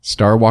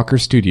Starwalker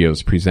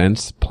Studios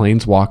presents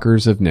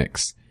Planeswalkers of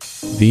Nyx,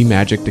 the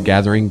Magic the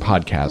Gathering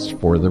podcast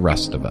for the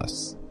rest of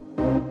us.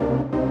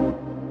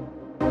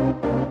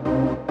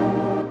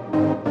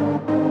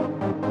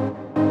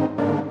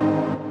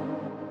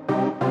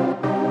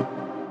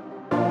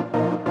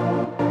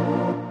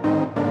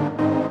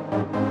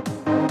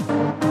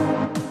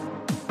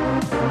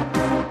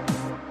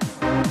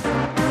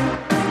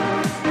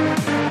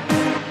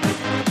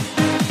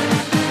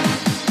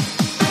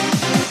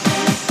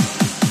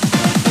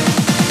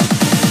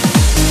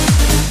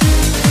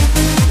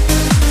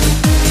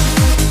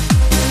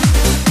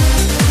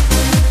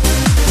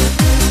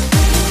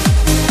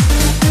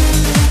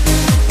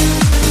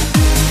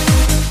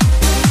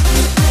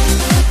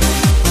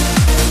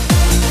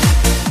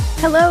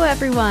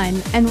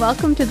 And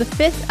welcome to the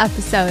 5th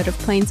episode of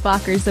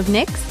Planeswalkers of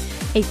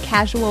Nyx, a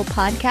casual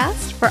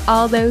podcast for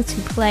all those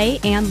who play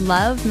and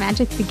love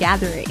Magic the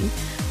Gathering.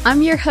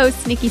 I'm your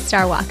host, Nikki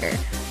Starwalker,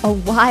 a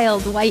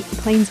wild white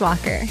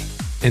planeswalker.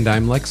 And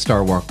I'm Lex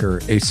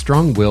Starwalker, a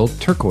strong-willed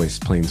turquoise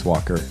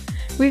planeswalker.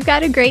 We've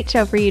got a great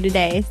show for you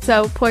today,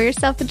 so pour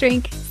yourself a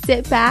drink,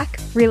 sit back,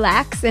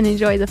 relax, and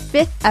enjoy the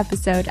 5th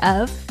episode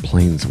of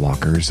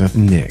Planeswalkers of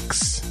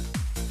Nyx.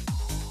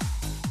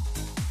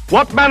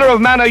 What manner of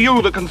man are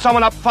you that can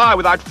summon up fire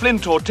without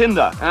flint or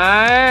tinder?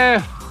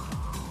 I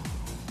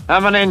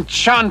am an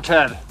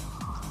enchanter.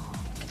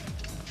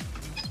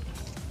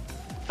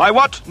 By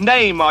what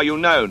name are you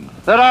known?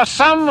 There are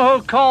some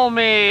who call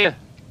me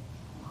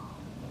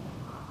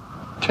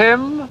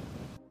Tim.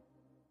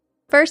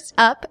 First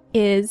up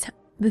is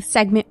the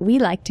segment we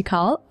like to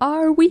call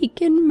Our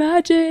Week in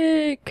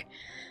Magic.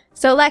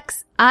 So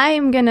Lex, I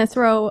am going to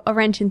throw a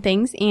wrench in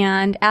things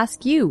and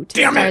ask you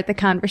to start the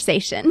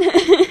conversation.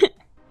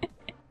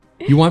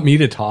 You want me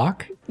to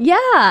talk?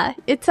 Yeah,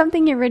 it's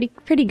something you're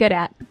pretty good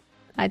at,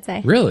 I'd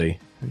say. Really?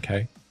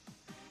 Okay.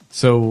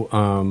 So,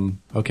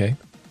 okay.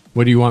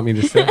 What do you want me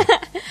to say?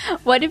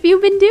 What have you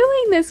been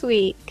doing this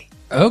week?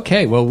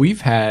 Okay, well,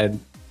 we've had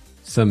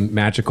some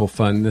magical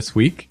fun this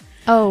week.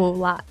 Oh,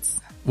 lots.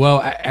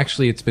 Well,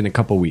 actually, it's been a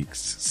couple weeks.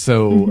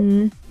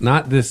 So,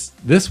 not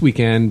this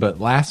weekend,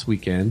 but last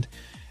weekend,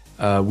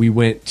 we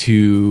went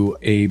to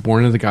a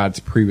Born of the Gods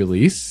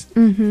pre-release,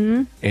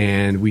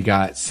 and we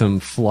got some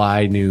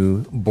fly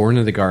new Born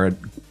of the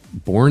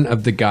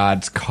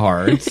Gods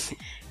cards.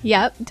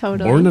 Yep,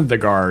 totally. Born of the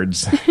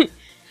Guards.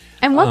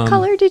 And what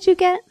color did you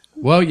get?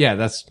 Well, yeah,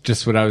 that's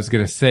just what I was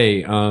gonna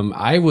say.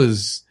 I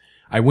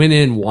went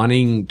in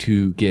wanting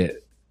to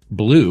get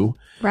blue,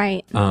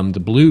 right?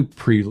 The blue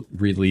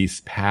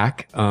pre-release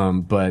pack,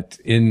 but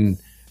in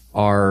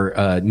our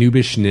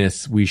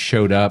noobishness, we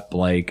showed up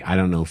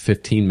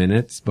 15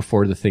 minutes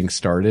before the thing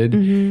started,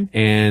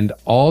 and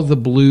all the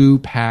blue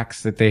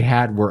packs that they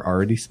had were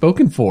already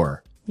spoken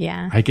for.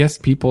 Yeah. I guess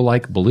people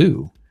like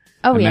blue.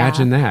 Oh,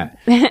 Imagine that.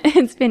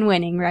 It's been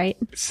winning, right?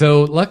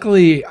 So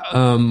luckily,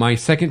 my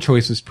second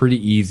choice was pretty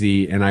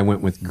easy, and I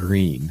went with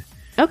green.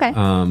 Okay.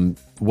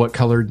 What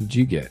color did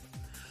you get?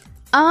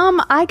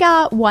 I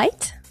got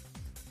white.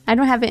 I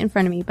don't have it in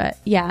front of me, but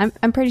yeah,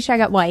 I'm pretty sure I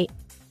got white.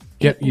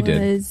 Yep, you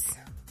did. It was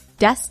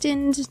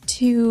destined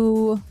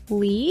to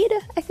lead.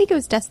 I think it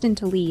was destined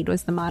to lead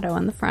was the motto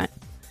on the front.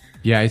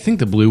 Yeah, I think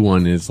the blue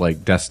one is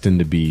destined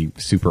to be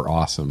super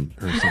awesome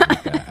or something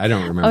like that. I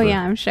don't remember. Oh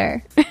yeah, I'm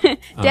sure.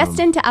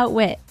 Destined to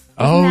outwit.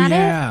 Oh that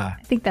yeah.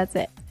 I think that's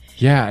it.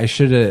 Yeah, I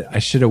should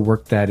have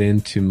worked that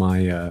into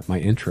my my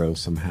intro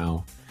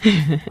somehow.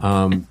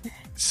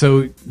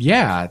 So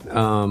yeah,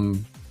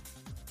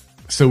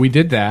 so we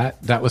did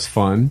that. That was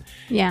fun.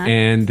 Yeah.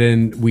 And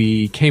then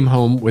we came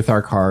home with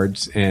our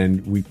cards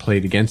and we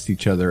played against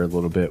each other a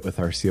little bit with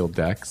our sealed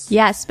decks.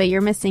 Yes, but you're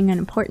missing an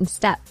important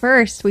step.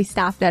 First, we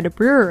stopped at a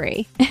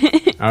brewery.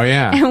 Oh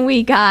yeah. And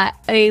we got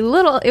it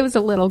was a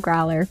little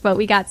growler, but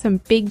we got some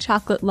big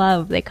chocolate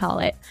love, they call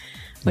it,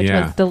 which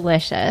was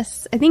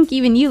delicious. I think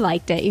even you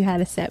liked it. You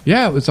had a sip.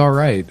 Yeah, it was all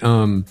right.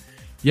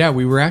 Yeah,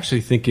 we were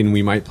actually thinking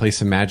we might play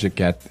some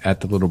Magic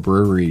at the little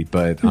brewery,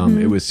 but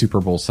it was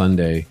Super Bowl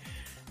Sunday.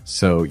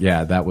 So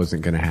yeah, that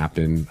wasn't going to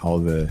happen. All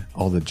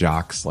the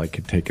jocks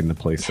had taken the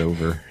place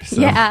over.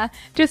 So. Yeah,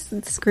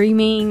 just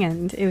screaming,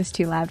 and it was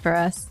too loud for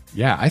us.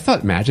 Yeah, I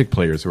thought Magic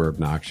players were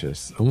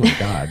obnoxious. Oh my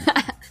god.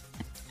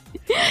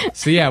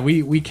 So yeah,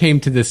 we came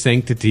to the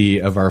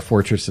sanctity of our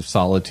Fortress of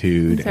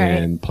Solitude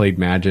and played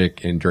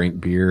Magic and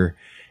drank beer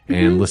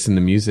and listened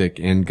to music,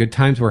 and good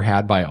times were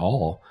had by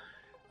all.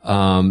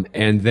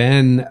 And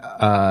then,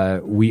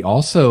 we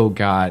also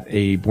got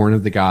a Born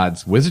of the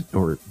Gods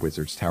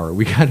Wizard's Tower.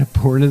 We got a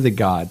Born of the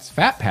Gods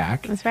Fat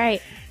Pack. That's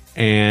right.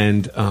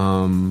 And,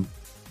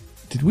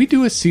 did we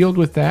do a sealed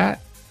with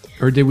that?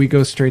 Or did we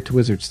go straight to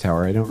Wizard's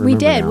Tower? I don't remember. We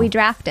did. Now. We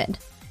drafted.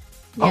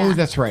 Yeah. Oh,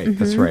 that's right.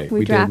 That's right.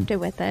 We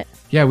drafted with it.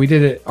 Yeah, we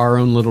did our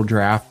own little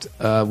draft,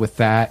 with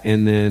that.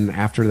 And then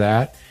after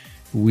that,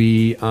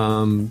 we,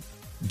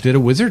 did a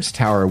Wizard's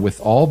Tower with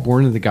all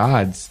Born of the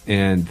Gods,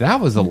 and that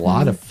was a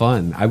lot of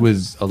fun. I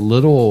was a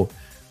little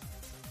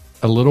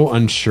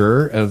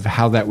unsure of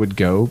how that would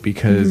go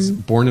because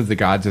Born of the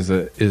Gods is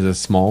a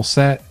small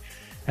set,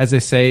 as I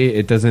say,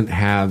 it doesn't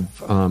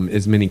have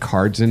as many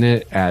cards in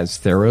it as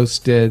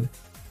Theros did.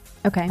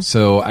 Okay.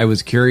 So I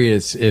was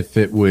curious if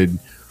it would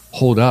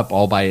hold up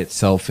all by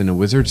itself in a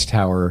Wizard's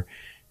Tower,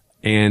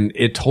 and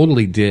it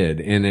totally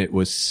did, and it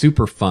was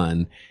super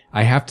fun.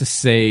 I have to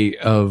say,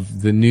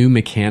 of the new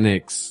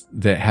mechanics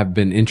that have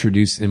been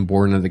introduced in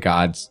Born of the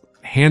Gods,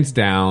 hands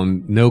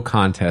down, no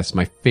contest,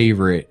 my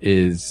favorite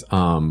is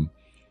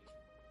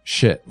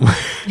shit.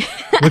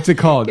 What's it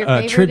called? Your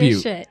favorite Tribute.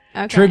 is shit.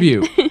 Okay.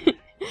 Tribute.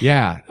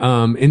 Yeah.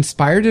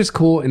 Inspired is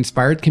cool.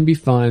 Inspired can be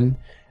fun.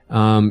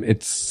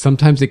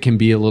 Sometimes it can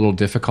be a little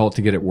difficult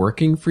to get it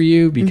working for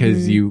you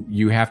because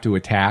you have to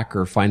attack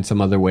or find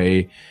some other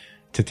way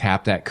to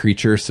tap that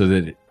creature so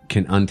that it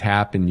can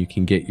untap and you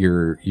can get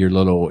your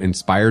little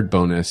inspired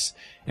bonus,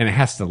 and it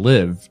has to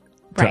live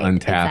to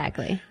untap.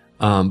 Exactly.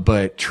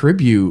 But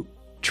tribute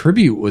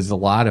was a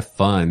lot of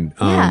fun.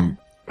 Yeah.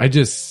 I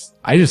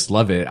just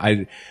love it.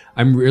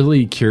 I'm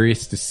really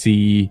curious to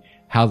see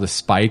how the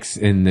Spikes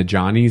and the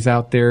Johnnies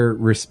out there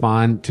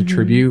respond to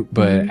tribute,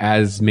 but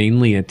as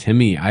mainly a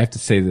Timmy, I have to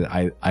say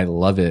that I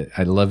love it.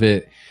 I love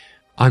it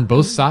on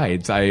both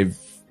sides. I've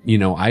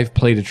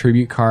played a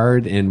tribute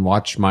card and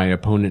watched my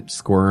opponent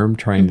squirm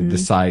trying to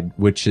decide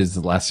which is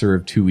the lesser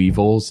of two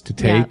evils to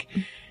take.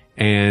 Yeah.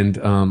 And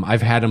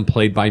I've had them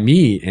played by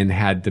me and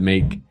had to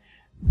make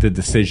the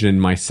decision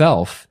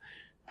myself.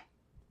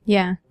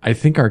 Yeah. I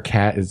think our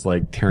cat is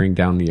like tearing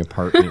down the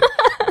apartment.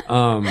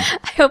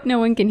 I hope no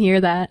one can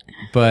hear that.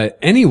 But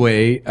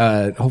anyway,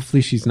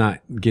 hopefully she's not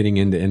getting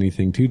into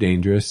anything too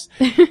dangerous.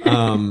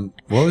 What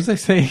was I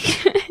saying?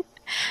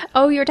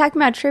 Oh, you were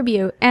talking about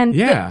tribute. And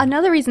yeah.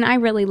 Another reason I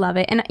really love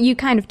it, and you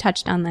kind of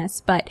touched on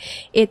this, but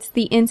it's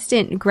the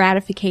instant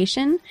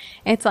gratification.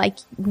 It's like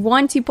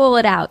once you pull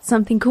it out,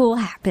 something cool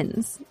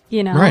happens,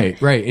 you know?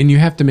 Right. And you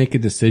have to make a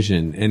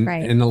decision.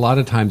 And a lot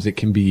of times it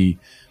can be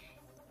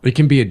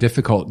a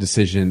difficult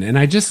decision. And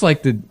I just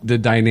like the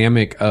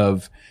dynamic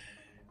of,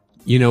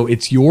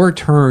 it's your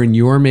turn,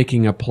 you're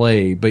making a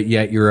play, but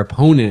yet your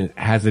opponent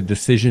has a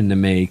decision to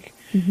make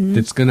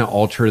that's going to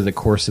alter the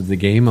course of the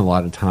game a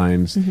lot of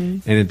times.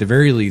 And at the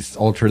very least,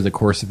 alter the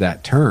course of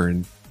that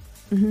turn.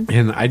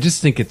 And I just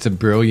think it's a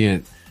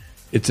brilliant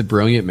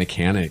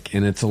mechanic,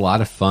 and it's a lot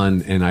of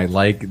fun. And I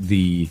like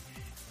the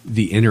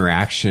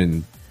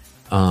interaction.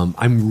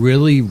 I'm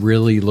really,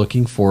 really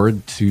looking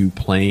forward to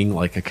playing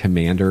like a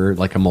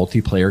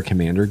multiplayer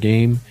commander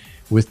game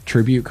with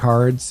tribute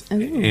cards. Ooh.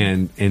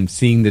 and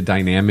seeing the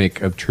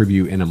dynamic of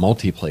tribute in a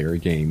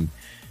multiplayer game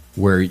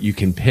where you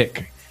can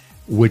pick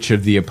which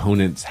of the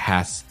opponents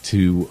has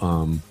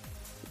to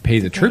pay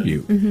the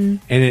tribute.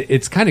 And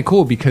it's kind of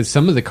cool because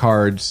some of the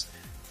cards,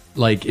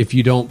 like if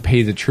you don't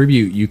pay the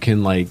tribute, you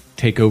can like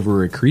take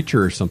over a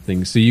creature or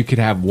something. So you could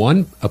have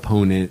one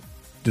opponent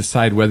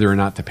decide whether or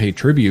not to pay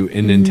tribute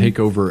and then take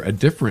over a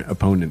different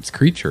opponent's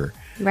creature.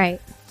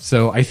 Right.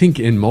 So I think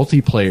in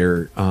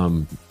multiplayer,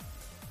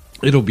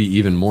 it'll be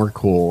even more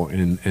cool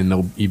and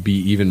there'll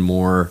be even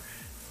more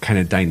kind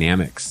of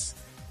dynamics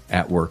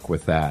at work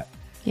with that.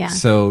 Yeah.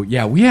 So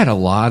yeah, we had a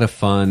lot of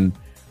fun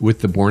with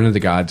the Born of the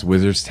Gods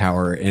Wizard's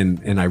Tower,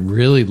 and I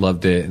really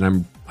loved it,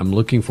 and I'm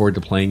looking forward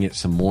to playing it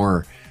some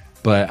more.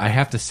 But I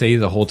have to say,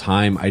 the whole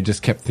time I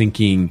just kept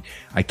thinking,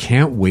 I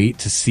can't wait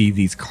to see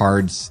these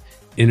cards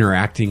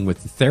interacting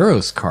with the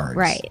Theros cards.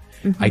 Right.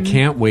 I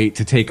can't wait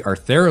to take our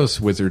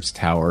Theros Wizard's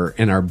Tower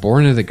and our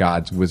Born of the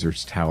Gods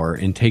Wizard's Tower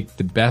and take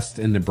the best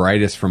and the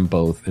brightest from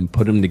both and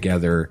put them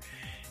together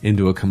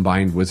into a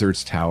combined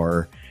Wizard's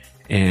Tower.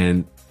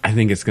 And I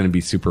think it's going to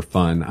be super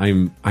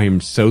fun.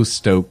 I'm so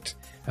stoked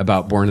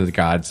about Born of the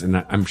Gods, and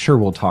I'm sure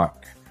we'll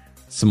talk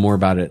some more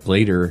about it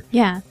later.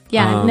 Yeah.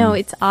 No,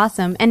 it's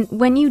awesome. And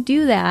when you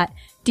do that,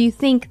 do you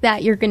think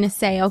that you're going to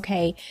say,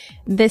 okay,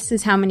 this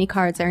is how many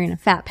cards are in a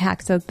fat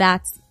pack, so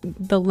that's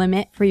the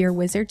limit for your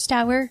Wizard's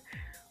Tower?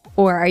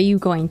 Or are you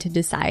going to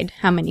decide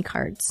how many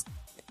cards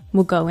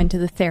will go into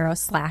the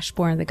Theros /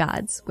 Born of the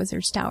Gods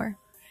Wizard's Tower?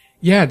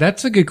 Yeah,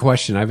 that's a good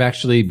question. I've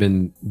actually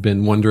been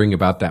wondering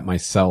about that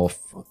myself.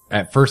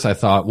 At first I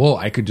thought, well,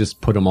 I could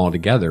just put them all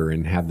together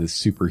and have this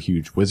super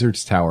huge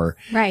Wizard's Tower.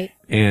 Right.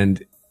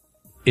 And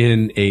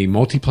in a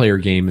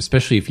multiplayer game,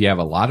 especially if you have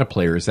a lot of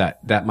players,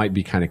 that might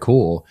be kind of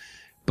cool.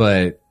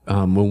 But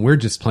when we're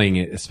just playing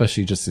it,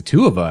 especially just the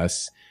two of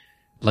us,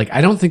 like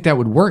I don't think that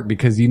would work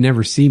because you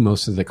never see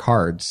most of the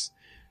cards.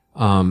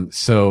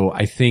 So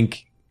I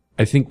think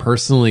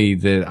personally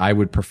that I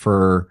would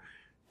prefer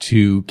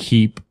to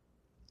keep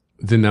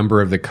the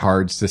number of the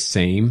cards the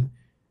same.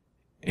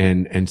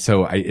 And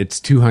so it's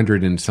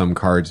 200 and some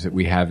cards that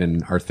we have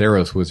in our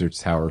Theros Wizard's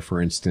Tower,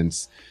 for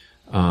instance.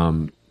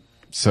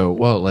 So,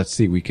 well, let's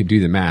see, we could do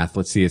the math.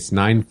 Let's see, it's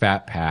 9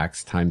 fat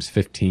packs times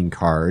 15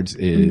 cards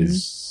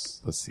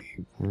is, let's see,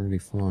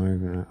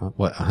 45,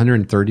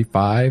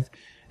 135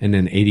 and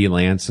then 80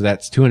 lands. So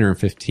that's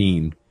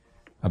 215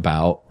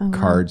 about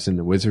cards in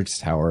the Wizard's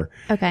Tower.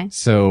 Okay.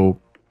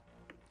 So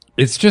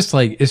it's just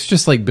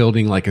like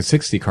building like a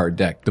 60 card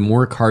deck. The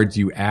more cards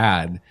you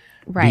add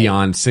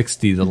beyond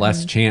 60, the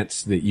less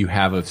chance that you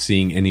have of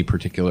seeing any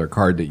particular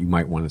card that you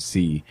might want to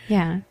see.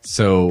 Yeah.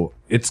 So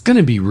it's going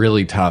to be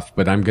really tough,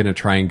 but I'm going to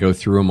try and go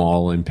through them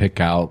all and pick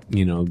out,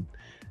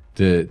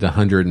 the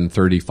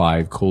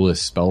 135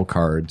 coolest spell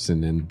cards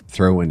and then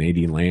throw in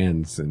 80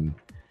 lands and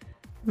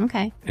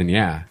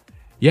yeah.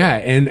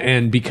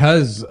 And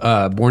because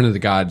Born of the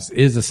Gods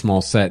is a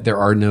small set, there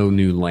are no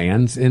new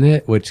lands in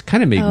it, which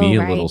kind of made me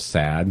a little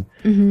sad.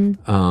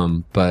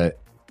 But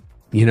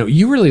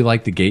you really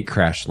like the Gate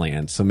Crash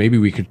lands, so maybe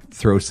we could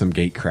throw some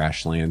Gate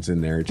Crash lands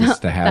in there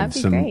just to have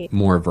some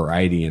more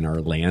variety in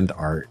our land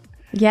art.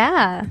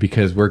 Yeah.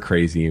 Because we're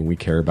crazy and we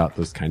care about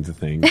those kinds of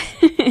things.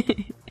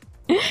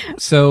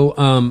 So,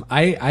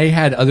 I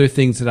had other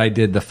things that I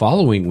did the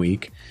following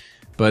week,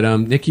 but,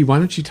 Nikki, why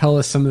don't you tell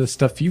us some of the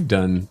stuff you've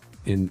done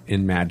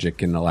in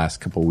Magic in the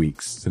last couple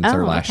weeks since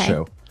our last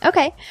show?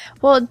 Okay.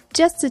 Well,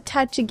 just to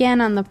touch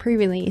again on the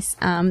pre-release,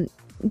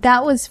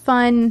 that was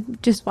fun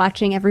just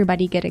watching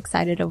everybody get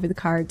excited over the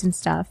cards and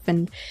stuff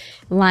and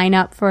line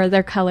up for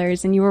their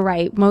colors. And you were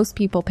right. Most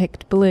people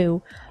picked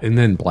blue. And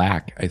then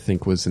black, I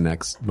think, was the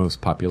next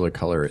most popular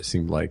color, it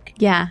seemed like.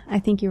 Yeah, I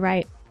think you're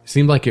right. It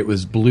seemed like it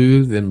was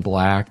blue, then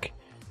black,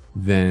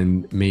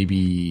 then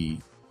maybe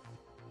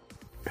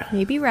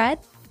red.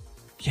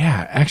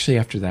 Yeah, actually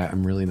after that,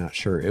 I'm really not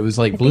sure. It was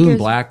like blue and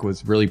black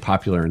was really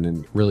popular and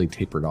then really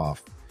tapered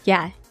off.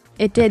 Yeah.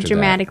 It did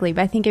dramatically,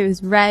 but I think it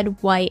was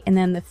red, white, and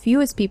then the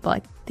fewest people,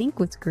 I think,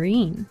 was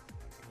green.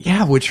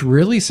 Yeah, which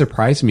really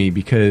surprised me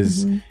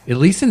because at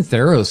least in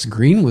Theros,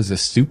 green was a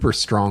super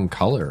strong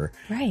color.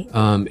 Right.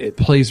 It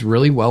plays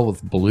really well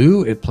with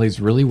blue. It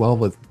plays really well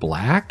with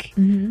black.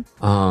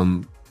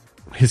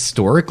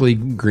 Historically,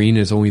 green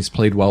has always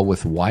played well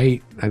with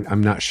white.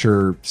 I'm not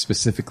sure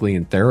specifically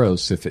in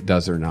Theros if it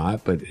does or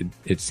not, but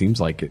it seems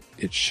like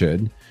it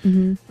should.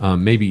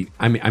 Maybe,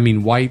 I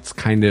mean, white's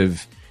kind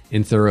of...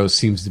 in Theros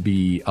seems to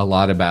be a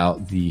lot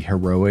about the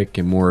heroic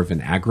and more of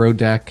an aggro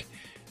deck,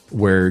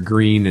 where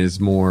green is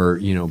more,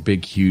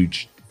 big,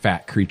 huge,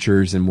 fat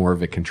creatures and more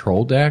of a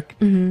control deck.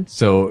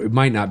 So it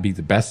might not be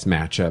the best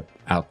matchup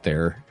out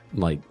there.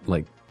 Like,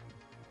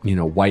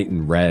 white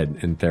and red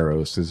in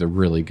Theros is a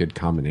really good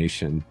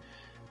combination.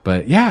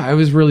 But yeah, I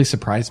was really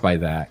surprised by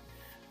that.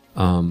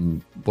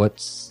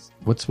 What's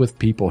with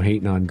people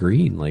hating on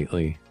green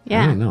lately?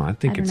 Yeah. I don't know. I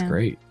think it's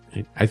great.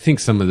 I think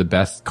some of the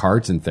best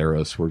cards in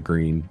Theros were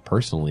green,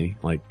 personally,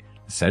 like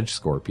Sedge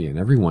Scorpion.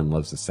 Everyone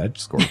loves a Sedge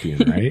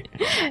Scorpion, right?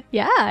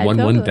 Yeah,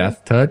 1/1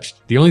 Death Touch.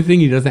 The only thing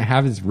he doesn't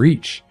have is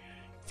Reach.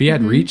 If he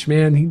had Reach,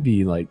 man, he'd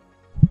be like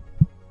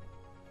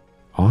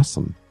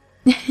awesome.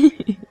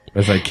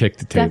 As I kick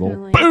the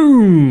table.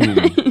 Boom!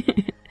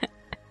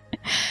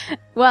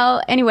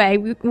 Well, anyway,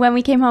 when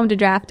we came home to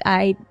draft,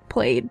 I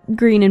played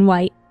green and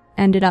white.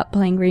 Ended up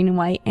playing green and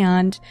white,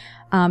 and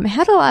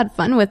had a lot of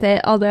fun with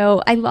it,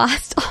 although I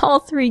lost all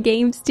 3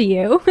 games to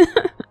you,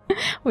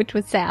 which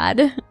was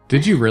sad.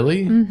 Did you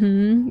really?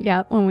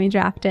 Yep, when we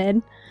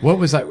drafted. What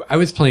was I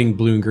was playing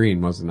blue and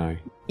green, wasn't I?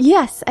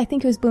 Yes, I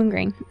think it was blue and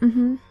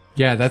green.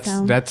 Yeah,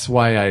 that's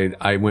why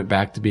I went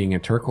back to being a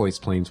turquoise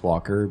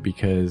planeswalker,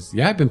 because,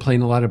 I've been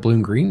playing a lot of blue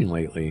and green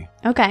lately.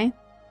 Okay.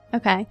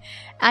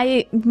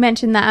 I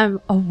mentioned that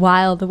I'm a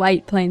wild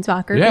white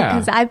planeswalker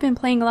because I've been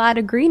playing a lot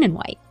of green and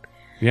white.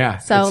 Yeah,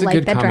 so it's a like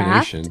good the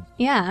combination. Draft.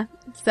 Yeah.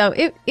 So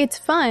it's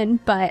fun,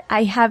 but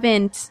I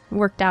haven't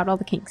worked out all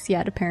the kinks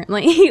yet,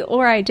 apparently.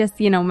 Or I just,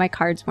 my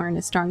cards weren't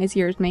as strong as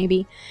yours,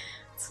 maybe.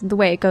 It's the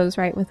way it goes,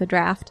 right, with a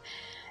draft.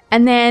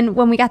 And then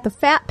when we got the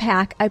fat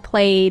pack, I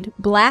played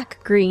black,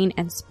 green,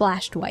 and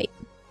splashed white.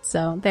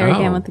 So there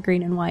again with the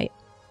green and white.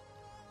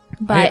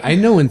 But I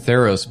know in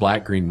Theros,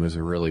 black-green was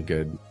a really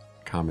good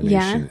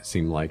combination, it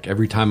seemed like.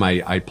 Every time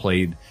I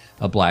played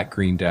a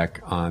black-green deck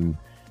on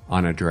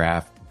a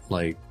draft,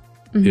 like...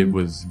 it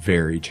was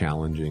very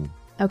challenging.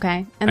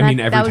 Okay. And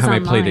every time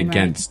online, I played right?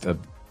 against a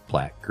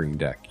black-green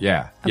deck.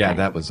 Yeah,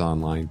 that was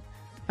online.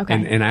 Okay.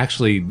 And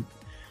actually,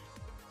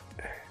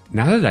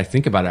 now that I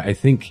think about it, I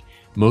think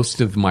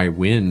most of my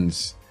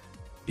wins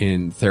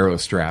in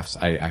Theros drafts,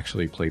 I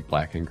actually played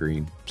black and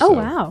green. So,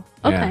 wow.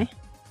 Okay. Yeah.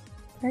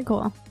 Very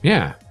cool.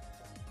 Yeah.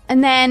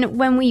 And then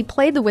when we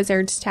played the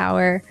Wizard's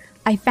Tower,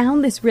 I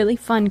found this really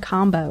fun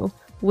combo,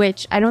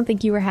 which I don't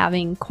think you were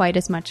having quite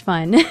as much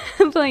fun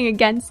playing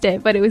against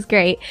it, but it was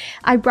great.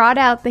 I brought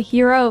out the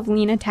Hero of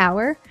Lena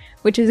Tower,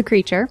 which is a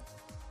creature,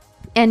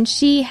 and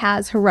she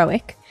has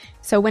Heroic.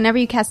 So whenever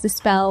you cast a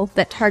spell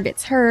that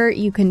targets her,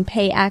 you can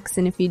pay X,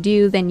 and if you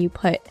do, then you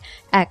put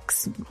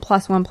X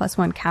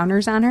 +1/+1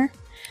 counters on her.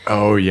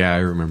 Oh, yeah, I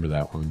remember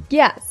that one.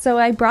 Yeah, so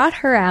I brought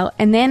her out,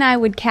 and then I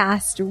would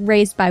cast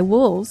Raised by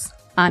Wolves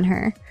on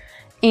her.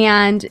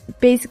 And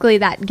basically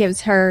that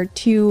gives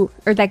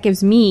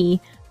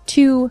me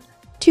two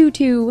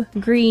 2/2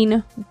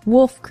 green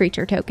wolf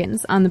creature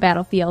tokens on the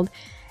battlefield.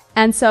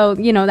 And so,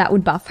 that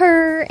would buff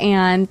her,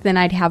 and then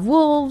I'd have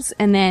wolves,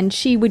 and then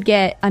she would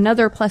get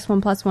another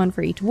 +1/+1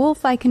 for each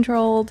wolf I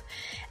controlled.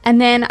 And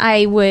then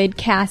I would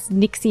cast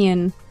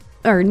Nyxborn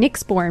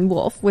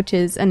Wolf, which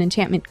is an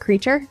enchantment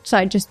creature. So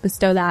I'd just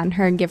bestow that on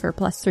her and give her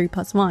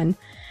 +3/+1.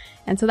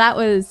 And so that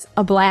was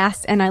a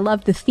blast. And I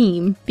loved the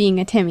theme being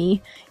a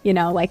Timmy, you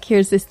know, like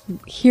here's this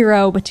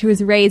hero, but she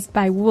was raised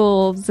by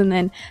wolves. And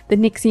then the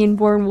Nyxian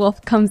born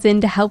wolf comes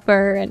in to help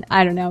her. And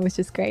I don't know, it was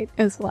just great.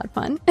 It was a lot of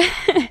fun.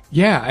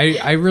 Yeah,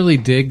 I really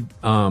dig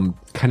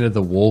kind of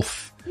the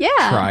wolf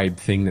tribe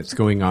thing that's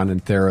going on in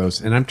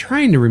Theros. And I'm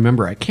trying to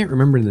remember, I can't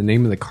remember the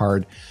name of the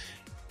card,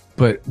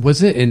 but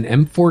was it an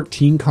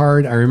M14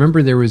 card? I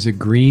remember there was a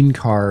green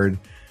card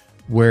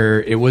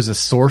where it was a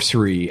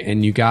sorcery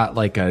and you got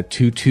like a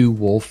 2/2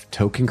 wolf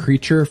token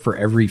creature for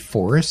every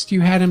forest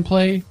you had in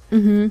play.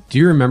 Mm-hmm. Do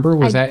you remember?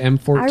 Was that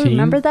M14? I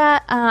remember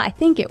that. I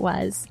think it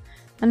was.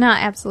 I'm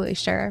not absolutely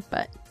sure,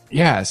 but...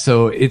 Yeah,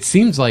 so it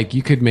seems like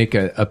you could make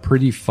a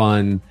pretty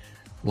fun,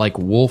 like,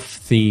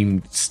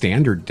 wolf-themed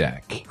standard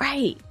deck.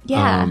 Right,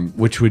 yeah.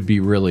 Which would be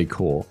really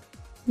cool.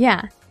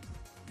 Yeah.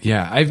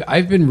 Yeah,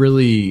 I've been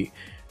really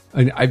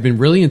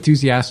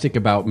enthusiastic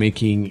about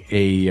making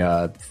a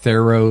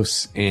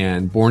Theros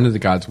and Born of the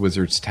Gods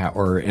Wizards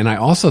Tower, and I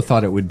also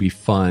thought it would be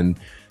fun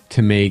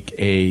to make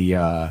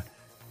a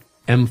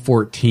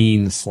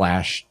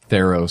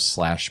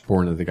M14/Theros/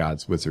 Born of the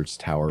Gods Wizards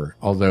Tower.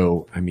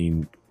 Although, I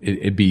mean,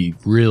 it'd be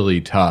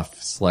really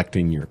tough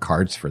selecting your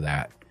cards for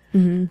that.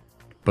 Mm-hmm.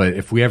 But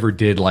if we ever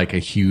did like a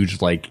huge,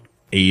 like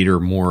 8 or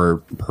more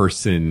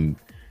person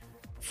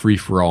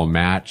free-for-all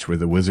match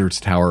with a Wizards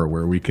Tower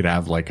where we could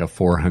have like a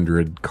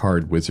 400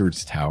 card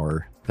Wizards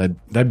Tower,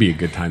 that'd be a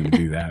good time to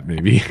do that,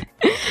 maybe.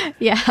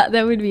 Yeah,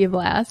 that would be a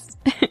blast.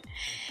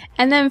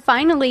 And then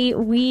finally,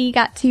 we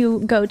got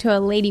to go to a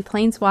Lady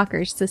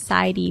Planeswalkers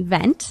Society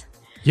event.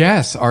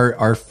 Yes,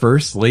 our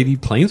first Lady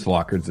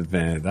Planeswalkers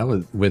event. That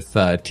was with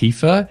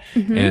Tifa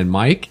and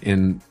Mike,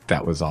 and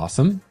that was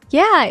awesome.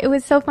 Yeah, it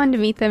was so fun to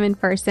meet them in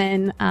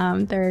person.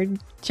 They're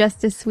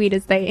just as sweet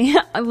as they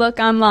look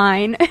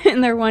online,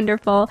 and they're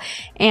wonderful.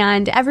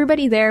 And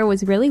everybody there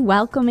was really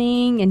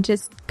welcoming and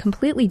just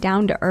completely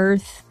down to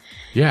earth.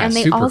 Yeah, and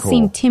they super all cool.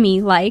 seemed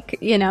Timmy-like,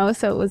 you know,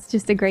 so it was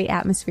just a great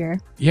atmosphere.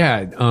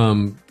 Yeah,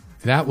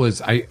 that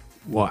was I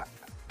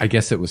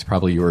guess it was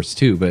probably yours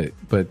too,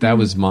 but that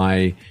was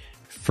my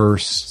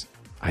first.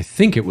 I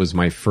think it was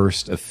my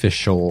first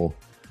official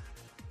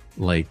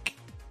like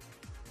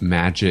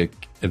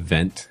Magic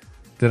event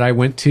that I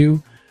went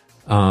to.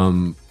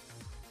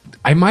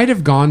 I might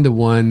have gone to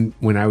one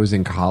when I was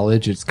in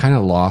college. It's kind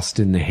of lost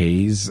in the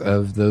haze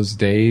of those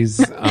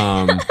days.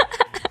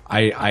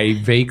 I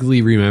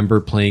vaguely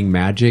remember playing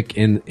Magic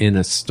in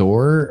a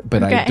store,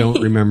 but I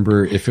don't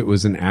remember if it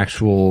was an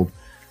actual,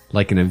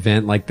 like an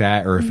event like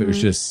that, or if it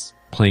was just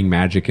playing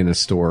Magic in a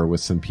store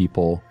with some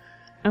people.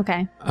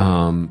 Okay.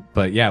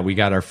 But yeah, we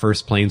got our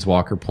first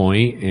Planeswalker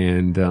point,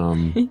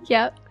 and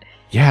Yep.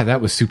 yeah, that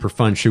was super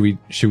fun. Should we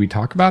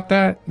talk about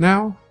that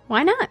now?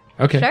 Why not?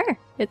 Okay. Sure.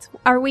 It's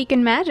our week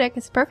in Magic.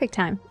 It's perfect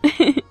time.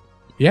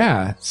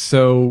 Yeah.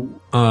 So,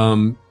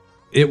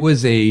 it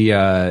was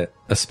a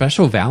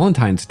special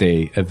Valentine's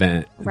Day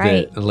event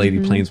that Lady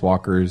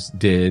Planeswalkers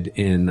did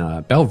in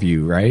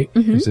Bellevue, right?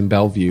 It was in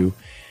Bellevue.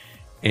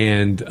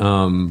 And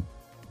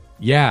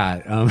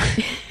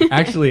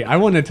actually, I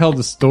want to tell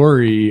the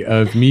story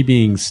of me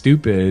being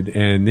stupid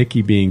and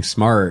Nikki being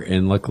smart,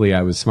 and luckily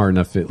I was smart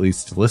enough at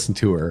least to listen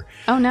to her.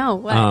 Oh no,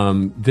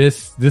 what?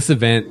 This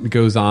event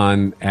goes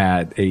on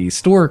at a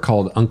store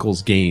called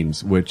Uncle's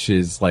Games, which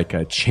is like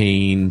a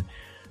chain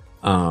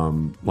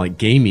like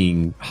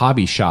gaming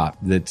hobby shop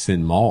that's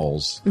in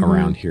malls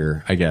around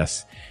here, I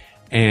guess.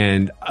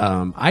 And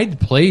I'd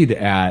played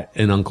at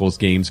an Uncle's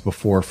Games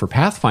before for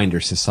Pathfinder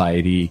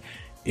Society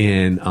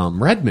in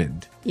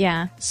Redmond.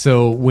 Yeah.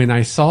 So when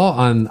I saw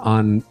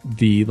on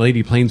the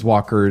Lady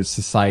Planeswalkers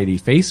Society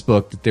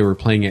Facebook that they were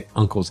playing at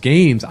Uncle's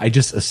Games, I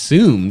just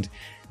assumed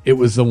it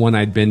was the one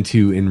I'd been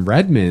to in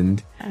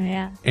Redmond. Oh,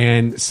 yeah.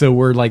 And so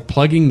we're like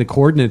plugging the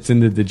coordinates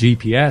into the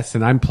GPS,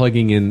 and I'm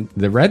plugging in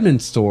the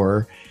Redmond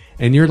store,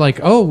 and you're like,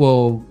 oh,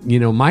 well, you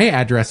know, my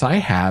address I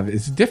have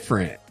is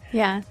different.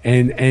 Yeah.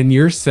 And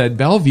yours said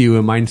Bellevue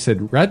and mine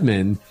said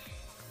Redmond.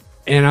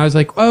 And I was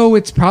like, oh,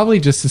 it's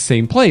probably just the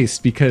same place,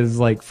 because,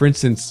 like, for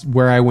instance,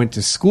 where I went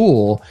to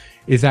school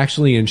is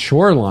actually in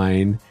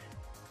Shoreline,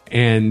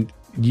 and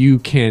you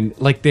can,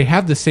 like, they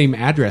have the same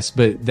address,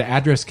 but the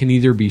address can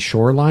either be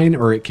Shoreline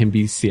or it can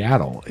be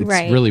Seattle.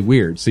 It's really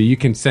weird. So you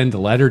can send a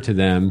letter to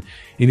them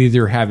and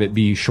either have it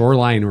be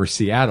Shoreline or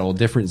Seattle,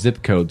 different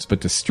zip codes, but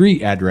the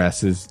street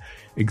address is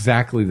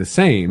exactly the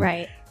same.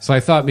 Right. So I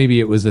thought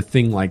maybe it was a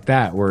thing like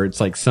that, where it's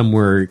like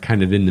somewhere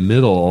kind of in the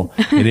middle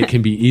and it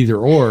can be either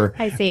or.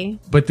 I see.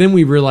 But then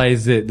we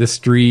realized that the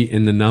street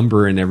and the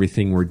number and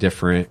everything were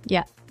different.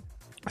 Yeah.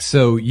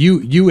 So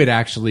you had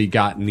actually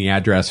gotten the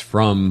address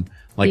from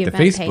like the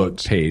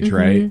Facebook page,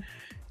 right?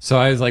 So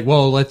I was like,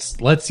 well,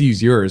 let's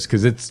use yours,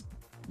 because it's,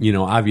 you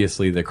know,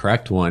 obviously the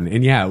correct one.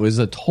 And yeah, it was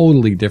a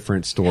totally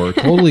different store,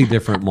 totally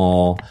different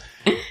mall.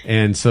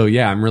 And so,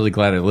 yeah, I'm really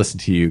glad I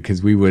listened to you,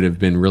 because we would have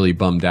been really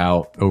bummed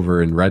out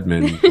over in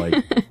Redmond,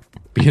 like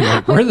being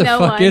like, where the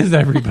fuck is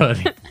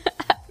everybody?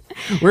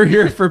 We're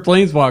here for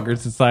Planeswalker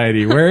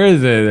Society. Where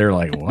is it? They're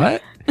like,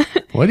 what?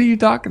 What are you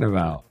talking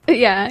about?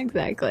 Yeah,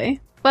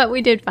 exactly. But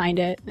we did find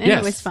it, and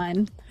Yes. it was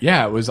fun.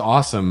 Yeah, it was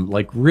awesome.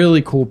 Like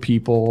really cool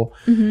people.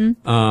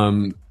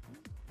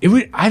 It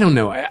was, I don't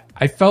know.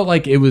 I felt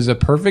like it was a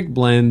perfect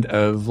blend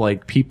of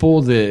like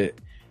people that,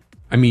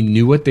 I mean,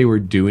 knew what they were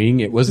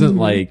doing. It wasn't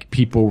like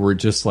people were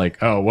just like,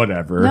 oh,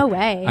 whatever. No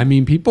way. I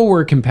mean, people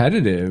were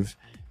competitive,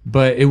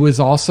 but it was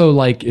also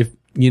like if,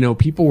 you know,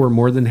 people were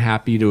more than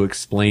happy to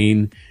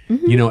explain,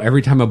 you know,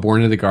 every time a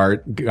Born of the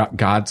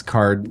Gods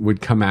card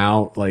would come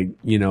out, like,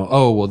 you know,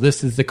 oh, well,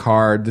 this is the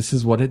card. This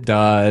is what it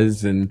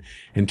does, and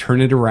turn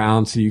it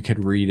around so you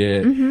could read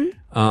it.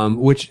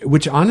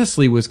 Which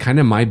honestly was kind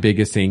of my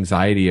biggest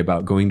anxiety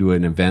about going to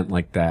an event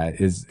like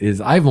that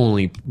is I've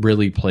only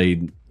really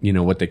played, you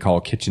know, what they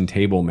call kitchen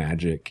table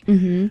Magic,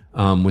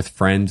 with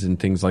friends and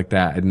things like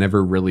that. I'd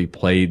never really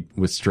played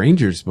with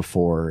strangers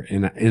before.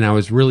 And I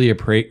was really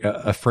afraid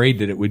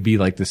that it would be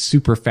like this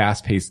super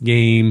fast paced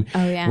game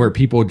where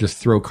people would just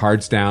throw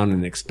cards down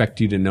and expect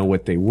you to know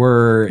what they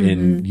were.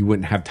 And you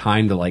wouldn't have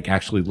time to like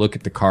actually look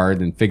at the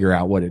card and figure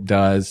out what it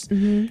does.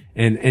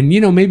 And,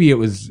 you know, maybe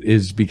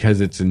is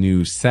because it's a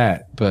new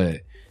set,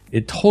 but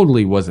it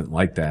totally wasn't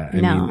like that. I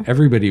mean,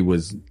 everybody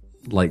was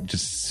like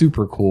just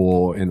super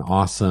cool and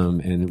awesome,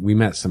 and we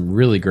met some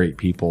really great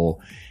people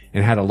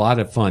and had a lot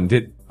of fun.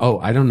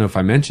 I don't know if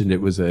I mentioned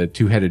it was a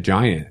two-headed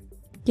giant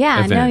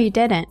event. No, you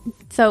didn't.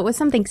 So it was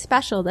something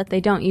special that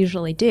they don't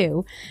usually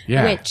do,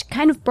 which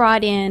kind of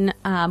brought in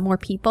more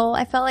people.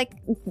 I felt like,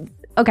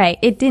 okay,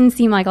 it didn't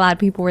seem like a lot of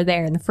people were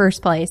there in the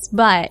first place,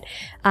 but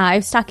I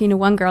was talking to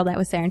one girl that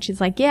was there, and she's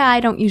like, yeah,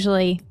 I don't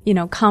usually, you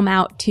know, come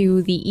out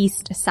to the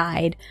East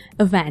Side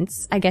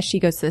events. I guess she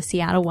goes to the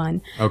Seattle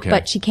one. Okay.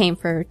 But she came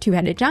for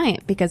Two-Headed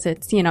Giant because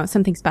it's, you know,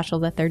 something special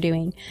that they're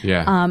doing.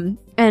 Yeah.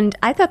 And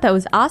I thought that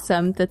was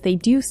awesome that they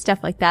do stuff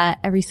like that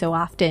every so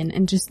often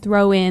and just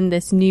throw in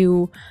this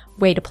new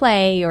way to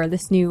play or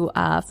this new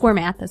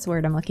format, that's the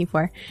word I'm looking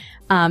for,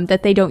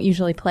 that they don't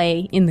usually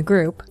play in the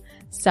group.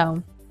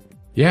 So...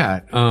 Yeah.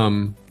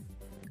 And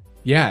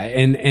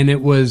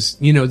it was,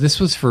 you know, this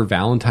was for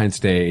Valentine's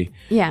Day.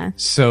 Yeah.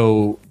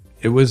 So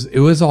it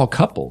was all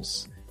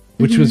couples,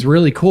 which was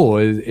really cool.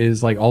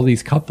 Is like all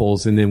these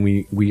couples, and then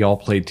we all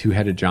played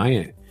Two-Headed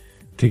Giant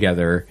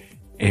together,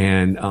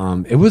 and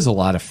it was a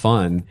lot of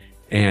fun.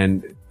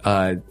 And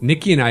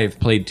Nikki and I have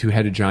played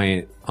Two-Headed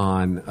Giant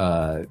on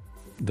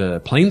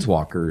the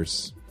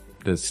Planeswalkers,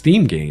 the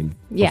Steam game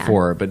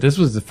before, but this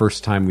was the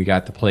first time we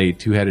got to play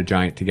Two-Headed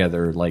Giant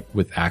together, like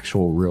with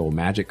actual real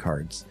Magic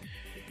cards.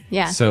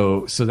 Yeah.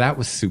 So that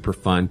was super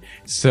fun.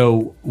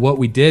 So what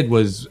we did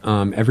was,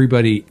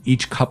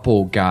 each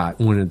couple got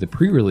one of the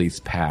pre-release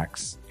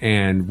packs,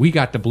 and we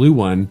got the blue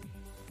one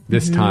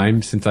this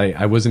time, since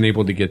I wasn't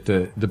able to get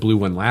the blue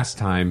one last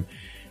time.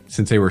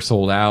 Since they were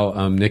sold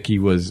out, Nikki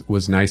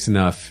was nice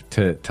enough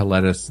to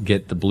let us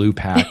get the blue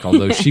pack,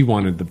 although she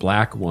wanted the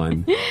black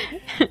one.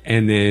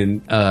 And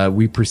then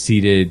we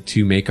proceeded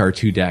to make our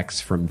two decks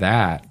from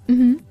that.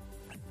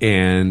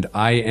 And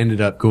I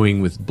ended up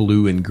going with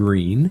blue and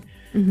green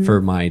for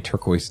my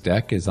turquoise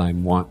deck, as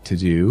I'm wont to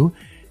do.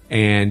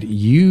 And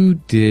you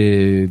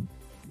did...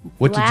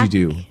 What did you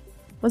do?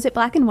 Was it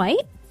black and white?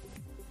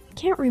 I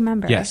can't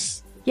remember.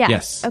 Yes. Yeah.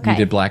 Yes. Okay. You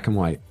did black and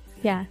white.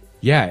 Yeah.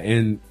 Yeah.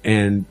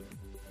 And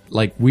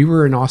like we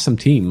were an awesome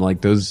team.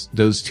 Like those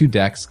two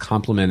decks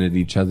complemented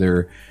each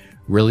other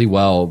really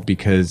well,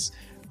 because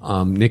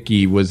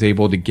Nikki was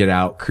able to get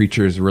out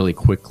creatures really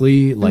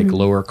quickly, like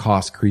lower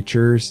cost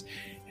creatures,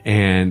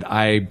 and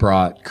I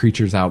brought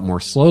creatures out more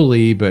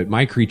slowly, but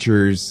my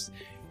creatures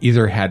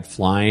either had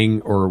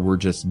flying or were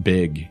just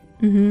big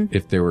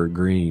if they were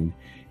green.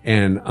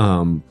 And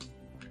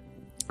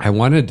I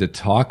wanted to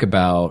talk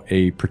about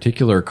a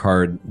particular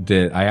card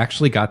that I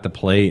actually got to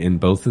play in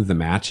both of the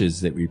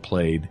matches that we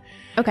played.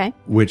 Okay.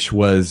 Which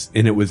was,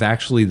 and it was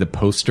actually the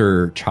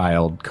poster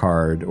child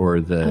card,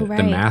 or the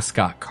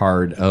mascot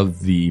card of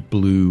the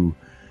blue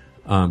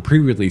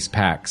pre-release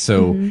pack.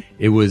 So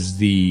it was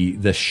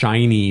the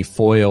shiny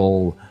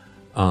foil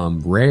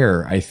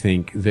rare, I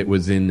think, that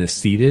was in the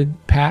seeded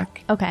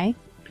pack. Okay.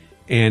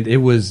 And it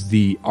was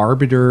the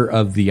Arbiter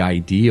of the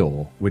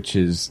Ideal, which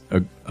is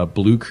a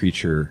blue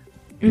creature.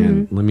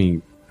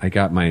 And I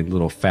got my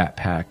little fat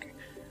pack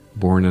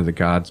Born of the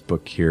Gods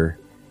book here.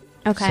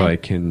 Okay. So I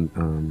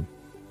can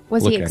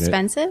was he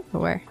expensive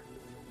or?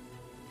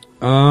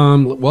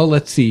 Well,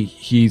 let's see.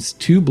 He's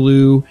 2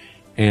 blue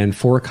and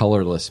 4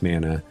 colorless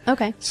mana.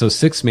 Okay. So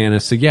 6 mana.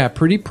 So yeah,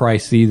 pretty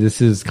pricey. This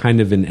is kind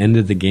of an end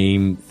of the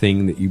game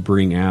thing that you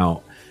bring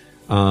out.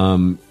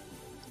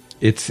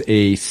 It's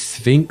a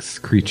Sphinx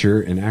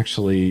creature, and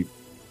actually,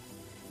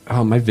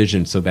 oh, my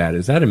vision's so bad.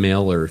 Is that a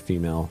male or a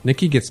female?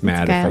 Nikki gets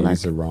mad if I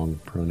use the wrong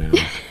pronoun.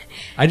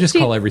 I just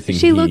call everything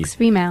she he. Looks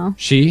female.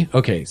 She?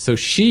 Okay, so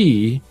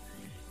she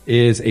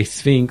is a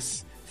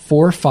Sphinx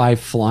 4/5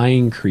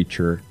 flying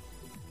creature,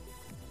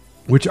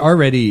 which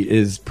already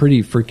is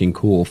pretty freaking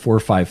cool.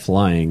 4/5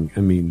 flying.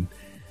 I mean,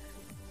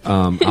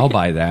 I'll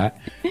buy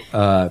that.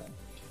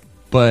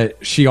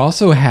 But she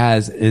also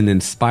has an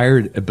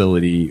inspired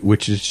ability,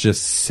 which is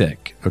just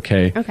sick.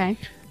 Okay. Okay.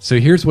 So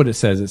here's what it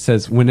says. It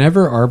says,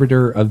 whenever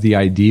Arbiter of the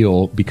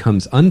Ideal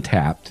becomes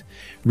untapped,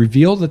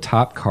 reveal the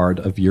top card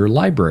of your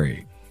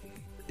library.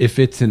 If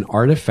it's an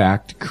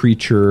artifact,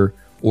 creature,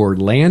 or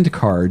land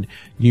card,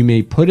 you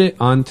may put it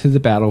onto the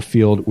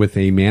battlefield with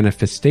a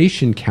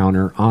manifestation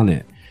counter on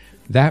it.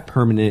 That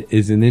permanent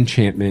is an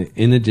enchantment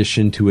in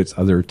addition to its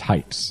other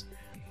types.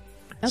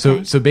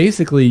 Okay. So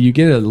basically, you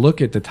get a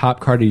look at the top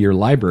card of your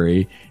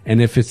library,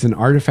 and if it's an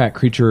artifact,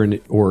 creature,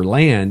 or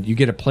land, you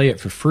get to play it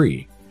for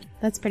free.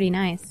 That's pretty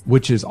nice.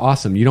 Which is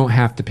awesome. You don't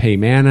have to pay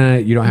mana.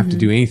 You don't have to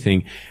do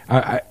anything.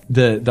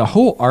 The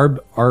whole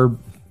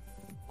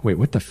wait,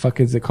 what the fuck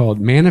is it called?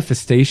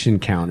 Manifestation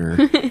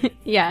counter.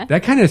 Yeah.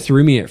 That kind of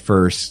threw me at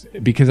first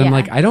because I'm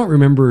like, I don't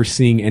remember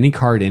seeing any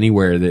card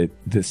anywhere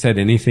that said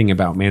anything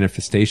about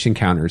manifestation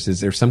counters.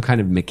 Is there some kind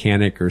of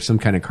mechanic or some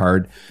kind of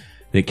card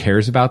that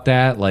cares about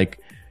that? Like,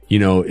 you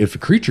know, if a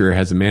creature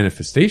has a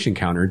manifestation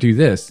counter, do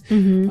this.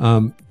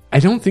 I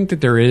don't think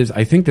that there is.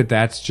 I think that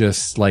that's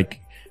just like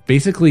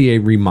basically a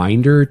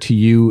reminder to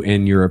you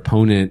and your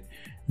opponent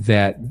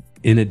that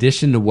in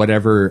addition to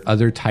whatever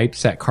other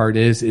types that card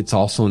is, it's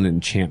also an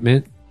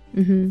enchantment.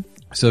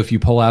 So if you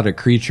pull out a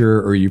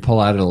creature or you pull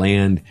out a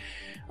land,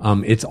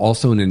 it's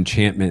also an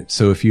enchantment.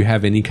 So if you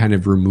have any kind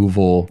of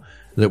removal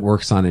that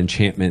works on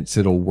enchantments,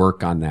 it'll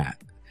work on that.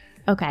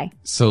 Okay.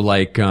 So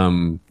like,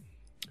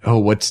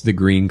 what's the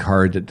green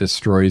card that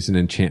destroys an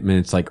enchantment?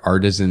 It's like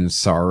Artisan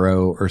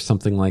Sorrow or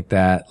something like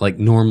that. Like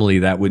normally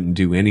that wouldn't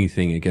do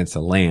anything against a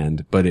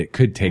land, but it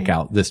could take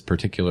out this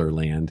particular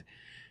land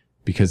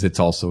because it's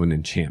also an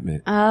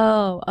enchantment.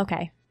 Oh,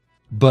 okay.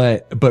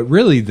 But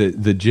really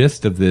the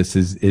gist of this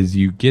is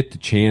you get the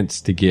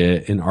chance to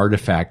get an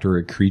artifact or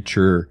a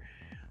creature,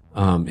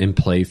 in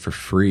play for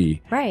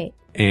free. Right.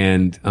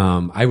 And,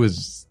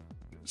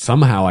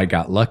 somehow I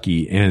got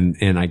lucky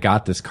and I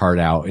got this card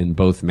out in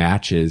both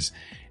matches.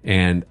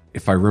 And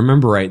if I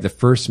remember right, the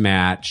first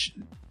match,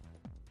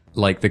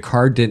 like the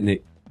card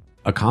didn't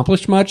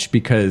accomplish much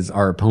because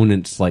our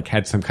opponents like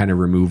had some kind of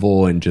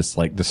removal and just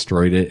like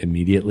destroyed it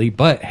immediately.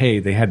 But hey,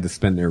 they had to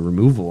spend their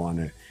removal on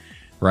it.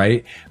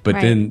 Right.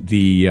 But then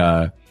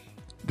the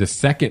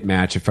second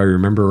match, if I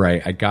remember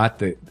right, I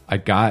got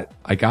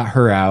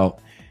her out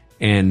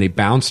and they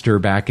bounced her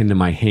back into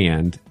my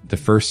hand the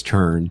first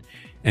turn.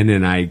 And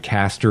then I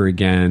cast her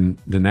again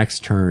the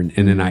next turn.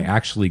 And then I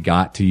actually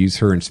got to use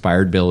her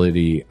inspired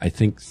ability, I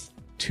think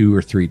 2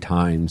 or 3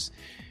 times.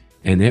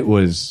 And it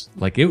was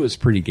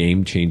pretty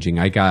game changing.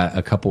 I got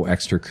a couple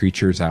extra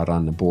creatures out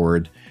on the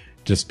board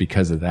just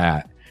because of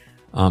that.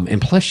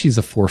 And plus she's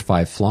a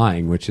 4/5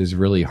 flying, which is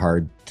really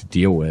hard to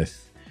deal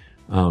with.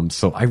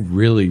 So I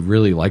really,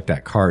 really like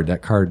that card.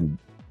 That card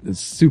is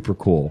super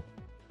cool.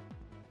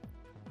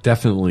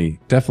 Definitely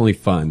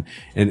fun.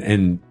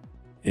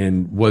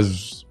 And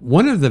was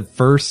one of the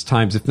first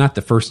times, if not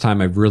the first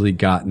time, I've really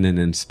gotten an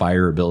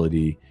inspire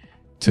ability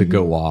to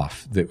go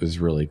off that was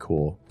really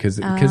cool. Cause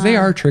they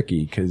are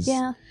tricky.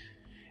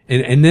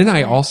 And then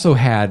I also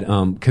had,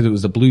 cause it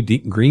was a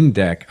blue-green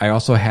deck, I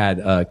also had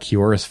a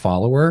Kiora's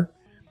Follower.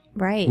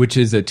 Right. Which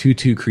is a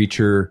 2/2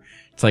 creature.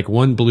 It's like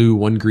 1 blue,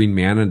 1 green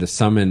mana to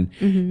summon.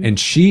 And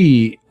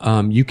she,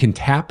 you can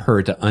tap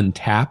her to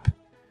untap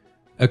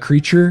a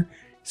creature.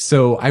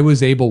 So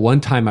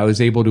one time I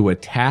was able to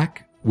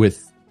attack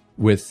with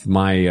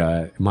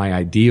my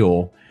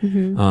ideal.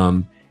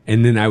 And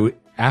then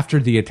after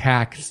the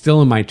attack,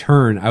 still in my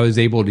turn, I was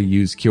able to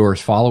use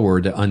Kiora's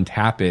Follower to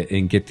untap it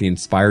and get the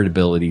inspired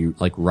ability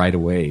like right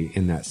away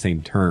in that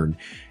same turn.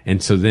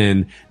 And so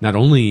then not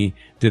only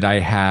did I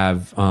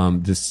have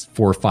this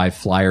 4/5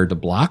 flyer to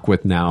block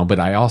with now, but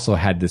I also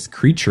had this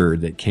creature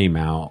that came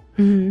out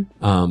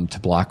to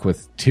block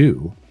with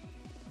too.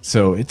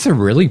 So it's a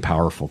really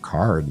powerful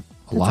card.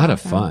 A lot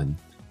of fun.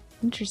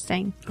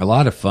 Interesting. A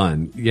lot of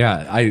fun.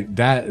 Yeah,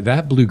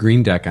 that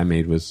blue-green deck I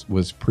made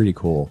was pretty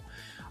cool.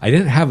 I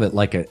didn't have it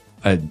like a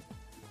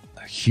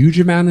huge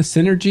amount of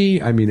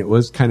synergy. I mean, it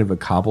was kind of a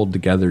cobbled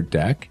together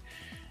deck,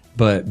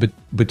 but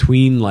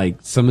between like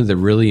some of the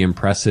really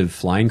impressive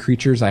flying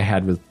creatures I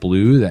had with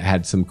blue that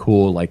had some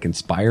cool like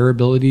inspire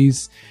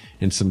abilities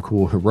and some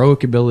cool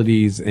heroic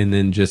abilities, and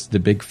then just the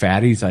big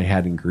fatties I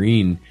had in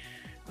green,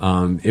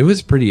 it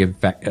was pretty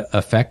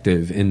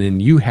effective. And then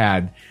you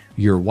had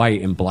your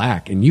white and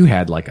black, and you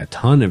had like a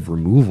ton of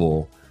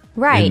removal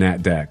in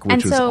that deck,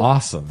 which was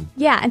awesome.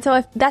 Yeah, and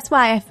so that's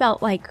why I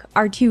felt like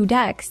our 2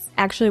 decks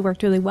actually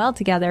worked really well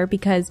together,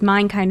 because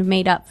mine kind of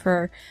made up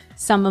for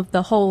some of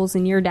the holes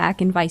in your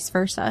deck and vice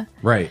versa.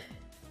 Right.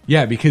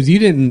 Yeah, because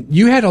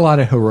you had a lot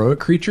of heroic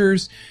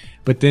creatures,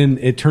 but then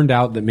it turned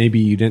out that maybe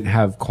you didn't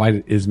have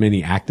quite as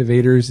many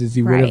activators as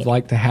you would have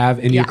liked to have,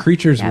 and your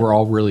creatures were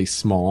all really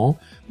small.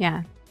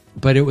 Yeah.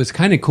 But it was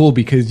kind of cool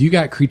because you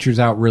got creatures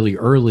out really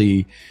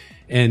early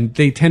and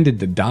they tended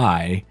to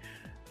die.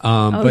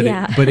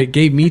 But it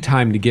gave me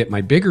time to get my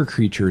bigger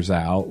creatures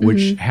out,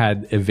 which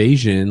had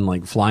evasion,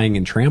 like flying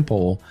and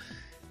trample.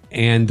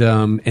 And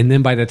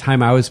then by the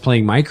time I was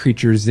playing my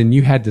creatures, then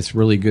you had this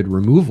really good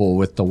removal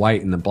with the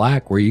white and the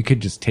black where you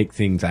could just take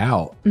things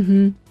out.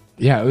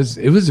 Yeah, it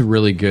was a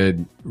really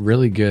good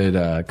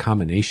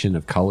combination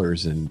of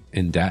colors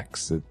and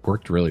decks. It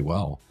worked really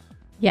well.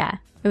 Yeah,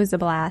 it was a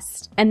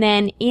blast. And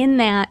then in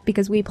that,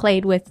 because we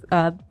played with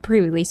a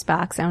pre-release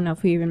box, I don't know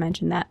if we even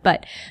mentioned that,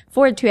 but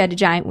for a two-headed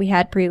giant, we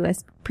had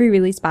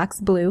pre-release box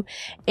blue.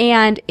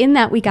 And in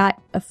that, we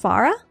got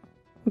Afara,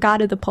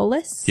 God of the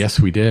Polis. Yes,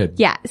 we did.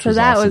 Yeah, so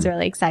that awesome. was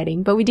really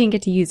exciting. But we didn't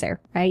get to use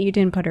her, right? You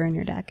didn't put her in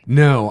your deck.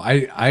 No,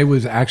 I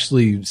was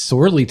actually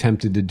sorely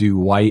tempted to do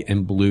white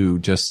and blue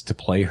just to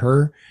play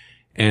her.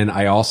 And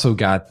I also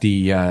got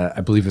the, I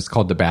believe it's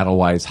called the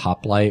Battlewise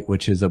Hoplite,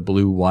 which is a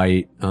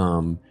blue-white,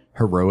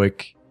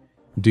 heroic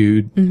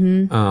dude.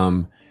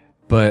 Mm-hmm.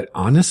 But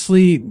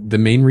honestly, the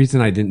main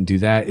reason I didn't do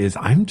that is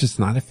I'm just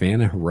not a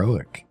fan of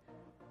heroic.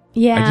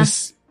 Yeah.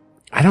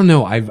 I don't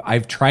know.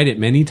 I've tried it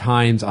many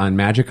times on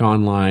Magic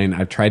Online.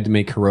 I've tried to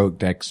make heroic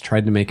decks,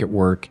 tried to make it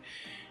work.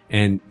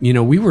 And, you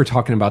know, we were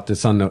talking about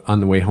this on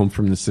the way home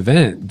from this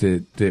event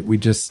that we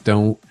just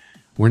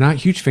we're not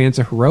huge fans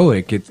of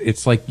heroic.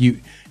 It's like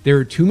there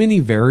are too many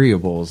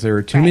variables. There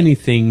are too many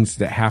things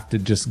that have to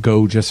just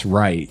go just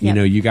right. Yep. You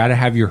know, you got to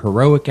have your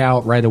heroic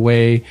out right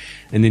away.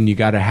 And then you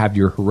got to have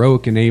your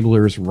heroic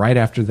enablers right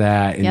after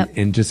that.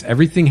 And just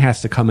everything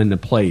has to come into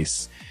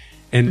place.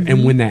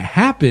 And when that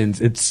happens,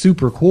 it's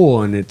super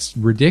cool and it's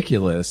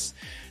ridiculous.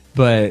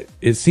 But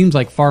it seems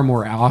like far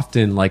more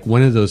often, like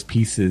one of those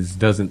pieces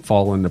doesn't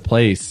fall into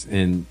place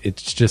and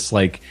it's just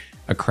like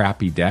a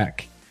crappy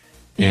deck.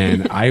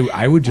 And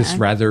I would just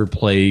rather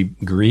play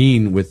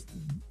green with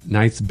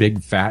nice,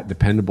 big, fat,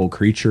 dependable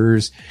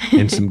creatures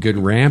and some good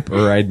ramp,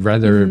 or I'd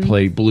rather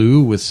play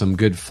blue with some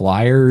good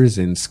flyers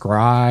and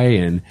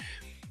scry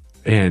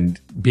and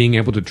being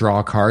able to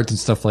draw cards and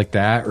stuff like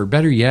that, or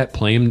better yet,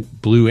 playing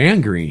blue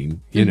and green,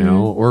 you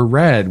know, or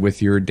red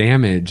with your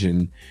damage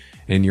and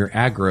your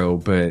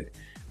aggro. But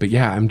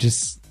yeah, I'm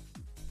just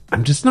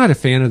not a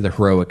fan of the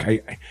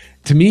heroic.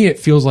 To me, it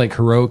feels like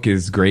heroic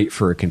is great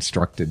for a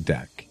constructed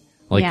deck.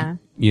 Like,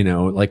 you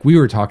know, like we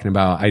were talking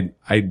about, I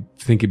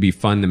think it'd be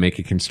fun to make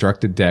a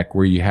constructed deck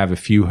where you have a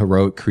few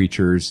heroic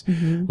creatures,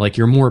 like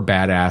your more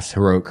badass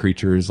heroic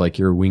creatures, like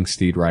your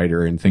Wingsteed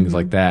Rider and things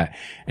like that.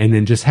 And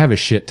then just have a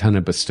shit ton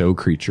of bestow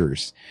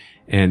creatures.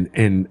 And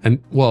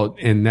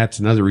that's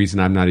another reason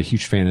I'm not a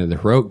huge fan of the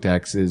heroic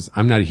decks is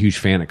I'm not a huge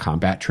fan of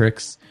combat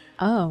tricks.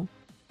 Oh.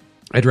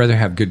 I'd rather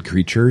have good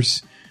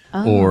creatures.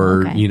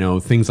 You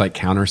know, things like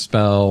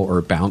counterspell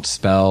or bounce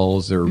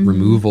spells or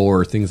removal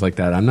or things like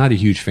that. I'm not a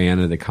huge fan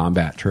of the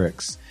combat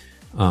tricks.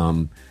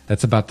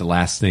 That's about the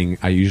last thing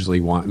I usually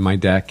want in my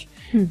deck.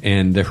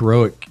 And the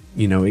heroic,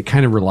 you know, it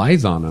kind of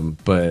relies on them.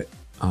 But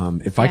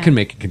if I can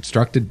make a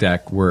constructed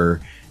deck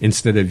where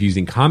instead of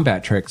using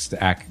combat tricks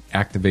to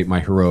activate my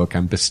heroic,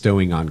 I'm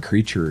bestowing on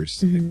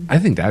creatures, I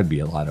think that would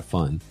be a lot of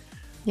fun.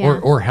 Yeah.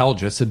 Or hell,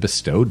 just a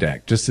bestow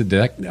deck. Just a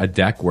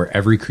deck where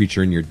every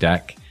creature in your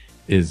deck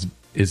is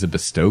a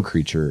bestow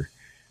creature,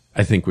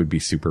 I think would be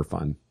super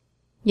fun.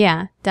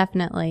 Yeah,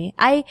 definitely.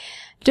 I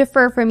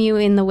differ from you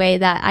in the way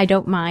that I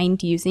don't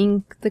mind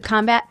using the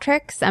combat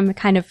tricks. I'm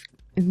kind of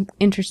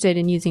interested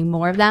in using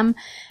more of them.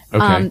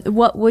 Okay.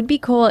 What would be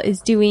cool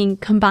is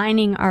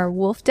combining our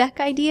wolf deck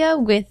idea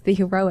with the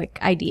heroic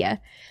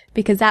idea,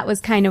 because that was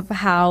kind of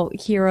how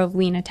Hero of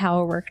Lena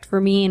Tower worked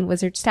for me in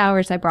Wizard's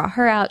Towers. I brought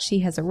her out. She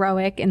has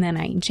heroic, and then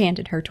I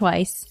enchanted her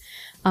twice.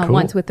 Cool.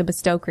 Once with the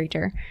bestow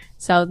creature.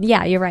 So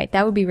yeah, you're right.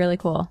 That would be really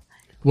cool.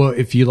 Well,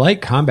 if you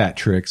like combat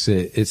tricks,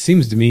 it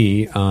seems to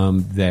me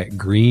that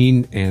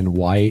green and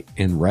white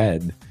and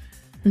red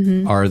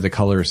are the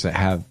colors that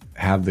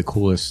have the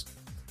coolest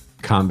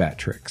combat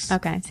tricks.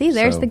 Okay. See,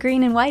 there's the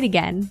green and white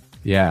again.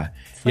 Yeah.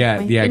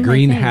 Like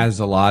Green has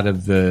a lot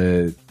of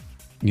the,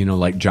 you know,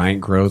 like giant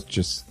growth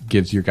just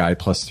gives your guy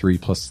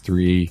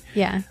 +3/+3.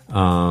 Yeah.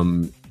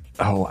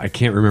 I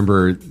can't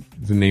remember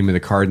the name of the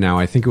card now.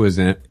 I think it was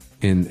in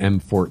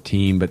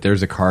M14, but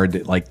there's a card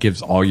that like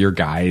gives all your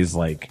guys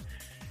like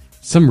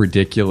some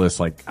ridiculous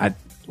like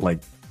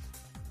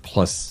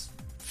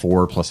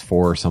 +4/+4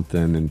 or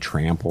something, and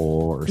trample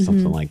or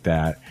something like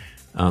that.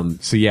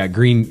 So yeah,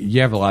 green,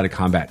 you have a lot of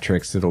combat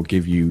tricks that'll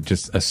give you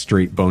just a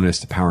straight bonus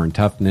to power and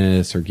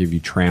toughness or give you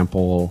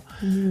trample.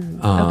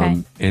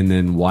 Okay. And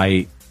then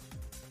white,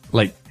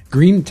 like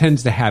green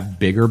tends to have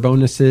bigger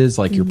bonuses,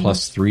 like your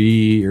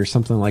 +3 or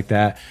something like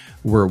that,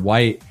 where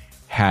white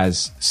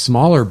has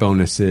smaller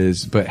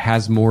bonuses, but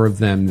has more of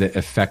them that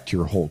affect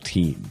your whole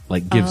team.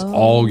 Like gives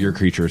all your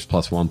creatures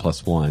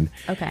 +1/+1.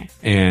 Okay.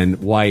 And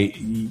white,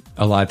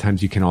 a lot of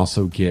times you can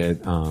also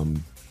get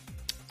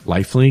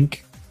lifelink,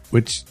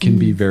 which can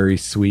be very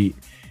sweet.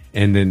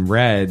 And then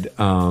red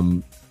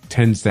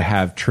tends to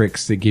have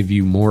tricks that give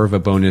you more of a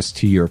bonus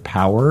to your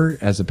power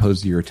as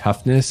opposed to your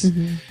toughness.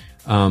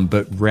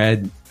 But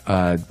red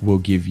will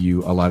give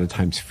you a lot of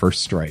times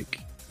first strike,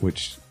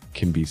 which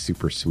can be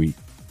super sweet.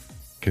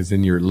 Because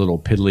then your little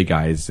piddly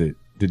guys that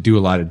do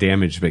a lot of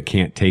damage but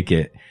can't take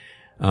it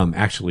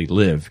actually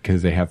live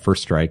because they have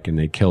first strike and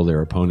they kill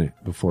their opponent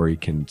before he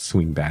can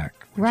swing back.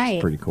 Which is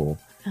pretty cool.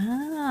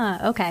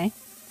 Ah, okay.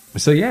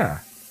 So yeah.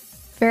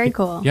 Very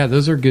cool. Yeah,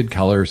 those are good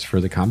colors for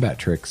the combat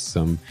tricks.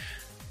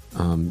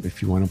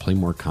 if you want to play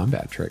more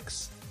combat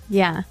tricks.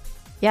 Yeah.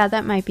 Yeah,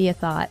 that might be a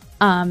thought.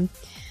 And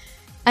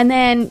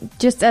then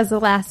just as a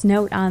last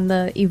note on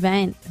the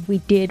event, we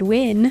did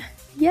win.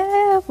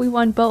 Yeah, we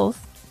won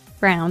both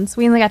rounds.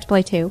 We only got to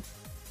play 2,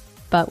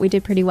 but we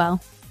did pretty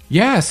well.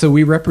 Yeah, so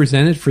we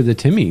represented for the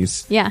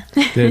Timmies. Yeah.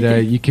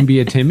 That you can be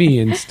a Timmy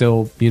and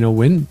still,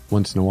 win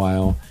once in a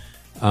while.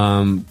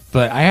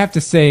 But I have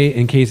to say,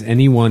 in case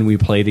anyone we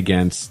played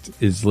against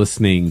is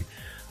listening,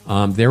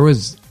 there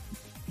was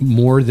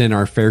more than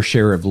our fair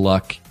share of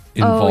luck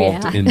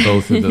involved in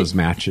both of those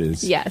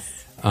matches.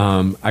 Yes.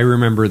 I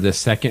remember the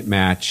second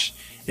match,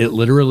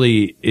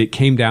 it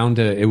came down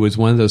to, it was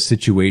one of those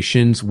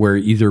situations where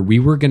either we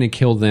were going to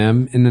kill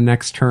them in the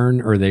next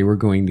turn or they were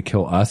going to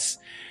kill us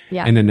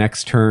in the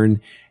next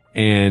turn.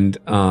 And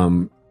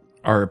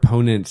our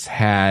opponents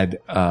had,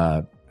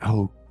 God,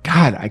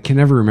 I can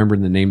never remember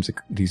the names of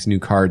these new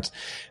cards,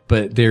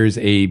 but there's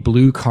a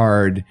blue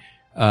card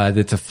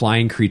that's a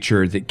flying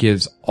creature that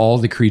gives all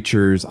the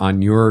creatures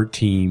on your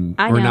team,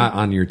 not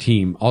on your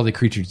team, all the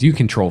creatures you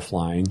control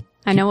flying.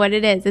 I know what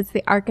it is. It's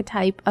the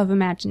archetype of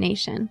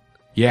imagination.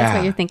 Yeah. That's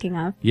what you're thinking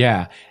of.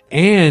 Yeah.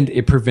 And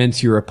it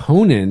prevents your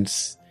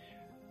opponents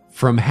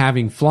from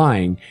having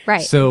flying.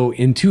 Right. So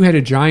in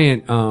Two-Headed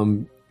Giant,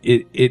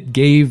 it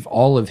gave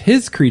all of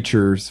his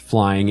creatures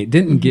flying. It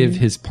didn't give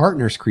his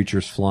partner's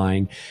creatures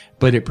flying,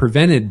 but it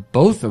prevented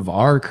both of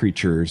our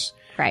creatures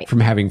from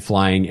having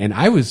flying. And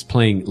I was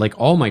playing, like,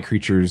 all my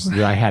creatures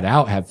that I had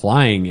out had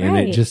flying, and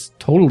it just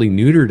totally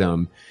neutered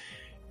them.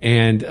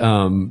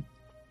 And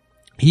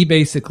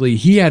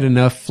he had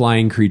enough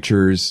flying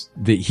creatures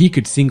that he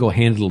could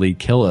single-handedly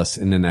kill us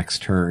in the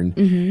next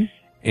turn.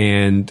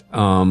 And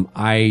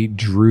I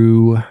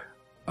drew,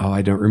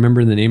 I don't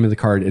remember the name of the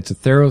card. It's a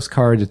Theros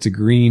card. It's a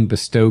green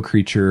bestow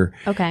creature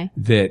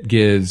that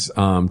gives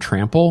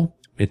trample.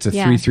 It's a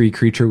 3/3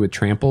 creature with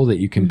trample that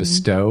you can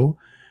bestow.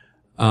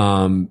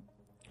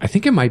 I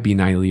think it might be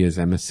Nylea's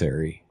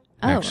Emissary,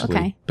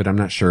 actually, but I'm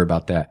not sure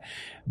about that.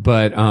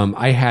 But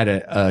I had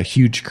a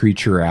huge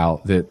creature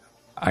out that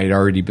I'd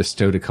already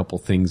bestowed a couple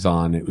things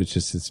on. It was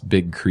just this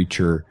big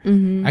creature.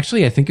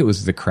 Actually, I think it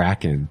was the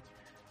Kraken.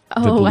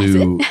 The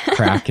blue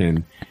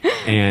Kraken.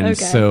 And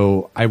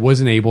so I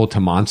wasn't able to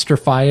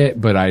monsterify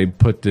it, but I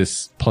put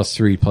this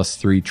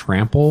 +3/+3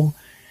 trample,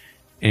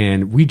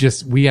 and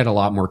we had a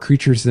lot more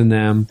creatures than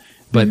them.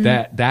 But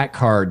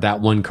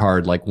that one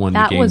card, like, won the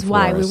game for us. That was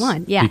why we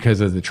won,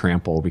 because of the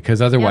trample.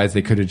 Because otherwise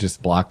they could have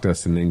just blocked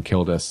us and then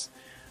killed us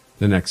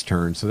the next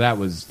turn. So that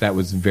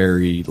was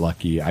very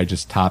lucky. I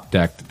just top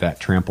decked that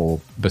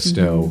trample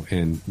bestow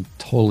and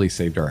totally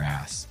saved our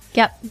ass.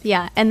 Yep.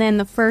 Yeah. And then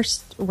the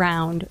first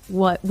round,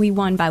 we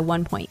won by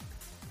 1 point.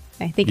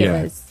 I think it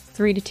was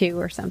 3-2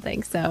 or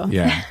something. So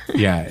yeah.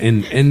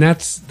 And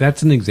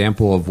that's an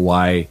example of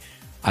why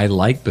I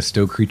like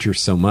bestow creatures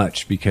so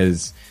much,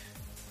 because,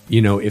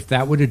 if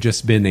that would have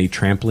just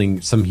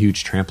been some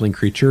huge trampling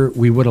creature,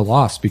 we would have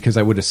lost, because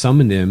I would have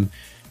summoned him,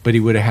 but he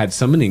would have had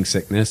summoning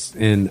sickness,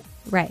 and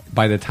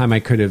by the time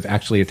I could have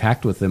actually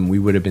attacked with him, we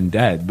would have been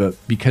dead. But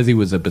because he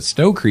was a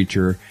bestow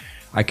creature,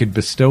 I could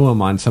bestow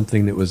him on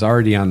something that was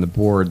already on the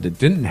board that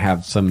didn't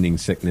have summoning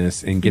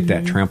sickness and get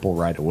that trample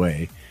right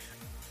away.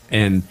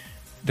 And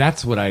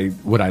that's what I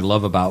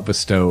love about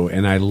bestow.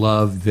 And I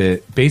love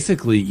that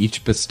basically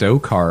each bestow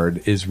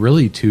card is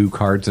really 2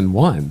 cards in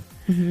one.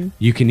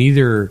 You can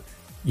either,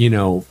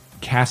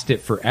 cast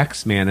it for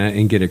X mana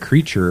and get a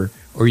creature,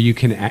 or you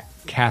can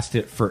cast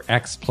it for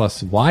X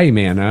plus Y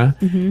mana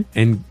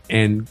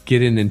and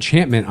get an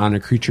enchantment on a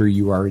creature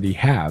you already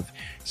have.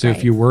 So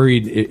if you're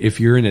worried,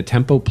 if you're in a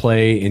tempo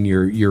play and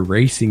you're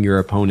racing your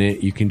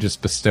opponent, you can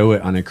just bestow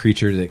it on a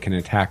creature that can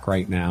attack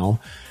right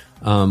now.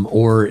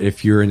 Or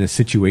if you're in a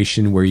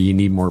situation where you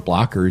need more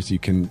blockers,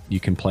 you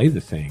can play the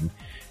thing.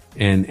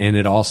 And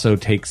it also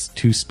takes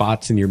 2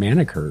 spots in your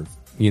mana curve,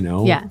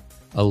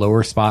 a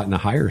lower spot and a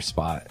higher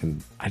spot.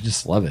 And I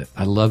just love it.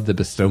 I love the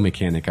bestow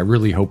mechanic. I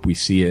really hope we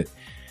see it.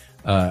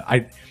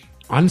 I'd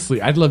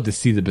love to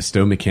see the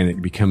bestow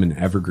mechanic become an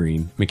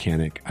evergreen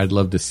mechanic. I'd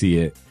love to see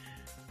it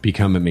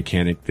become a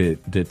mechanic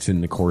that's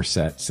in the core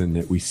sets and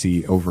that we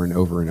see over and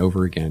over and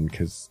over again,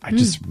 because I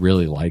just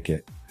really like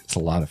it. It's a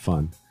lot of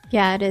fun.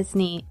 Yeah, it is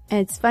neat.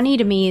 It's funny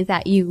to me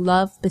that you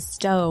love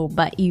bestow,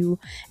 but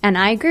and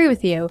I agree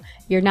with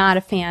you're not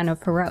a fan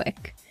of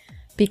heroic,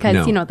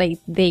 because,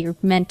 they're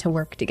meant to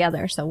work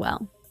together so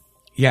well.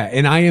 Yeah,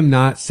 and I am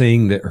not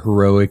saying that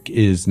heroic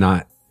is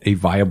not a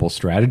viable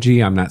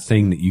strategy. I'm not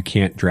saying that you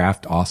can't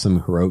draft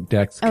awesome heroic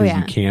decks, because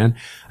you can.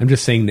 I'm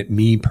just saying that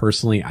me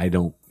personally, I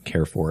don't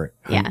care for it.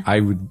 Yeah.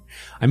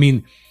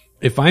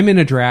 If I'm in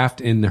a draft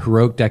and the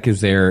heroic deck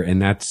is there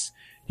and that's,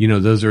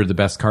 those are the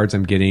best cards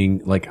I'm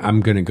getting, like,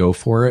 I'm going to go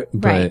for it.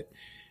 But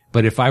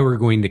if I were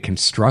going to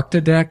construct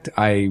a deck,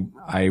 I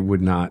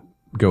would not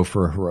go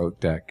for a heroic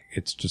deck.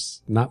 It's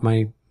just not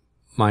my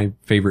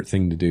favorite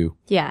thing to do.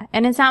 Yeah.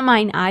 And it's not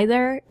mine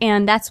either.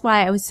 And that's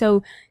why I was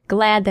so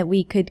glad that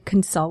we could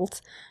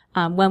consult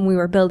when we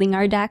were building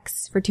our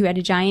decks for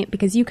Two-Headed Giant,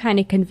 because you kind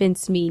of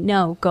convinced me,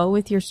 no, go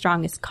with your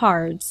strongest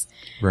cards.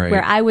 Right.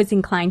 Where I was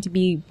inclined to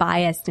be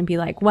biased and be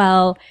like,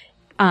 well,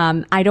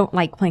 I don't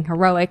like playing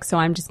heroic, so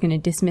I'm just going to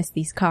dismiss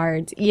these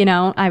cards. You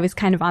know, I was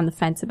kind of on the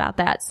fence about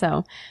that.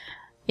 So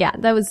yeah,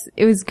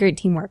 it was great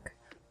teamwork.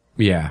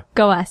 Yeah.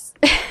 Go us.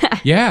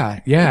 Yeah.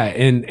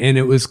 And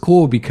it was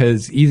cool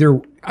because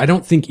I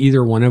don't think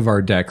either one of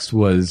our decks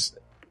was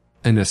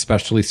an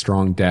especially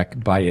strong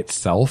deck by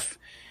itself.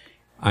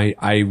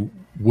 I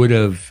would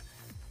have,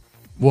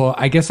 well,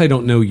 I guess I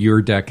don't know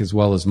your deck as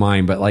well as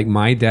mine, but like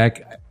my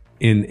deck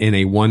in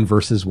a 1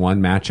 versus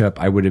 1 matchup,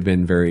 I would have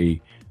been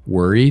very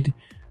worried.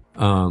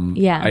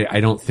 I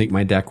don't think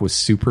my deck was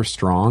super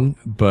strong,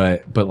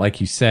 but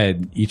like you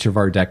said, each of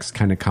our decks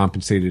kind of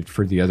compensated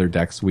for the other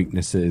deck's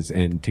weaknesses,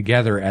 and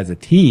together as a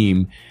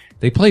team,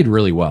 they played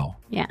really well.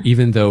 Yeah.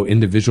 Even though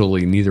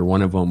individually, neither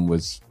one of them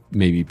was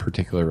maybe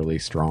particularly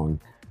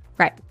strong.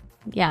 Right.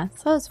 Yeah.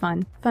 So it was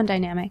fun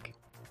dynamic.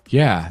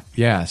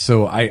 Yeah.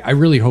 So I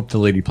really hope the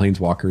Lady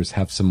Planeswalkers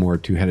have some more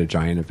Two-Headed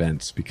Giant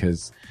events,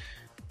 because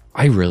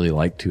I really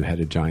like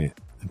Two-Headed Giant.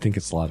 I think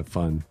it's a lot of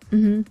fun.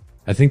 Mm-hmm.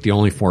 I think the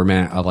only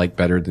format I like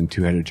better than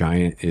Two-Headed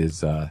Giant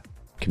is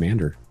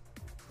Commander.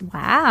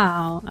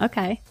 Wow.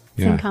 Okay.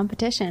 It's in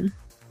competition.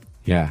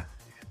 Yeah.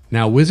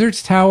 Now,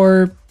 Wizard's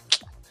Tower,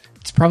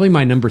 it's probably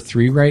my number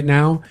 3 right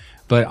now.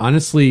 But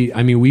honestly,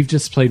 I mean, we've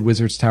just played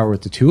Wizard's Tower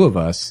with the two of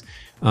us.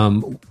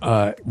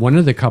 One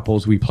of the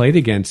couples we played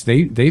against,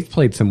 they've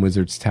played some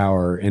Wizard's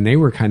Tower, and they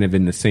were kind of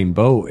in the same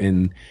boat,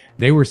 and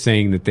they were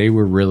saying that they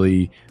were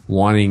really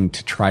wanting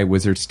to try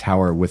Wizard's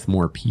Tower with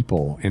more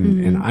people.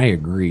 And I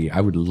agree. I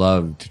would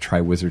love to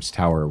try Wizard's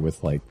Tower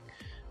with like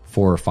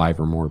 4 or 5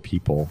 or more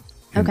people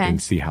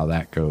and see how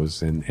that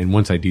goes. And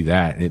once I do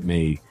that,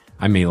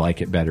 I may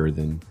like it better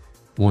than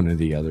one of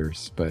the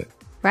others, but.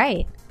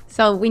 Right.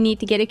 So we need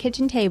to get a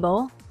kitchen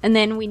table, and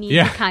then we need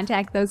to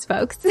contact those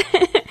folks.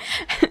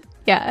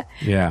 Yeah.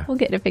 We'll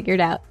get it figured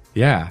out.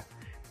 Yeah.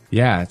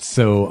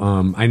 So,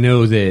 I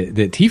know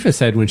that Tifa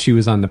said when she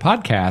was on the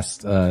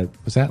podcast,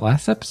 was that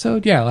last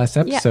episode? Yeah, last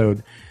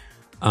episode.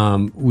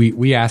 Yeah.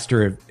 We asked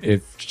her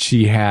if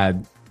she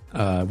had,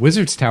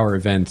 Wizard's Tower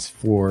events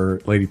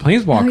for Lady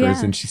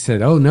Planeswalkers, and she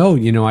said, oh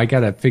no, I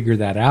gotta figure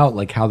that out,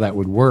 like how that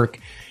would work.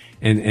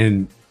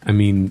 And I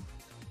mean,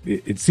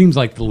 it seems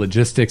like the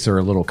logistics are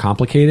a little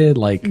complicated,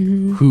 like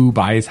who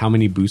buys how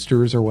many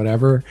boosters or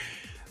whatever.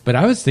 But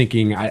I was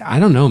thinking, I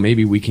don't know,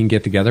 maybe we can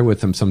get together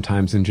with them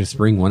sometimes and just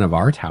bring one of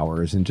our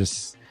towers and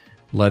just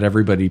let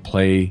everybody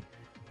play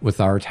with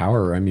our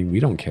tower. I mean,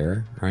 we don't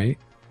care, right?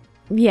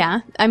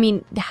 Yeah. I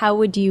mean, how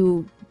would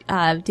you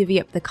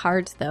divvy up the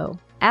cards, though,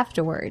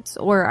 afterwards?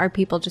 Or are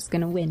people just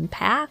going to win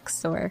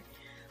packs? Or,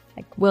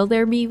 like, will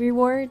there be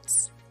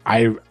rewards?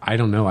 I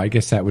don't know. I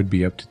guess that would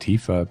be up to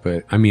Tifa.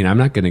 But, I mean, I'm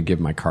not going to give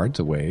my cards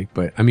away.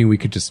 But, I mean, we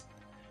could just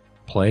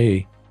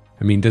play.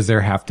 I mean, does there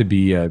have to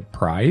be a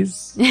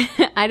prize?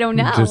 I don't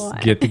know.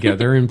 Just get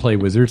together and play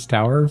Wizard's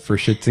Tower for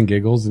shits and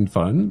giggles and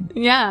fun?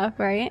 Yeah,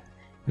 right.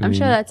 I'm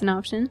sure that's an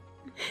option.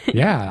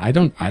 Yeah, I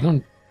don't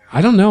know.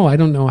 I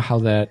don't know how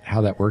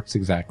that works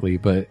exactly,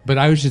 but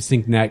I was just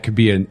thinking that could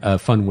be a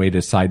fun way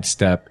to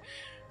sidestep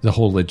the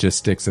whole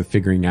logistics of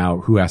figuring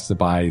out who has to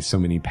buy so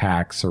many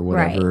packs or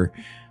whatever.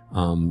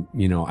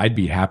 Right. I'd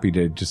be happy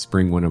to just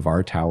bring one of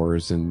our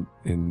towers and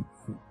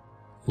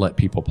let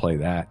people play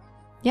that.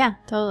 Yeah,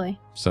 totally.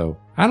 So,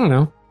 I don't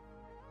know.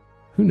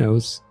 Who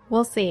knows?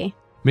 We'll see.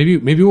 Maybe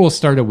we'll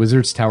start a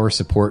Wizard's Tower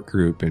support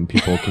group and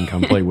people can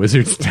come play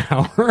Wizard's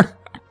Tower.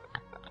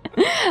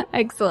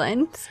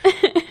 Excellent.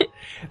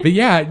 But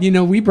yeah,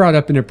 we brought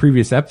up in a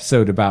previous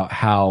episode about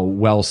how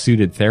well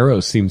suited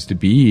Theros seems to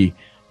be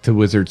to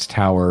Wizard's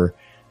Tower,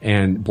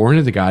 and Born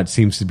of the Gods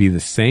seems to be the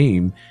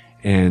same.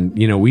 And,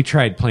 we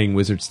tried playing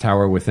Wizard's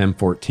Tower with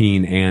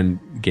M14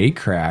 and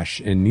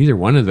Gatecrash, and neither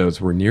one of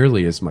those were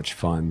nearly as much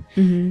fun.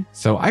 Mm-hmm.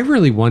 So I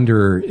really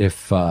wonder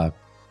if,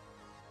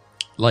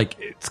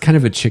 it's kind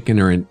of a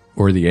chicken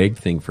or the egg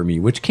thing for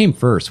me. Which came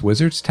first,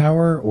 Wizard's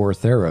Tower or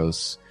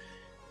Theros?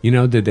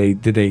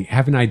 Did they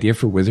have an idea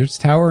for Wizard's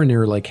Tower and they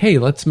were like, hey,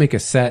 let's make a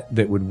set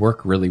that would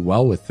work really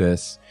well with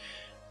this?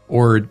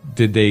 Or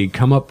did they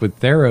come up with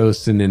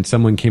Theros and then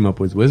someone came up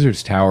with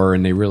Wizard's Tower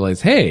and they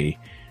realized, hey,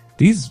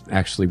 these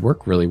actually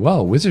work really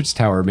well. Wizard's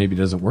Tower maybe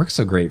doesn't work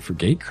so great for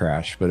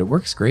Gatecrash, but it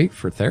works great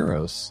for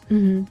Theros.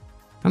 Mm-hmm.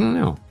 I don't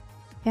know.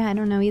 Yeah, I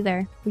don't know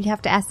either. We'd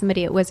have to ask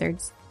somebody at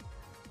Wizards.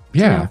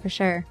 Yeah, for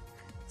sure.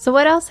 So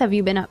what else have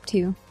you been up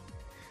to?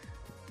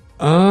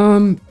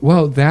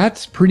 Well,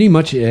 that's pretty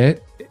much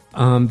it.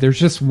 There's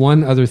just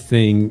one other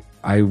thing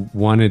I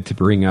wanted to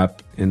bring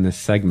up in this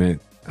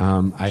segment.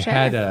 I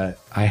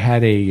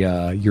had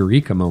a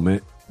eureka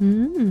moment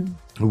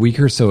a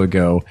week or so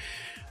ago.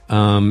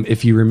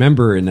 If you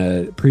remember in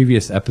a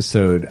previous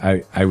episode,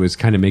 I was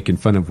kind of making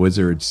fun of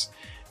Wizards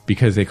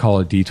because they call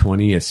a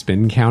D20 a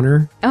spin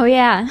counter. Oh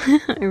yeah,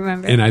 I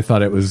remember. And I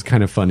thought it was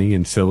kind of funny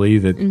and silly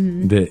that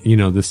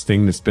this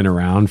thing that's been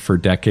around for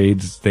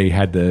decades, they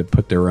had to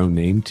put their own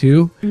name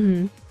to.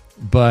 Mm-hmm.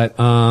 But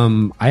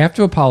I have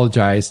to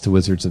apologize to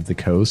Wizards of the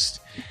Coast.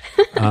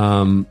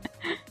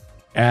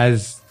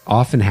 As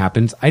often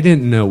happens, I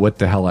didn't know what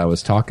the hell I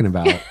was talking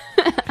about.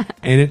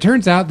 And it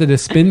turns out that a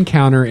spin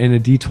counter and a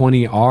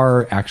D20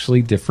 are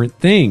actually different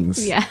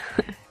things. Yeah.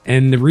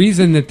 And the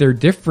reason that they're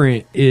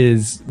different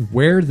is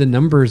where the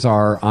numbers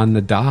are on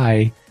the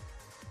die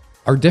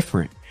are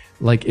different.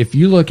 Like if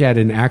you look at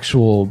an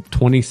actual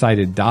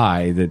 20-sided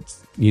die that's,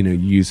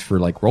 used for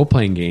like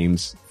role-playing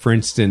games, for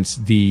instance,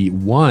 the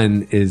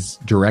 1 is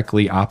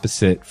directly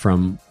opposite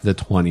from the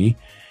 20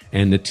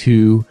 and the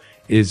 2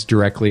 is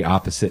directly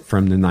opposite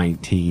from the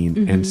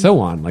 19 and so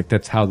on. Like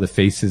that's how the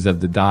faces of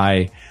the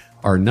die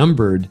are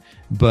numbered.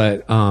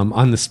 But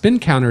on the spin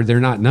counter, they're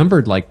not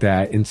numbered like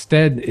that.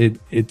 Instead,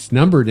 it's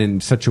numbered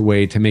in such a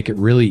way to make it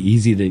really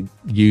easy to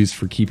use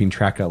for keeping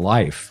track of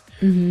life.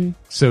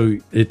 So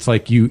it's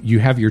like you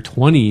have your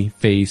 20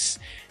 face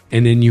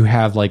and then you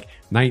have like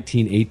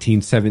 19,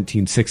 18,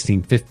 17,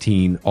 16,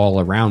 15 all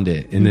around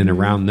it. And then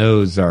around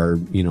those are,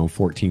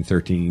 14,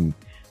 13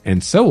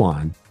 and so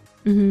on.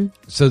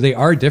 So they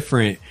are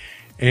different.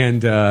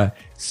 And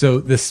so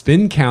the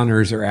spin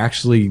counters are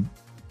actually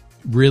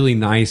really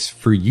nice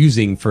for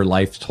using for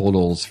life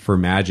totals for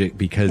Magic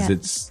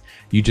because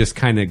you just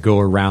kind of go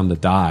around the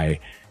die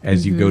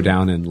as you go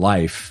down in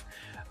life.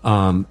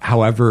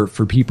 However,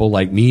 for people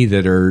like me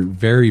that are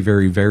very,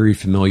 very, very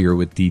familiar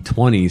with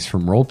D20s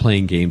from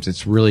role-playing games,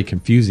 it's really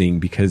confusing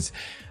because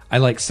I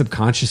like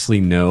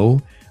subconsciously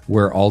know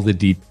where all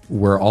the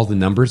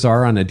numbers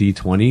are on a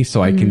D20,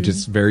 so I can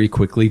just very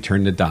quickly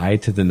turn the die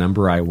to the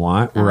number I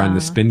want. Where on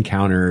the spin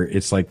counter,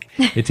 it's like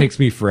it takes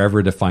me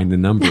forever to find the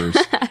numbers.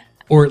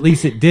 Or at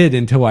least it did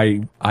until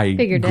I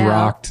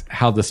grokked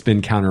how the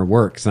spin counter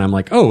works. And I'm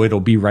like, oh, it'll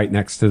be right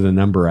next to the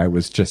number I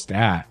was just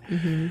at.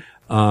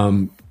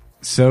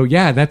 So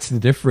yeah, that's the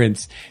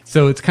difference.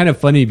 So it's kind of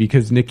funny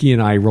because Nikki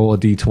and I roll a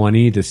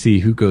D20 to see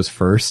who goes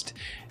first.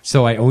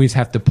 So I always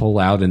have to pull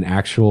out an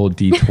actual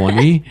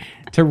D20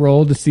 to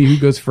roll to see who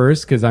goes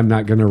first because I'm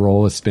not going to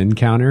roll a spin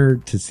counter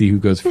to see who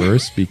goes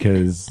first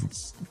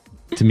because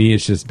to me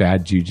it's just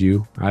bad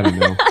juju. I don't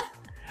know.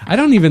 I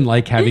don't even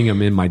like having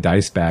them in my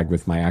dice bag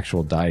with my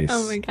actual dice.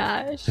 Oh my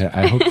gosh.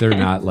 I hope they're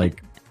not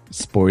like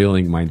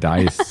spoiling my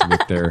dice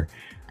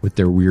with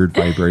their weird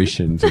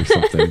vibrations or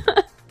something.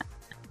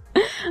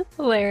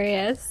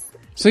 Hilarious.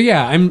 So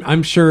yeah,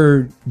 I'm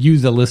sure you,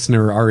 the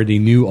listener, already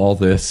knew all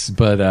this,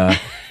 but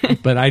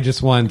I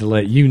just wanted to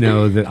let you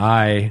know that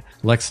I,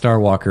 Lex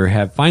Starwalker,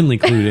 have finally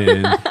clued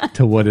in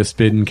to what a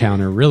spin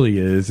counter really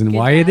is and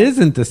why it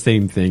isn't the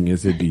same thing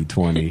as a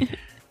D20.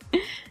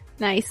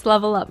 Nice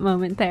level up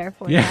moment there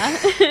for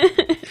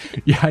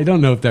Yeah, I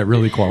don't know if that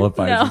really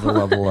qualifies as a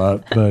level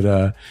up,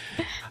 but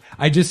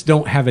I just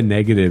don't have a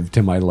negative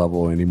to my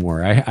level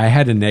anymore. I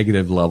had a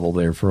negative level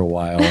there for a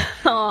while,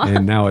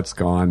 and now it's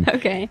gone.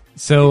 Okay.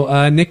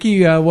 So,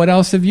 Nikki, what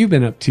else have you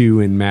been up to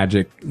in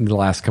Magic in the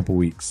last couple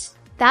weeks?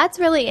 That's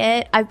really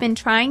it. I've been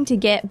trying to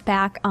get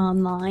back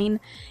online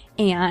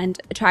and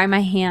try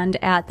my hand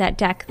at that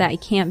deck that I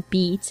can't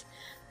beat,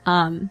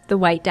 the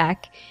white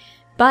deck.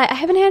 But I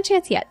haven't had a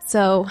chance yet.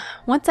 So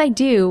once I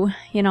do,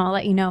 I'll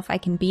let you know if I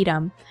can beat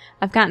them.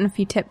 I've gotten a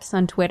few tips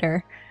on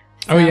Twitter.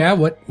 So. Oh, yeah?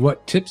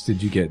 What tips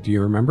did you get? Do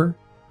you remember?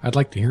 I'd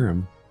like to hear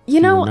them.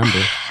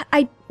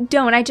 I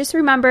don't. I just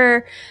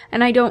remember,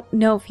 and I don't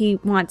know if he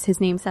wants his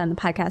name said on the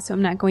podcast, so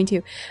I'm not going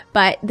to.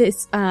 But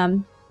this,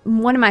 one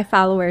of my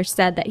followers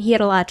said that he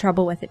had a lot of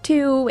trouble with it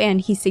too, and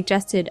he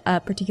suggested a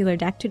particular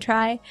deck to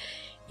try.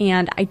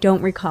 And I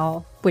don't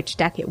recall which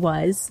deck it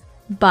was.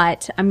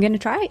 But I'm going to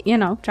try it, try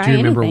anything. Do you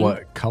remember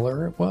what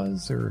color it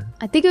was? Or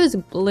I think it was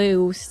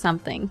blue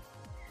something.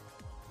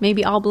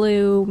 Maybe all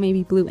blue,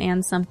 maybe blue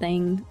and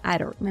something. I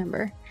don't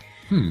remember.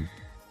 Anyway.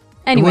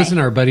 It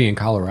wasn't our buddy in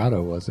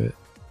Colorado, was it?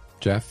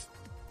 Jeff?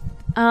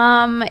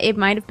 It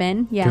might have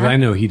been, yeah. Because I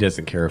know he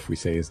doesn't care if we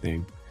say his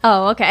name.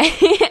 Oh, okay.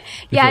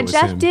 Yeah,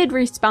 Jeff him. did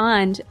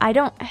respond. I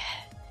don't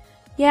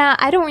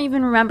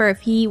even remember if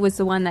he was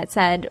the one that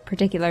said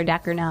particular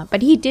deck or not.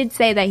 But he did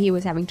say that he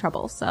was having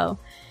trouble,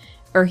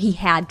 or he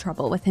had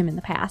trouble with him in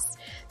the past.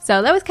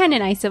 So that was kind of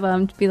nice of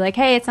him to be like,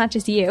 hey, it's not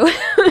just you.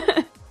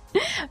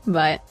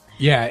 But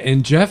yeah,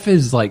 and Jeff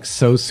is like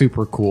so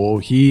super cool.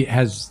 He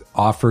has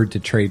offered to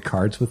trade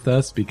cards with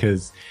us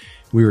because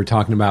we were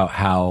talking about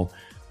how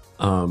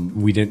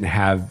we didn't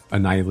have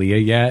an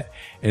Nylea yet.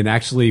 And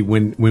actually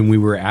when we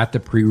were at the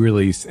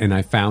pre-release and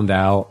I found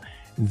out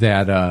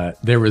that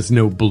there was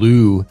no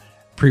blue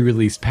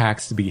pre-release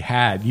packs to be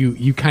had,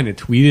 you kind of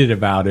tweeted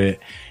about it.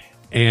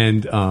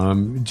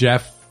 And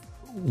Jeff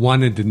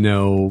wanted to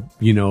know,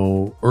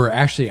 or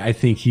actually I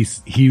think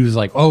he was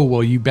like, oh,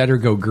 well, you better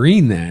go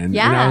green then.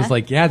 Yeah. And I was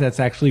like, yeah, that's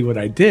actually what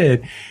I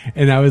did.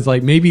 And I was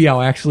like, maybe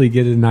I'll actually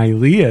get a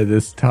Nylea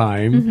this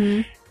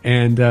time.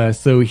 And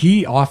so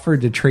he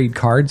offered to trade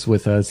cards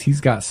with us. He's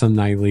got some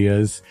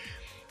Nyleas.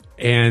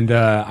 And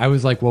I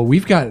was like, well,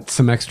 we've got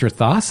some extra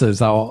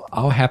Thasas.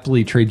 I'll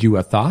happily trade you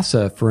a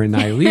Thassa for a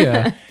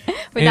Nylea.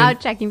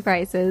 Without checking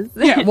prices.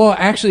 Yeah, well,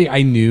 actually,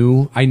 I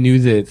knew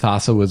that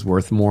Thassa was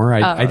worth more.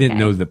 I didn't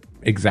know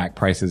exact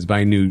prices, but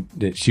I knew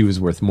that she was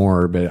worth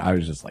more, but I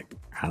was just like,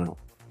 I don't know,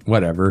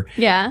 whatever.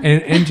 Yeah.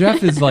 And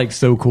Jeff is like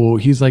so cool.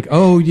 He's like,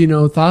 oh,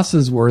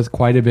 Thassa's worth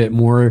quite a bit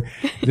more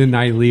than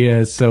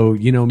Nylea. So,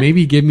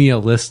 maybe give me a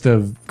list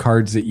of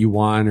cards that you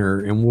want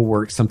and we'll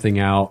work something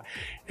out.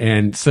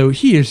 And so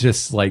he is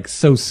just like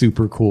so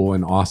super cool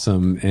and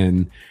awesome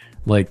and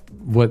like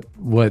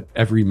what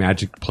every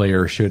Magic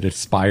player should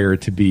aspire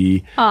to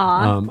be.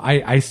 Aww.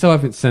 I still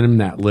haven't sent him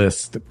that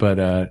list,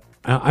 but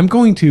I'm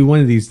going to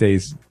one of these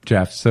days,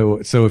 Jeff.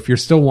 So if you're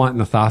still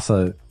wanting a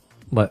Thassa,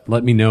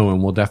 let me know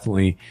and we'll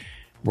definitely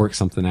work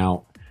something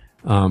out.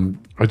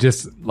 I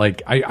just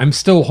like I'm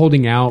still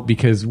holding out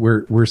because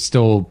we're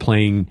still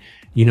playing,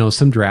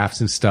 some drafts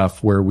and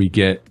stuff where we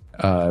get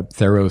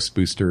Theros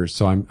boosters.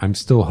 So I'm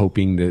still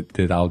hoping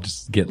that I'll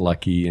just get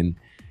lucky and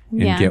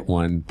get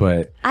one.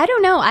 But I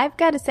don't know. I've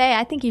got to say,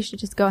 I think you should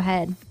just go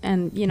ahead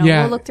and,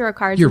 we'll look through our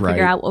cards and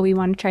figure out what we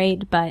want to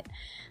trade, but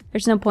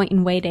there's no point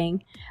in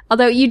waiting.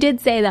 Although you did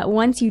say that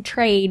once you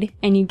trade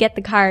and you get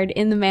the card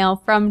in the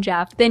mail from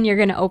Jeff, then you're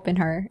going to open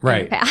her.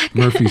 Right.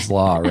 Murphy's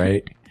Law,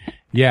 right?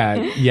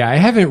 Yeah. I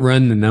haven't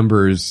run the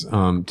numbers,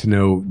 to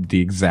know the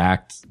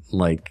exact,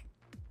 like,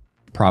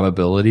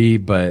 probability,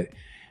 but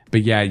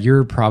yeah,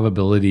 your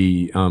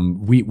probability,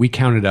 we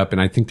counted up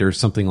and I think there's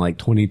something like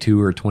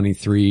 22 or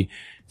 23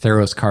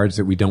 Theros cards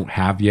that we don't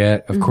have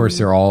yet. Of course,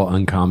 they're all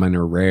uncommon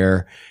or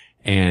rare.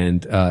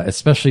 And,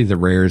 especially the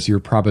rares, your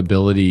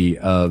probability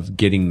of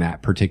getting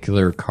that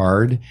particular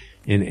card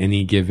in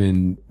any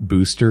given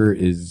booster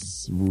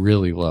is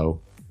really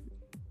low.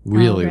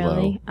 Really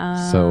low.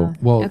 So,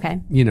 well, okay.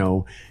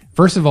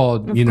 First of all,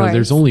 course.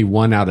 there's only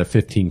 1 out of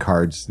 15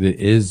 cards that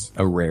is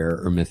a rare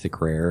or mythic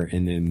rare.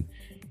 And then,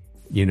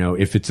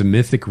 if it's a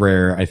mythic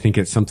rare, I think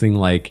it's something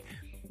like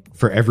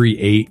for every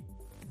 8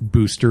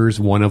 boosters,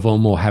 1 of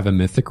them will have a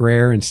mythic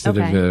rare instead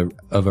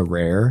of a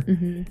rare.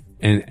 Mm-hmm.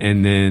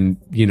 And then,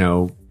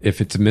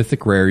 if it's a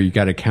mythic rare, you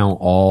got to count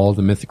all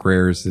the mythic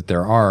rares that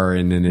there are.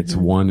 And then it's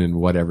 1 and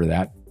whatever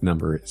that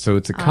number is. So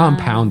it's a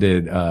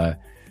compounded,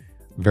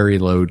 very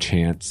low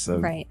chance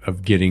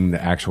of getting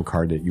the actual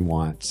card that you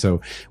want.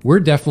 So we're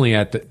definitely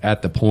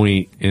at the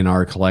point in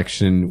our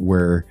collection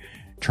where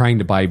trying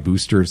to buy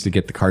boosters to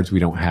get the cards we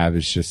don't have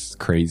is just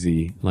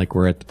crazy. Like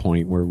we're at the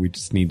point where we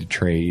just need to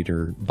trade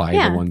or buy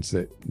the ones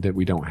that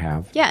we don't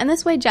have. Yeah. And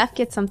this way Jeff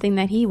gets something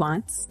that he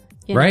wants.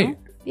 Right.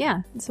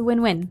 Yeah. It's a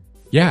win-win.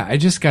 Yeah. I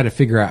just got to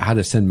figure out how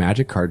to send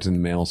Magic cards in the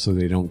mail so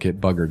they don't get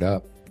buggered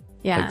up.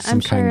 Yeah. Like some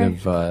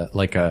kind of,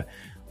 like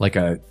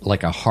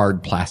a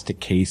hard plastic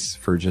case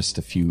for just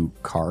a few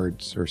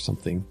cards or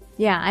something.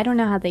 Yeah, I don't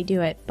know how they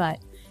do it, but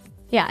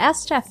yeah,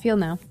 ask Jeff, you'll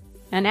know.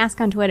 And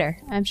ask on Twitter.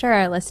 I'm sure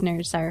our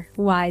listeners are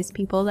wise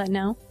people that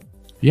know.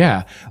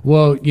 Yeah.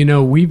 Well,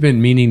 we've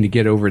been meaning to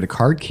get over to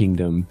Card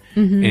Kingdom,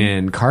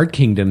 and Card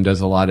Kingdom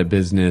does a lot of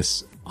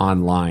business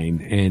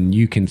online, and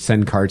you can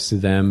send cards to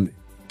them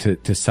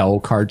to sell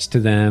cards to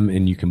them,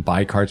 and you can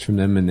buy cards from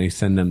them and they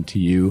send them to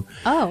you.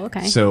 Oh,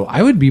 okay. So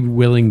I would be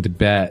willing to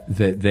bet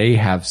that they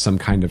have some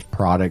kind of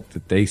product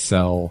that they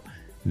sell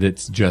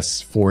that's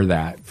just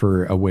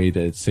for a way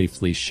to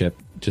safely ship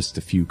just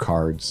a few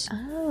cards.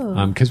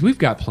 Oh. Cause we've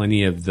got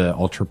plenty of the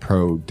Ultra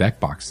Pro deck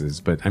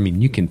boxes, but I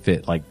mean, you can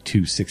fit like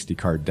 2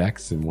 60-card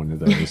decks in one of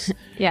those.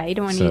 Yeah, you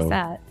don't want to use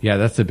that. Yeah,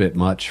 that's a bit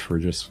much for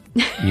just,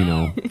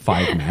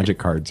 5 Magic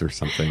cards or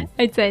something.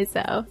 I'd say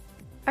so.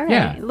 All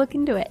right, look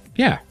into it.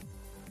 Yeah.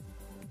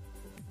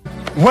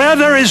 Where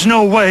there is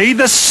no way,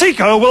 the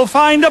seeker will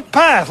find a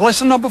path.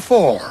 Lesson number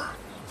 4. You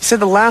said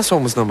the last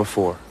one was number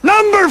 4.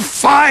 Number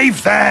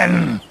 5,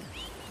 then!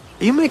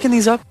 Are you making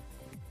these up?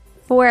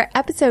 For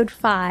episode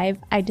 5,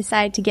 I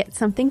decided to get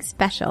something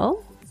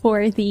special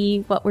for the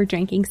What We're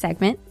Drinking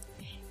segment,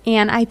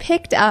 and I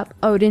picked up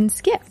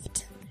Odin's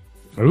Gift.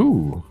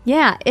 Ooh.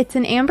 Yeah, it's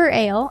an amber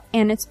ale,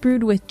 and it's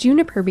brewed with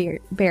juniper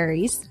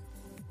berries,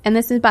 and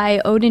this is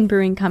by Odin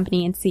Brewing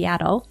Company in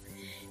Seattle.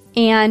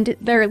 And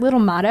their little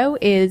motto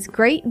is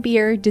great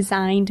beer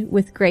designed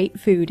with great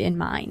food in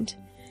mind.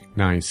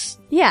 Nice.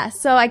 Yeah,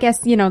 so I guess,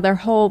 their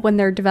whole, when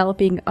they're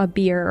developing a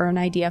beer or an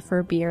idea for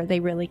a beer, they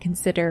really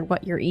consider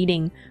what you're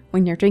eating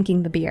when you're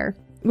drinking the beer,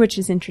 which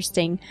is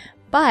interesting.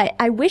 But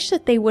I wish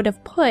that they would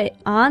have put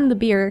on the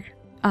beer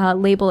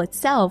label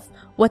itself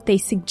what they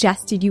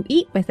suggested you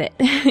eat with it.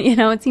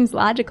 It seems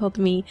logical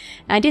to me.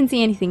 And I didn't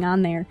see anything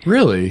on there.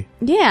 Really?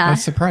 Yeah.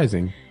 That's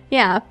surprising.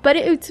 Yeah, but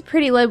it's a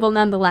pretty label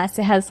nonetheless.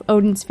 It has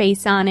Odin's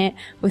face on it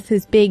with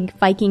his big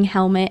Viking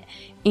helmet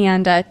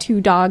and 2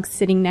 dogs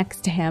sitting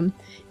next to him.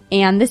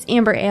 And this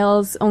amber ale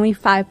is only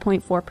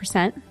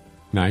 5.4%.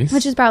 Nice.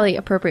 Which is probably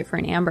appropriate for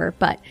an amber,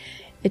 but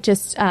it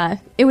just,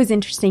 it was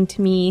interesting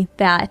to me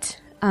that,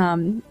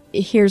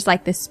 here's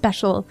like this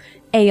special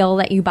ale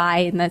that you buy,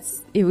 and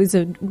it was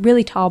a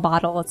really tall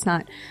bottle. It's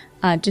not,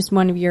 just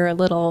one of your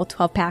little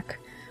 12-pack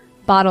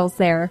bottles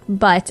there,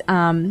 but,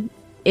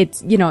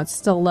 it's, it's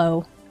still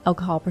low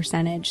alcohol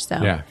percentage,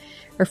 so, yeah.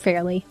 Or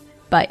fairly.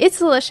 But it's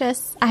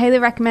delicious. I highly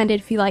recommend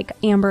it if you like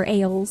amber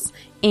ales.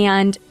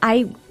 And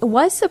I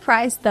was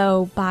surprised,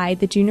 though, by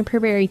the juniper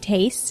berry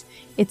taste.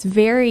 It's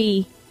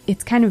very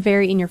it's kind of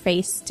very in your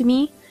face to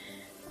me.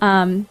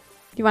 Do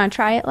you want to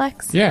try it,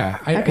 Lex? Yeah,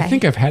 I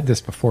think I've had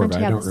this before,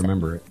 but I don't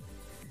remember it.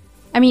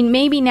 I mean,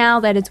 maybe now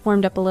that it's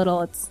warmed up a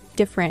little, it's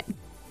different.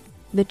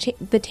 The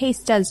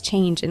taste does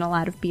change in a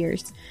lot of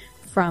beers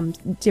from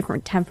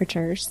different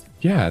temperatures.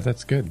 Yeah,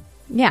 that's good.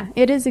 Yeah,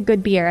 it is a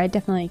good beer. I'd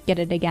definitely get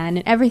it again.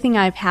 And everything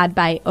I've had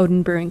by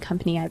Odin Brewing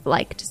Company I've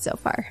liked so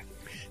far.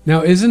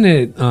 Now, isn't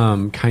it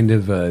kind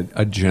of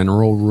a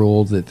general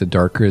rule that the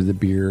darker the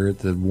beer,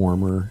 the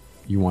warmer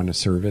you want to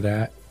serve it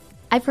at?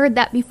 I've heard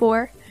that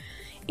before.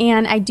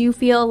 And I do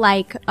feel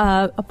like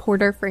a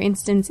porter, for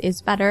instance,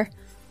 is better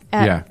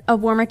at a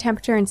warmer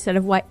temperature instead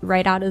of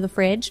right out of the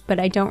fridge. But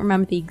I don't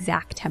remember the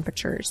exact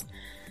temperatures.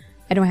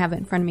 I don't have it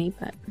in front of me,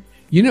 but...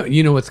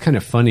 You know what's kind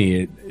of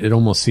funny? It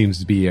almost seems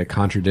to be a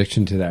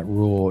contradiction to that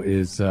rule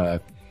is the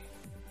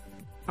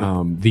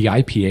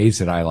IPAs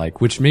that I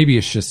like, which maybe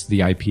it's just the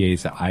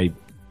IPAs that I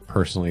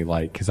personally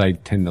like, because I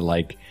tend to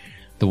like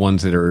the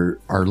ones that are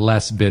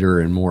less bitter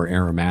and more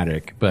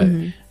aromatic. But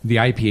the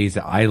IPAs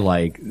that I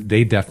like,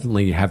 they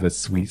definitely have a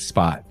sweet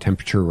spot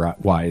temperature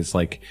wise.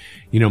 Like,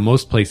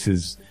 most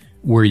places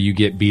where you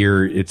get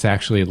beer, it's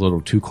actually a little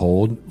too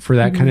cold for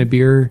that kind of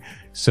beer.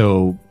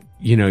 So,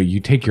 you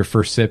take your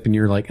first sip and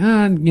you're like,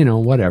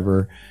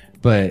 whatever.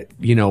 But,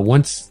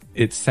 once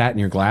it's sat in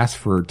your glass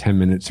for 10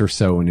 minutes or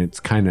so and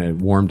it's kind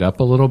of warmed up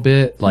a little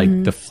bit,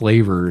 like the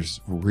flavors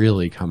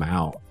really come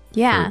out.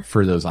 Yeah.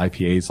 For those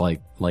IPAs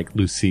like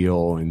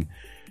Lucille and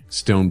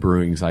Stone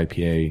Brewing's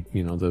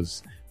IPA,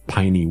 those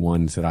piney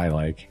ones that I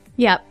like.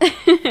 Yep.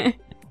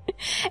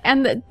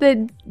 And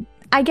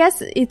I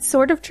guess it's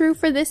sort of true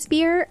for this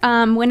beer.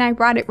 When I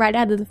brought it right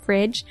out of the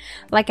fridge,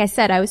 like I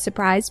said, I was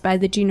surprised by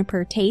the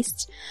juniper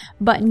taste.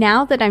 But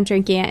now that I'm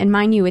drinking it, and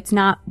mind you, it's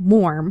not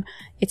warm.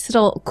 It's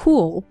still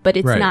cool, but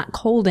it's not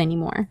cold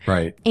anymore.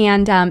 Right.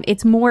 And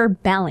it's more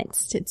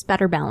balanced. It's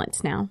better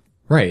balanced now.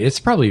 Right. It's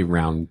probably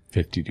around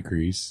 50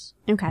 degrees.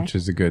 Okay. Which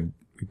is a good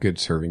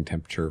serving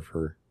temperature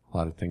for a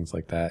lot of things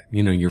like that.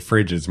 Your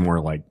fridge is more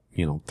like,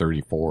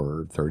 34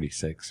 or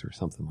 36 or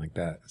something like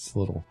that. It's a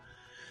little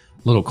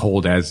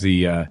cold as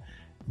the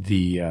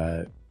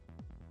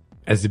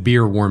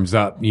beer warms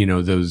up,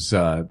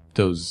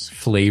 those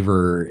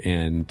flavor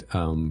and,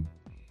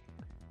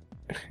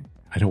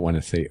 I don't want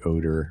to say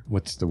odor.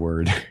 What's the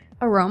word?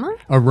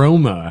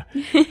 Aroma?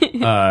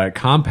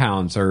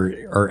 Compounds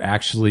are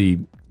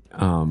actually,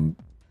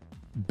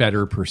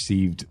 better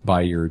perceived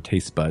by your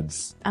taste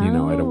buds, at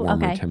a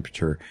warmer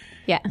temperature.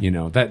 Yeah.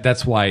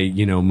 That's why,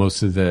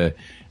 most of the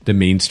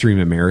mainstream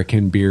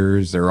American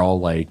beers, they're all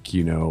like,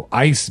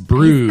 ice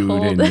brewed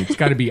and it's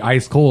got to be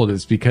ice cold.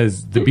 It's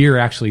because the beer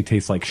actually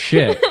tastes like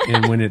shit.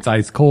 And when it's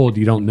ice cold,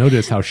 you don't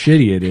notice how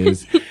shitty it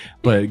is.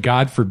 But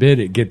God forbid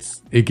it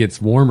gets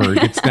warmer, it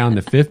gets down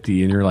to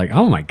 50 and you're like,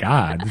 oh my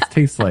God, this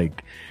tastes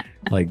like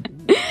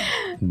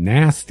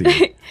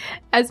nasty.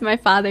 As my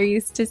father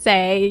used to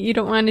say, you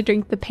don't want to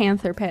drink the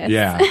panther piss.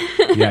 Yeah.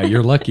 Yeah.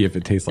 You're lucky if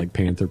it tastes like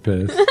panther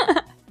piss.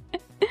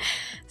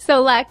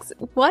 So Lex,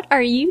 what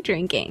are you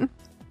drinking?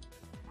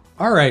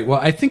 All right. Well,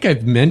 I think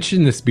I've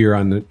mentioned this beer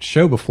on the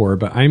show before,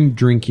 but I'm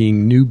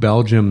drinking New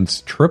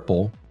Belgium's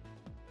Triple.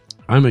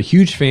 I'm a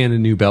huge fan of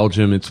New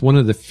Belgium. It's one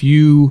of the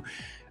few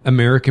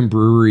American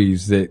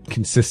breweries that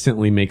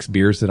consistently makes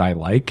beers that I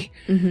like.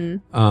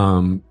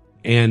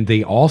 And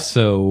they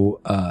also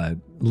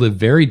live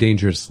very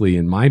dangerously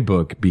in my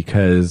book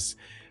because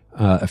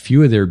a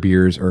few of their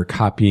beers are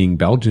copying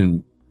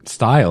Belgian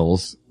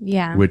styles,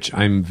 which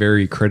I'm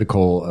very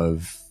critical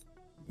of.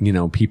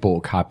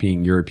 People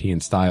copying European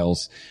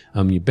styles.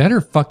 You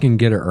better fucking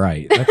get it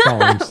right. That's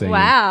all I'm saying.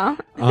 Wow.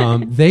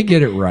 They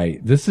get it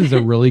right. This is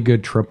a really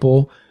good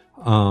triple,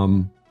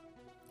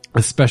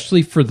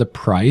 especially for the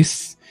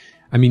price.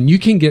 I mean, you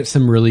can get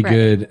some really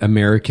good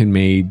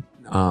American-made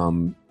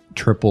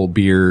triple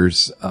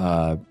beers,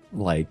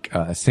 like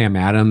Sam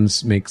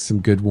Adams makes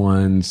some good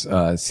ones.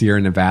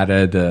 Sierra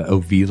Nevada, the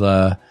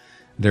Ovila,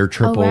 their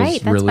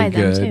triples really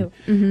good.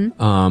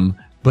 Too.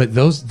 But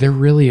they're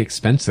really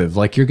expensive.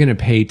 Like you're going to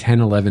pay $10,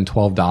 $11,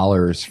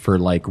 $12 for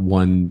like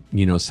one,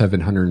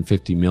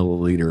 750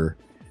 milliliter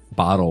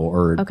bottle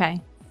or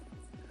I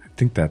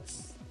think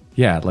that's,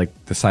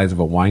 like the size of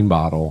a wine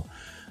bottle,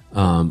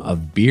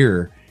 of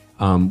beer.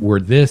 Where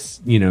this,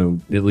 at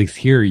least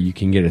here you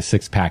can get a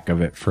 6-pack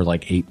of it for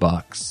like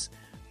 $8.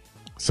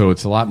 So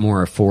it's a lot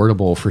more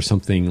affordable for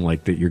something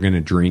like that you're going to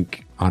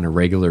drink on a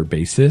regular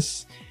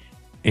basis.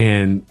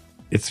 And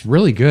it's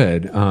really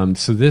good.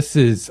 So this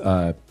is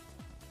a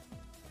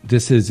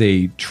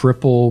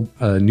triple,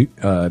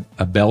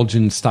 a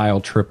Belgian style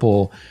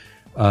triple.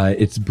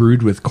 It's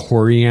brewed with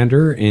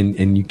coriander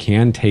and you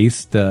can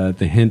taste the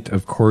hint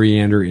of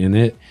coriander in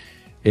it.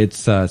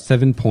 It's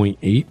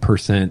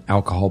 7.8%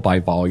 alcohol by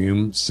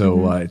volume.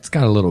 So, it's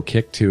got a little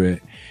kick to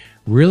it.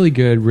 Really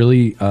good,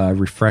 really,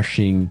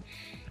 refreshing.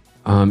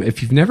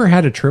 If you've never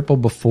had a triple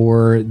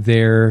before,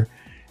 they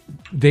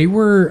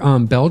were,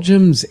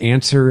 Belgium's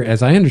answer,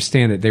 as I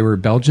understand it, they were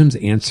Belgium's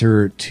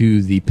answer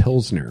to the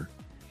Pilsner.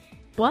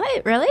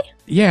 What? Really?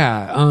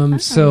 Yeah.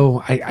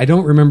 So I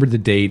don't remember the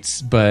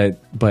dates, but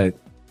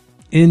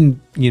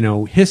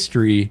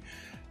history,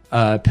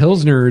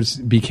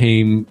 Pilsners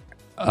became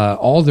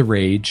all the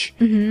rage.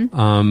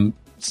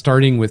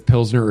 Starting with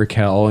Pilsner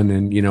Urquell, and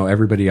then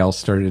everybody else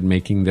started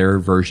making their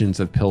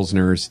versions of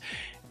Pilsners,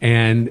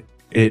 and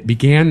it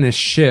began this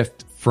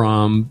shift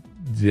from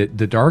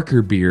the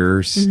darker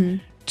beers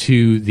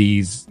to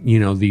these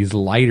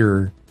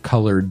lighter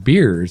colored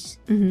beers.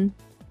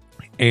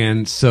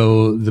 And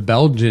so the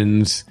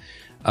Belgians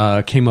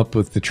came up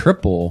with the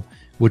triple,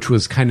 which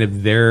was kind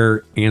of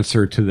their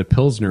answer to the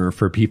Pilsner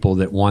for people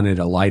that wanted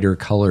a lighter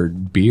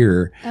colored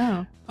beer.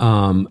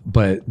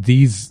 But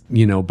these,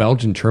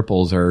 Belgian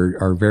triples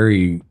are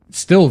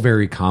still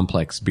very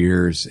complex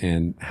beers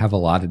and have a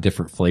lot of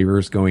different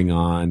flavors going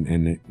on.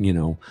 And,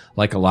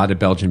 like a lot of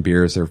Belgian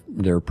beers,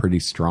 they're pretty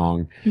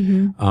strong.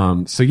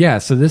 So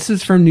this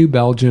is from New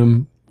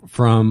Belgium,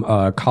 from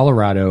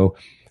Colorado.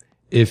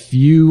 If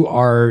you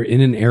are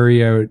in an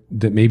area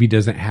that maybe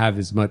doesn't have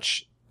as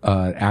much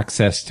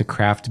access to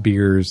craft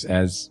beers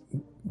as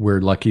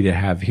we're lucky to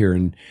have here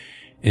in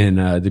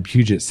the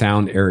Puget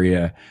Sound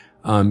area,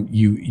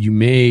 you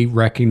may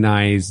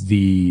recognize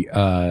the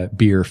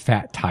beer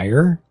Fat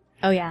Tire.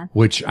 Oh yeah.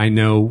 Which I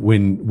know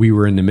when we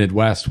were in the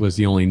Midwest was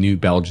the only New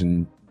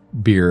Belgian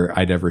beer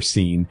I'd ever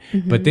seen.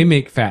 But they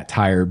make Fat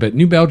Tire. But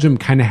New Belgium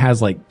kind of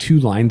has like two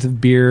lines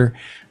of beer.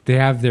 They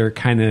have their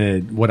kind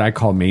of what I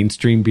call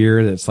mainstream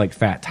beer that's like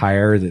Fat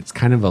Tire, that's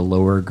kind of a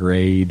lower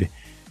grade,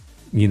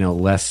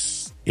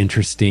 less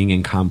interesting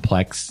and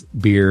complex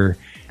beer.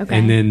 Okay.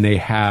 And then they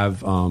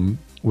have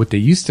what they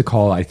used to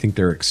call, I think,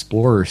 their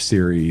Explorer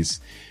series,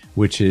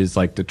 which is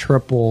like the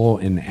Triple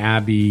and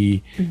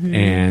Abbey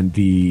and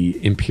the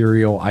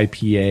Imperial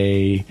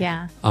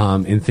IPA,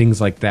 and things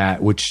like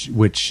that. Which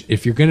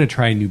if you're going to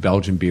try New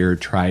Belgian beer,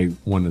 try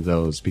one of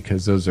those,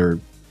 because those are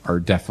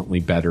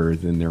definitely better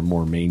than their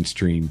more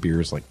mainstream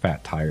beers like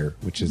Fat Tire,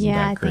 which isn't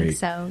that great. I think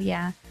so.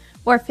 Yeah.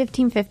 Or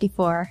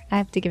 1554. I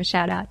have to give a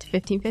shout out to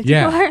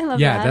 1554. I love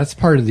that. That's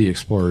part of the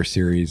Explorer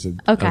series of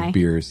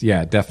beers.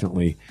 Yeah,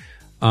 definitely.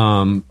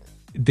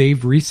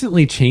 They've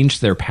recently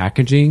changed their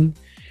packaging.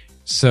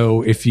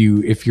 So if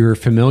you're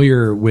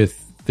familiar with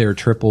their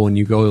triple and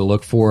you go to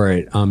look for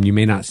it, you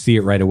may not see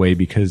it right away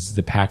because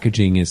the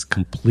packaging is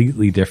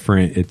completely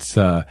different. It's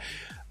a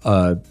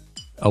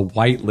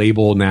white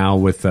label now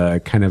with a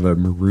kind of a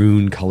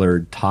maroon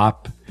colored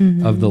top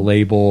of the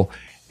label,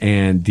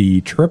 and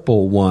the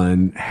triple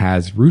one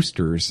has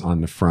roosters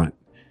on the front.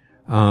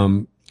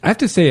 I have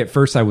to say, at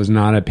first I was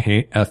not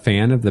a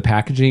fan of the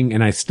packaging,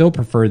 and I still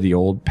prefer the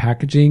old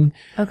packaging.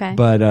 Okay.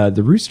 But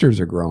the roosters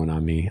are growing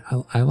on me.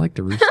 I like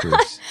the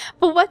roosters.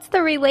 But what's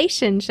the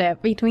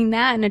relationship between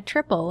that and a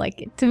triple?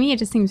 Like, to me, it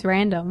just seems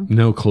random.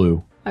 No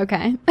clue.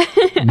 Okay.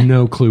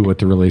 No clue what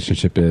the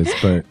relationship is,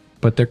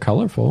 but they're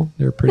colorful.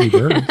 They're pretty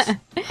birds. I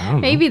don't know.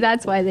 Maybe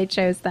that's why they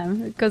chose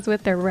them. It goes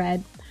with their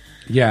red.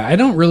 Yeah, I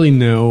don't really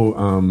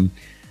know,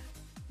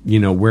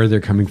 where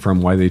they're coming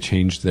from, why they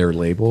changed their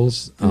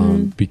labels,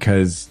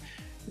 because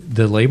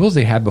the labels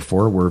they had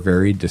before were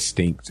very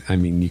distinct. I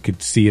mean, you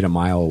could see it a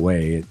mile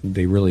away.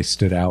 They really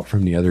stood out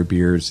from the other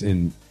beers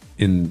in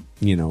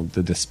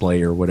the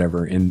display or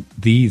whatever. And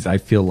these, I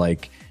feel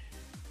like,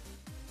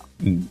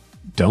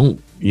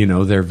 don't.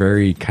 They're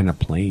very kind of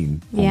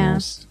plain.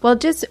 Almost. Yeah. Well,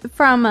 just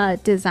from a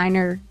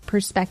designer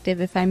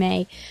perspective, if I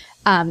may,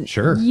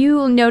 sure.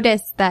 You'll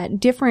notice that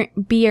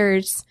different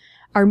beers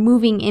are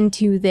moving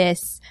into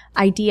this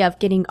idea of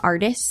getting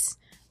artists.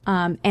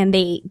 And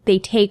they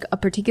take a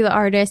particular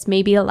artist,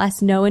 maybe a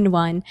less known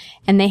one,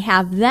 and they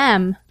have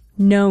them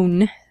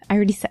known.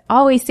 I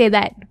always say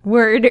that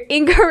word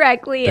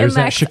incorrectly. There's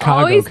and that Chicago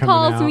always coming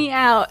calls out. me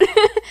out.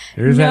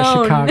 There's that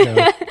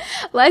Chicago.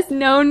 Less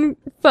known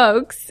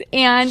folks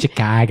and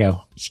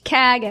Chicago.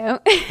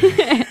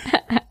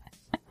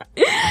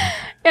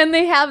 And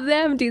they have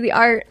them do the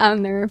art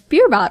on their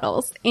beer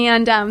bottles.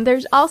 And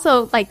there's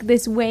also like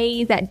this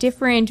way that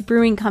different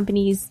brewing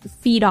companies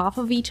feed off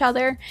of each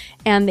other,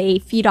 and they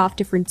feed off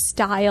different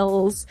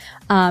styles.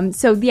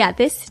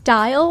 This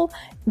style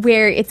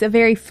where it's a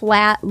very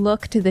flat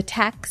look to the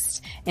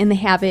text, and they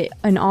have it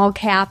in all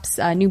caps,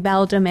 New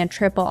Belgium and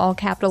triple, all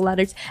capital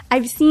letters.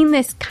 I've seen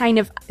this kind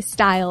of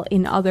style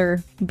in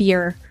other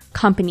beer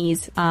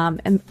companies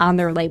and on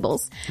their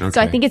labels. Okay. So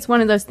I think it's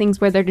one of those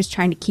things where they're just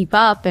trying to keep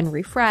up and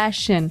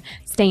refresh and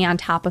stay on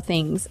top of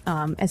things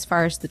as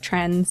far as the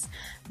trends.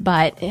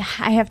 But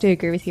I have to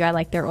agree with you. I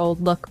like their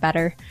old look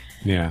better.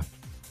 Yeah.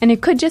 And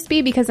it could just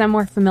be because I'm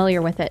more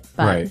familiar with it.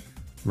 But.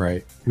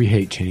 Right. We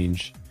hate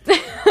change.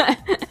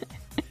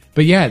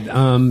 But yeah,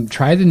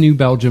 try the New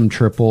Belgium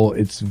triple.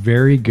 It's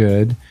very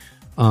good.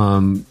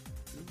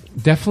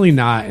 Definitely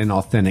not an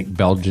authentic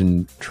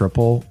Belgian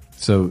triple.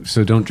 So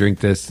don't drink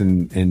this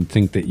and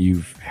think that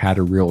you've had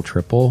a real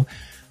triple.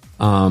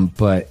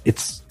 But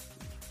it's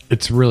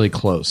really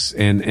close.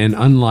 And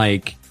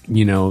unlike,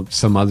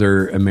 some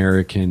other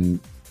American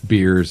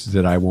beers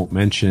that I won't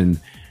mention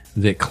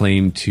that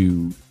claim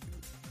to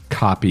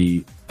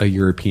copy a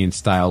European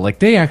style, like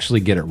they actually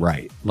get it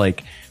right.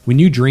 Like when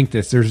you drink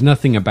this, there's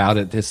nothing about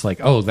it that's like,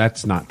 oh,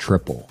 that's not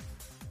triple.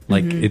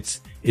 Like it's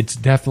it's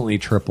definitely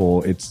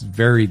triple. It's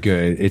very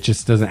good. It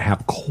just doesn't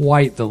have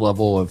quite the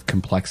level of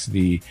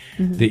complexity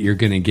that you're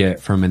going to get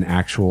from an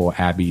actual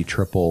Abbey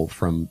triple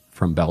from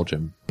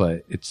Belgium,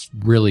 but it's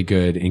really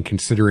good. And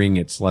considering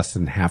it's less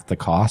than half the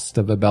cost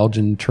of a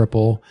Belgian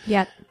triple,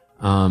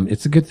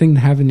 it's a good thing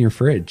to have in your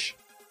fridge.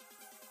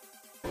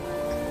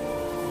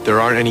 There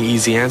aren't any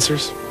easy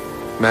answers.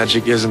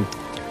 Magic isn't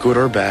good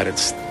or bad.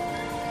 It's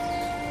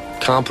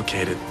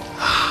complicated.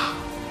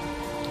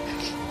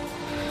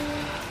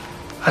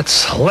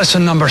 That's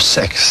lesson number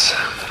 6.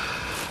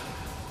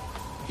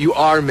 You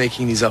are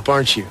making these up,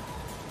 aren't you?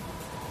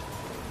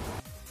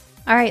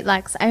 All right,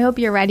 Lex, I hope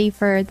you're ready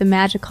for the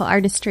magical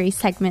artistry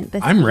segment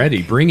this I'm week.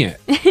 ready. Bring it.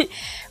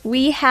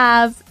 We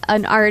have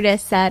an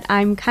artist that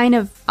I'm kind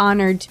of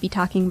honored to be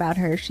talking about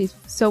her. She's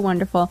so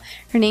wonderful.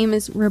 Her name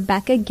is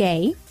Rebecca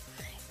Guay,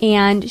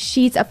 and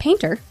she's a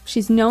painter.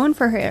 She's known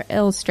for her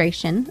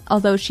illustration,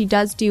 although she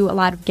does do a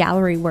lot of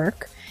gallery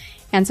work.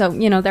 And so,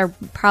 there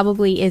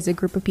probably is a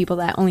group of people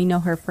that only know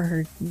her for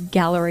her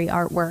gallery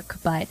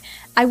artwork, but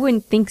I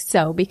wouldn't think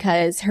so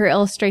because her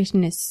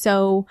illustration is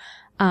so,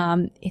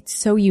 it's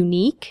so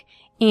unique.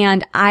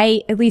 And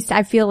I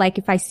feel like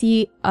if I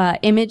see an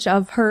image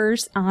of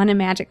hers on a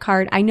Magic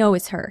card, I know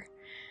it's her.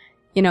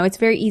 It's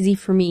very easy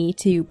for me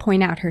to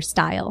point out her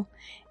style.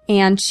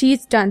 And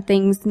she's done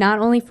things not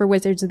only for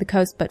Wizards of the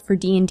Coast, but for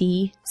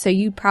D&D. So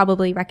you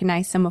probably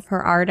recognize some of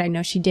her art. I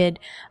know she did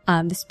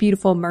this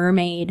beautiful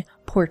mermaid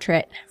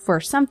portrait for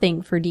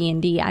something for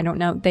D&D. I don't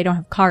know. They don't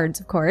have cards,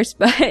 of course,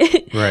 but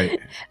Right.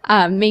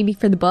 Maybe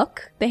for the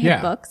book. They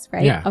have books,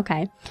 right? Yeah.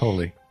 Okay.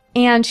 Totally.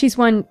 And she's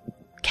won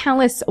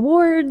countless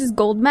awards,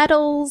 gold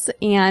medals,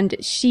 and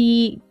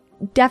she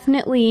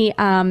definitely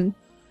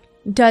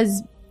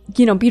does,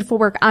 beautiful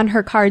work on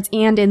her cards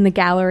and in the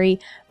gallery.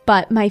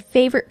 But my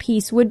favorite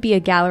piece would be a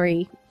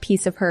gallery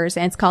piece of hers,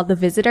 and it's called The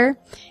Visitor.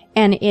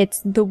 And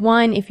it's the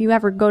one, if you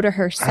ever go to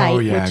her site,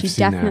 which I've you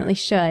seen definitely that.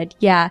 should.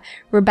 Yeah,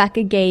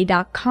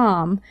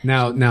 RebeccaGuay.com.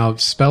 Now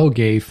spell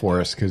gay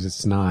for us, because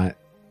it's not.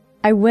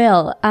 I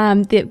will.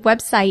 The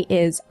website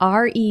is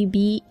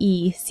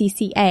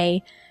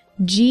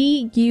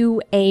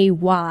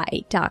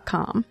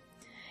RebeccaGuay.com.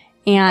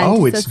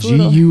 And It's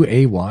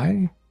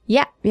Guay?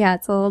 Yeah,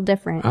 it's a little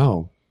different.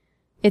 Oh.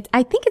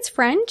 I think it's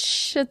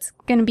French. It's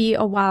going to be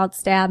a wild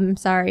stab. I'm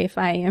sorry if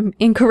I am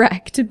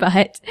incorrect,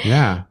 but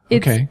Yeah.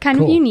 it's Okay. kind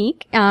of cool.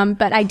 unique.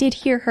 But I did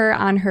hear her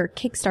on her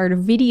Kickstarter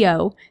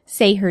video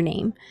say her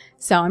name.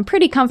 So I'm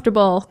pretty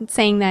comfortable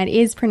saying that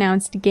is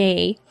pronounced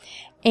gay.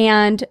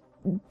 And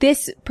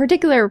this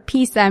particular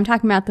piece that I'm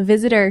talking about, The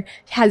Visitor,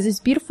 has this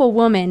beautiful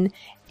woman,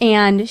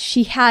 and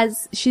she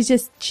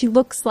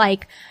looks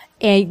like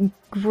a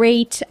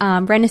great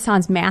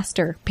Renaissance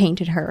master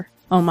painted her.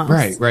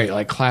 Almost. Right.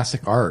 Like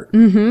classic art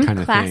kind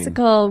of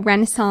Classical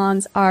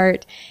Renaissance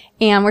art.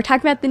 And we're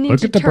talking about the Ninja thing.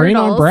 Look at the Turtles. brain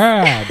on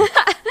Brad.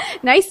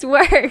 Nice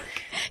work.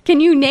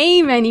 Can you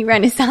name any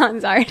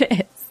Renaissance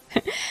artists?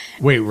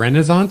 Wait,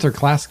 Renaissance or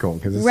classical?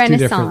 Because it's two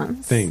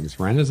different things.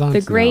 Renaissance. The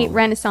great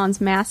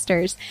Renaissance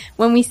masters.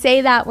 When we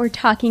say that, we're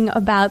talking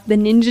about the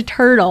Ninja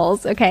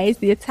Turtles. Okay, so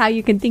that's how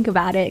you can think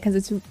about it, because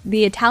it's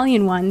the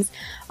Italian ones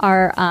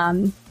are,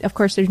 of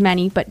course, there's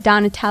many, but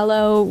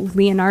Donatello,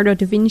 Leonardo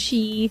da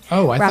Vinci,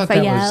 Oh, I Raphael.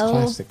 thought that was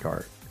classic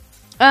art.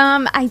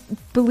 I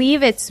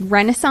believe it's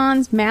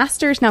Renaissance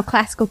masters. Now,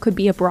 classical could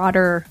be a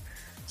broader.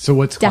 So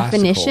what's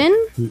definition?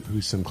 Classical?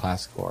 Who's some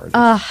classical artists?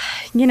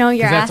 You're 'Cause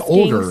that's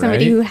asking older,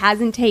 somebody right? who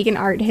hasn't taken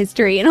art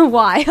history in a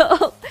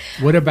while.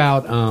 What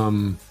about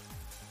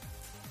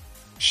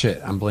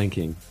shit, I'm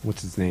blanking.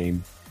 What's his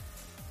name?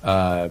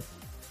 Da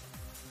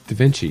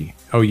Vinci.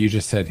 Oh, you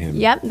just said him.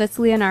 Yep, that's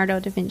Leonardo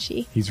da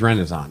Vinci. He's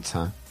Renaissance,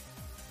 huh?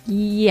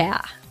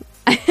 Yeah.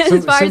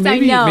 As far as I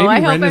know, maybe I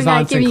hope I'm not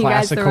Renaissance giving and you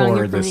guys the classical wrong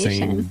are the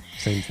information.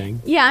 same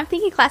thing. Yeah, I'm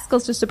thinking classical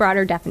is just a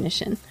broader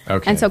definition.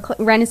 Okay. And so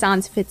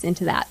Renaissance fits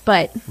into that.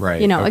 But,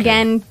 Right. okay.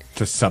 Again,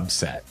 it's a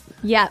subset.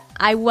 yeah,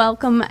 I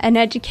welcome an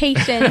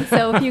education.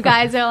 So if you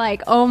guys are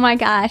like, oh my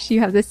gosh, you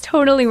have this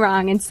totally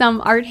wrong, and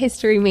some art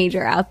history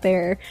major out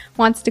there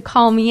wants to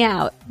call me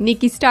out,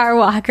 Nikki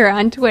Starwalker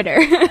on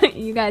Twitter,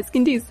 you guys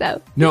can do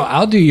so. No,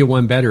 I'll do you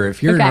one better.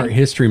 If you're Okay. an art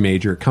history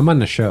major, come on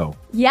the show.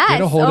 Yes.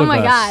 Get a hold Oh of my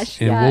us,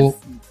 gosh. and Yes.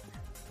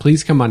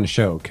 please come on the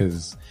show,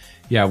 because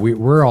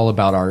we're all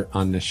about art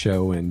on the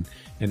show, and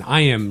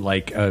I am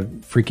like a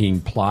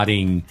freaking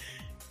plodding,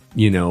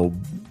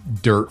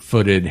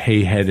 dirt-footed,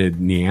 hay-headed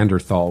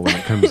Neanderthal when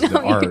it comes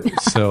to art.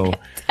 So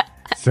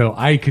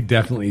I could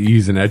definitely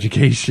use an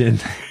education.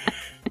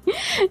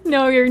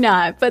 No, you're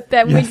not, but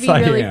that would Yes, be I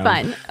really am.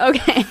 fun.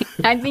 Okay.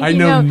 I think I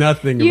know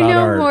nothing about You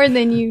know art. more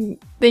than you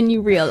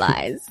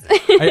realize.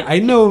 I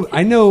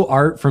know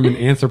art from an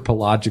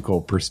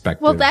anthropological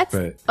perspective. Well, that's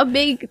but a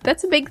big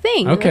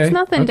thing. Okay, It's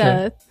nothing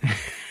okay.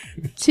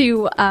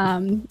 to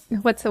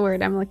what's the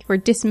word I'm looking for?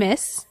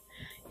 Dismiss.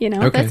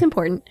 Okay. That's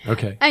important.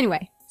 Okay.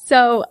 Anyway,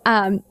 So,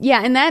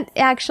 yeah, and that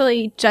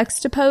actually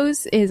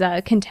Juxtapose is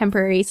a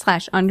contemporary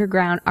 /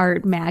 underground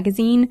art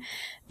magazine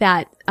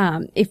that,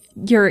 if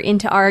you're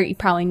into art, you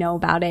probably know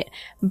about it,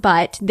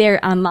 but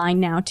they're online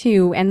now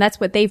too. And that's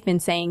what they've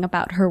been saying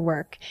about her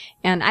work.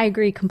 And I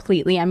agree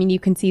completely. I mean, you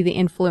can see the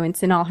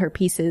influence in all her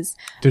pieces.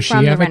 Does she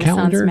from have the a Renaissance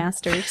calendar?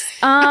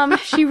 Masters.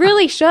 She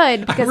really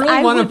should, because really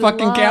I want a would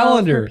fucking love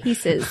calendar. her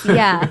pieces.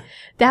 Yeah.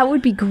 That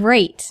would be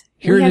great.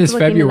 Here We it have is, to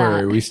look into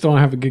February. that. We still don't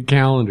have a good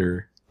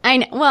calendar. I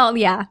know. Well,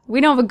 yeah,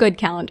 we don't have a good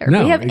calendar.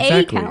 No, we have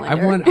exactly. a calendar. I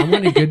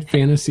want a good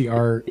fantasy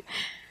art,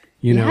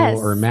 you know, Yes.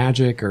 or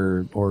magic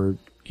or,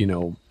 you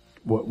know,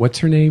 what's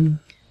her name?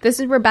 This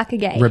is Rebecca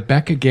Guay.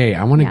 Rebecca Guay.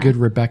 I want Yeah. a good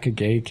Rebecca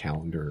Guay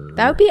calendar.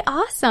 That would be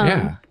awesome.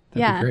 Yeah.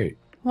 That'd be great.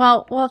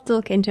 Well, we'll have to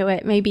look into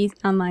it. Maybe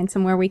online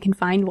somewhere we can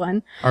find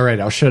one. All right.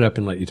 I'll shut up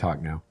and let you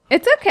talk now.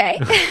 It's okay.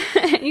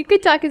 You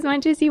could talk as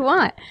much as you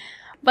want.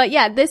 But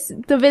yeah,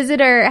 the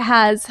visitor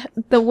has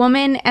the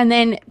woman, and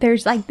then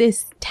there's like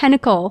this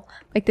tentacle,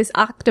 like this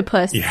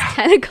octopus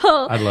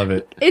tentacle. I love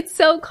it. It's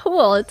so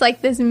cool. It's like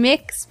this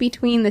mix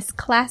between this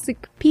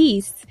classic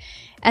piece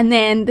and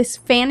then this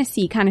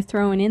fantasy kind of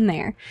thrown in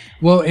there.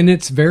 Well, and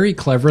it's very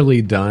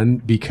cleverly done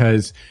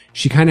because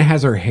she kind of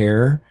has her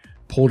hair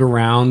pulled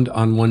around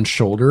on one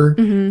shoulder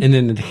and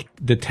then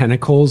the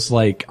tentacles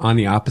like on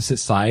the opposite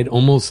side,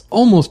 almost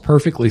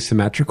perfectly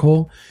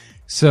symmetrical.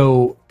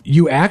 So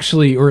you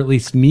actually, or at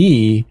least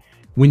me,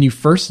 when you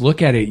first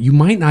look at it, you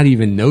might not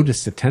even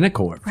notice the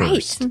tentacle at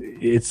first.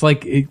 It's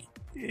like,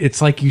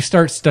 it's like you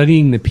start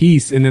studying the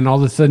piece and then all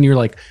of a sudden you're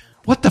like,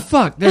 what the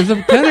fuck? There's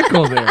a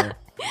tentacle there.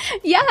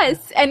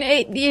 Yes, and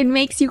it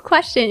makes you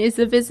question, is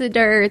the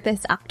visitor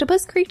this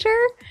octopus creature?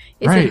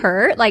 Is Right. it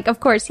her? Like, of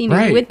course, you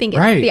would think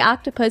it's the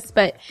octopus,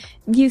 but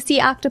you see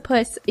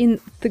octopus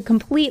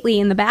completely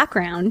in the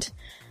background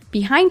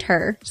behind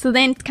her. So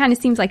then it kind of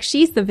seems like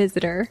she's the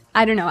visitor.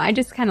 I don't know. I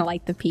just kind of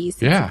like the piece.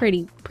 It's Yeah. a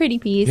pretty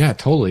piece. Yeah,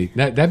 totally.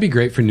 That'd be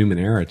great for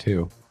Numenera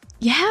too.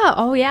 Yeah.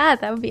 Oh, yeah.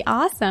 That would be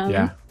awesome.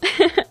 Yeah.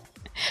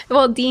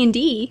 Well,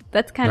 D&D,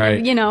 that's kind Right.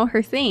 of, you know,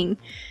 her thing.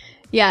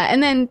 Yeah.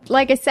 And then,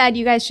 like I said,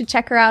 you guys should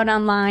check her out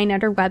online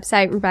at her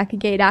website,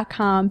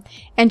 RebeccaGuay.com.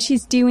 And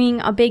she's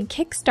doing a big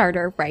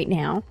Kickstarter right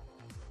now.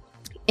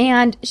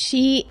 And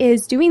she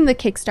is doing the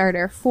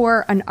Kickstarter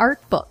for an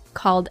art book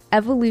called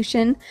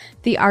Evolution,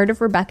 The Art of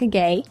Rebecca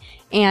Guay.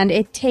 And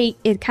it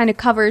kind of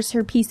covers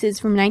her pieces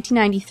from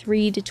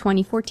 1993 to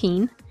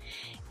 2014.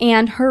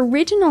 And her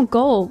original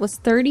goal was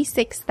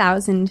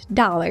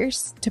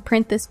 $36,000 to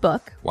print this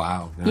book.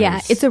 Wow. Nice. Yeah,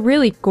 it's a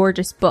really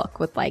gorgeous book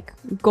with like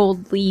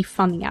gold leaf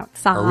on the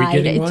outside. Are we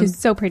getting It's one? just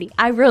so pretty.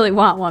 I really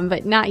want one,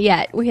 but not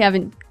yet. We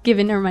haven't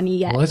given her money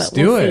yet. Let's but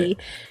do we'll it. See.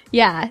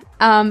 Yeah.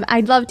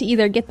 I'd love to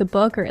either get the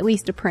book or at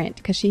least a print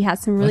because she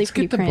has some really Let's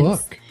pretty get the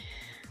prints. book.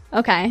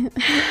 Okay.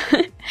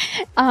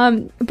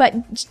 But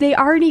they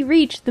already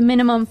reached the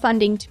minimum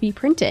funding to be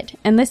printed.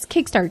 And this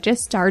Kickstarter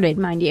just started,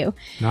 mind you.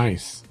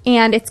 Nice.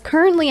 And it's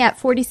currently at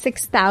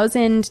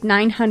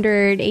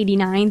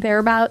 46,989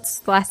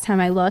 thereabouts last time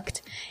I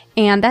looked.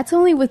 And that's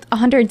only with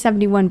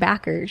 171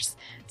 backers.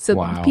 So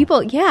Wow.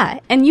 people, yeah.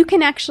 And you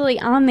can actually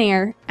on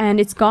there, and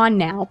it's gone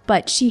now,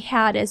 but she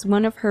had as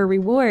one of her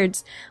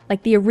rewards,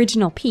 like the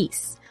original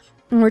piece.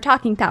 And we're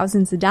talking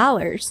thousands of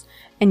dollars.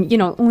 And, you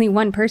know, only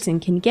one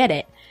person can get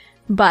it.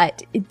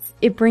 But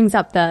it brings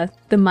up the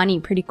money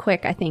pretty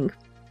quick, I think.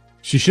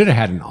 She should have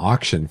had an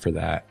auction for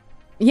that.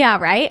 Yeah,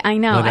 right? I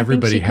know. Let I think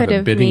everybody she have could a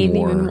have bidding made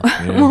war. even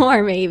Yeah.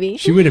 more, maybe.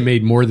 She would have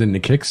made more than the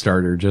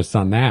Kickstarter just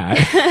on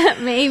that.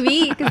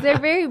 Maybe, because they're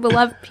very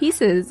beloved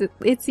pieces,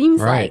 it seems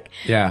Right. like,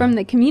 Yeah. from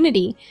the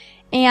community.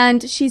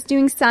 And she's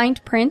doing signed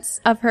prints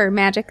of her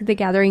Magic the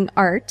Gathering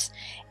art,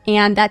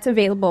 and that's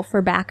available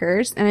for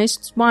backers. And I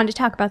just wanted to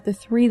talk about the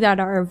 3 that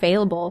are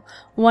available.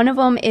 One of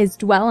them is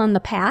Dwell on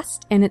the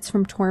Past, and it's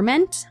from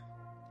Torment.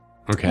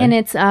 Okay. And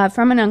it's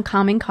from an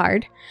uncommon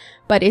card,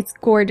 but it's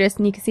gorgeous,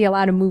 and you can see a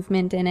lot of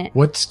movement in it.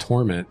 What's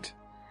Torment?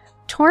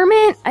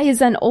 Torment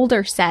is an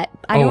older set.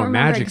 I Oh, don't a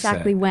remember Magic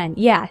exactly set. when.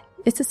 Yeah,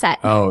 it's a set.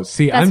 Oh,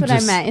 see, That's I'm what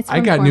just, I meant. It's I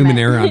from got Torment.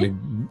 Numenera on the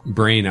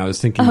brain. I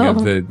was thinking Oh.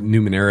 of the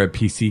Numenera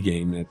PC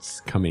game that's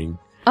coming.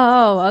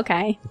 Oh,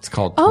 okay. It's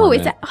called Oh,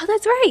 Torment.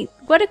 that's right.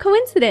 What a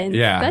coincidence.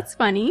 Yeah. That's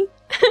funny.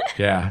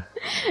 Yeah.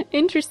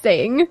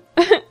 Interesting.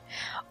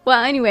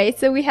 Well, anyway,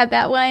 so we have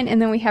that one,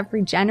 and then we have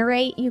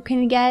Regenerate you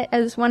can get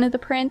as one of the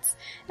prints,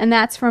 and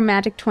that's from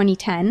Magic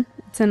 2010.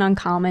 It's an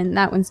uncommon.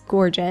 That one's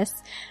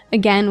gorgeous.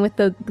 Again, with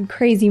the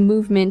crazy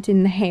movement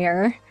in the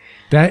hair.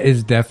 That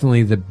is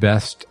definitely the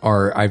best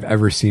art I've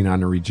ever seen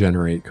on a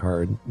Regenerate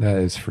card. That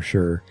is for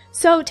sure.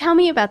 So tell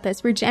me about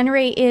this.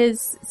 Regenerate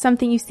is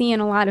something you see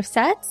in a lot of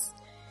sets?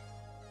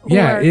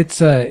 Yeah, Or-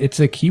 it's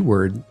a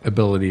keyword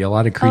ability. A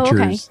lot of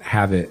creatures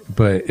have it,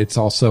 but it's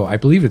also, I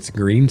believe it's a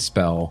green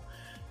spell.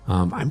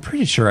 I'm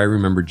pretty sure I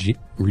remember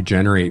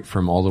Regenerate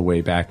from all the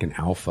way back in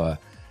Alpha.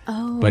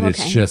 Oh, But okay.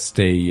 it's just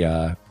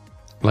a,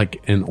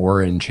 like an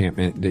aura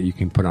enchantment that you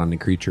can put on the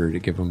creature to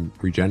give them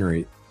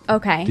Regenerate.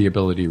 Okay. The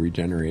ability to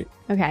regenerate.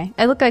 Okay.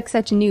 I look like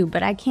such a noob,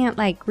 but I can't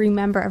like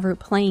remember ever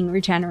playing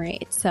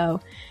Regenerate.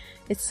 So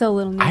It's still a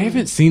little new. I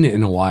haven't seen it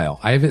in a while.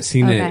 I haven't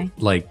seen Okay.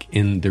 it like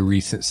in the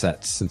recent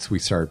sets since we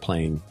started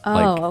playing. Oh,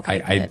 like,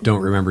 okay, I good.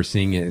 don't remember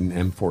seeing it in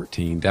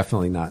M14.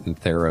 Definitely not in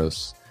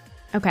Theros.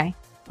 Okay.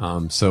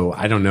 So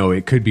I don't know.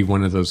 It could be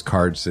one of those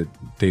cards that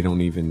they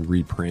don't even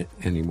reprint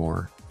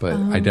anymore. But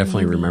I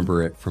definitely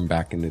remember it from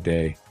back in the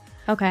day.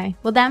 Okay.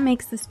 Well, that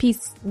makes this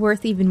piece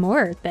worth even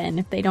more then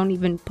if they don't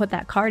even put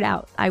that card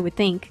out, I would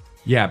think.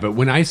 Yeah, but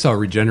when I saw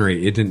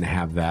Regenerate, it didn't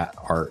have that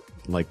art.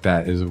 Like,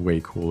 that is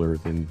way cooler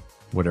than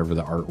whatever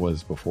the art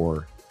was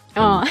before.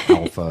 From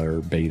Alpha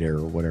or Beta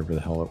or whatever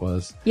the hell it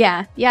was.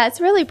 Yeah. Yeah, it's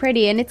really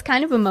pretty and it's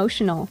kind of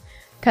emotional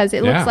because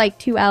it Yeah. looks like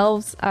two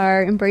elves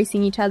are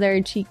embracing each other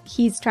and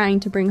he's trying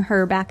to bring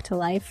her back to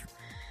life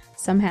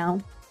somehow.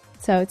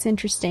 So it's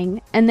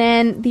interesting. And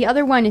then the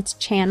other one, it's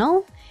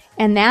Channel.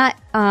 And that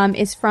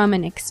is from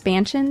an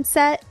expansion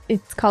set.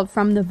 It's called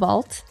From the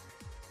Vault,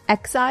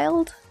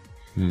 Exiled.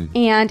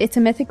 And it's a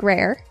mythic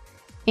rare.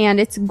 And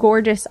it's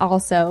gorgeous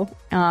also.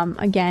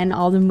 Again,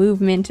 all the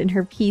movement in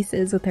her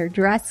pieces with her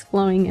dress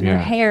flowing in her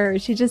hair.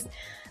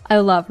 I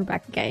love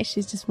Rebecca Guay.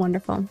 She's just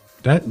wonderful.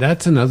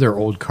 That's another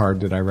old card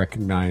that I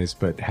recognize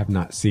but have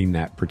not seen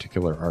that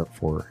particular art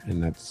for.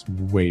 And that's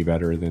way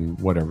better than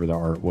whatever the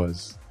art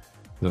was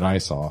that I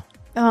saw.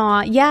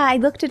 Yeah, I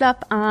looked it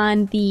up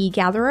on the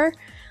Gatherer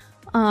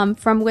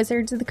from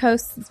Wizards of the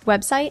Coast's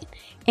website.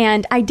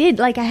 And I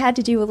had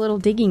to do a little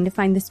digging to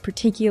find this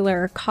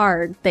particular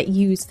card that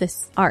used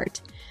this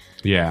art.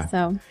 Yeah.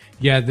 So,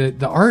 yeah,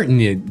 the art in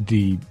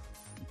the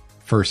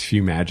first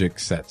few Magic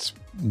sets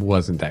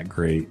wasn't that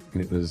great.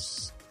 It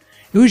was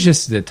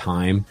just the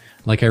time.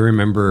 Like, I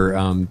remember,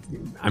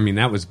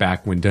 that was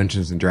back when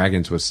Dungeons and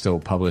Dragons was still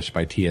published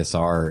by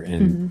TSR,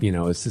 and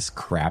it's this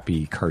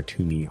crappy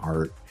cartoony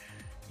art.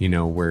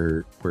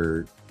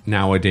 Where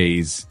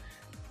nowadays,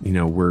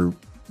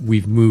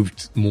 we've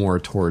moved more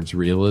towards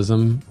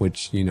realism,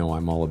 which,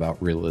 I'm all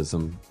about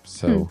realism.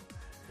 So,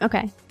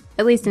 okay.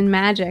 At least in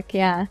Magic,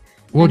 yeah.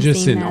 Well, I'm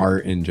just seeing in that.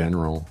 art in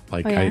general.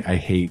 Like, Oh, yeah? I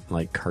hate,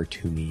 like,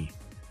 cartoony.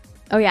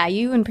 Oh, yeah,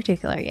 you in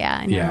particular, yeah.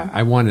 I know. Yeah,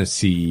 I want to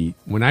see,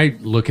 when I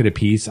look at a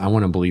piece, I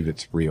want to believe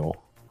it's real,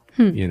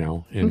 and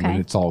Okay. when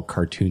it's all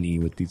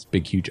cartoony with these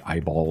big, huge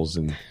eyeballs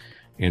and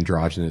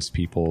androgynous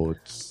people,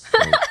 it's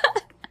like,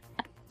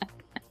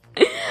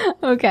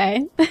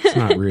 Okay. it's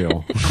not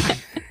real.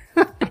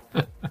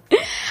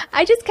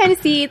 I just kind of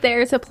see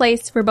there's a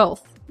place for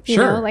both. You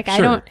Sure, know, like I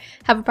sure. don't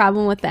have a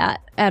problem with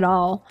that at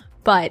all.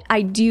 But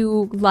I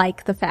do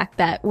like the fact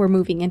that we're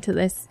moving into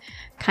this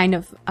kind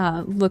of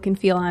look and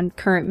feel on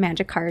current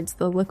Magic cards,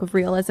 the look of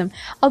realism.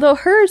 Although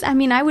hers,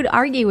 I would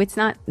argue it's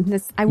not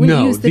this. I wouldn't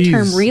No, use the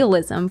term these-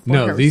 realism for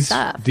her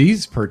stuff.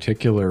 these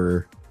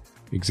particular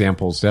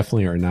examples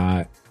definitely are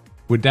not.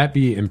 Would that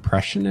be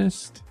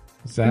impressionist?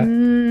 Is that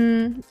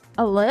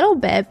A little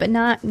bit, but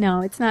not.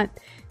 No, it's not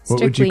What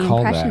would you strictly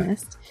call that?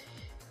 impressionist.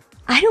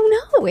 I don't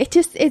know.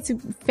 It's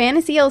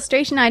fantasy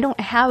illustration. I don't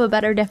have a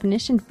better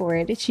definition for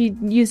it. She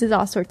uses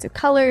all sorts of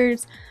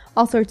colors,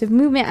 all sorts of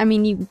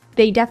movement.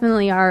 They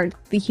definitely are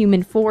the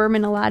human form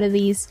in a lot of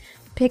these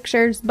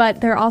pictures,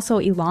 but they're also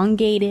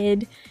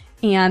elongated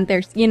and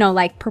there's,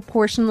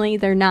 proportionally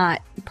they're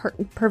not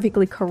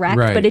perfectly correct,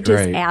 Right, but it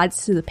just right.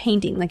 adds to the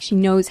painting. Like she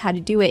knows how to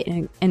do it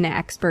in an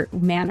expert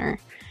manner.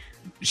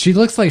 She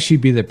looks like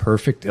she'd be the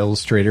perfect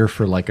illustrator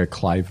for like a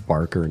Clive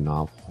Barker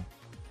novel,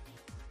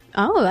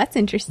 Oh, that's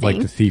interesting. like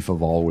The Thief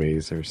of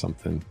Always or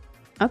something.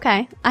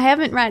 Okay. I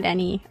haven't read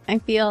any. I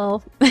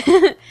feel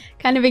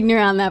kind of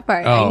ignorant on that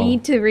part. I Oh.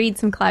 need to read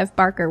some Clive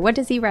Barker. What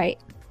does he write?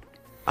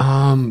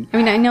 I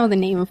know the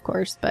name, of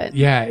course, but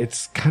Yeah,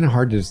 it's kind of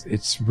hard to.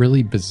 It's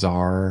really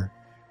bizarre,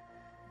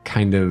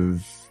 kind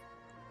of.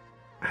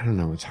 I don't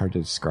know. It's hard to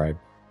describe.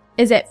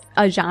 is it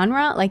a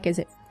genre? Like, is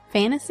it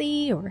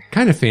fantasy or?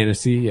 Kind of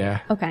fantasy, yeah,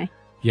 Okay.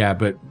 yeah,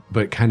 but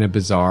kind of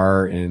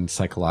bizarre and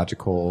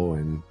psychological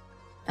and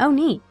Oh,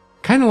 neat.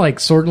 kind of like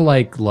sort of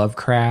like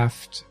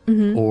Lovecraft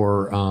Mm-hmm.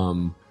 or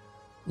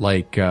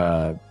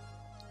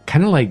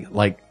kind of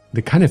like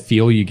the kind of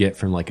feel you get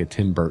from like a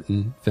Tim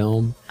Burton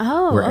film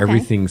Oh, where okay.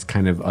 everything's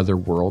kind of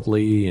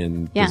otherworldly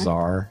and Yeah.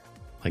 bizarre,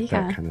 like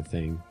Yeah. that kind of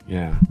thing.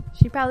 Yeah.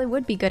 She probably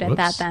would be good at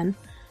that Whoops. then.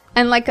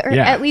 And like,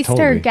 Yeah, at least her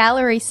totally.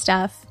 gallery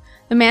stuff,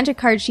 the Magic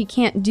cards, she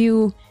can't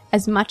do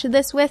as much of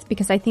this with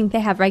because I think they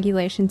have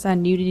regulations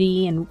on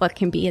nudity and what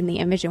can be in the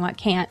image and what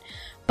can't.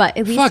 But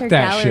at least Fuck her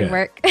that gallery shit.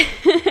 work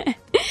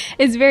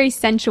is very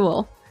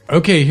sensual.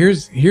 Okay,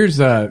 here's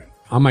on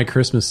my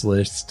Christmas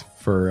list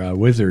for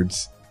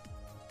Wizards.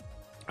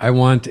 I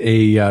want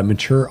a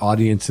mature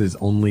audiences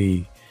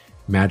only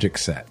Magic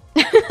set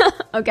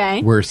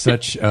Okay. where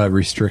such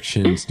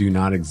restrictions do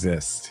not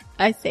exist.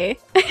 I see.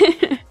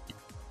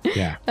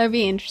 Yeah. That'd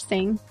be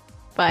interesting.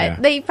 But Yeah.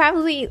 they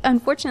probably,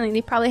 unfortunately,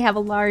 they probably have a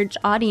large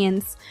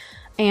audience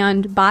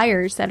and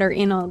buyers that are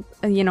in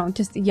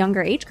just a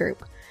younger age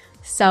group.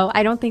 So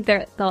I don't think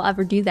they'll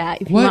ever do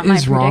that. If you What want my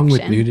is wrong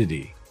with prediction.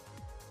 nudity?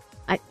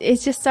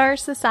 It's just our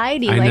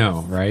society. I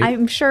know, right?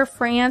 I'm sure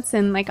France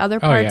and like other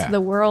parts yeah. of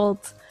the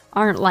world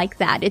aren't like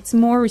that. It's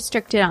more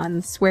restricted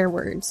on swear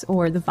words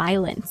or the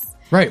violence.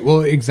 Right.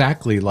 Well,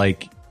 exactly.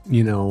 Like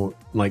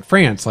like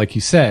France, like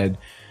you said,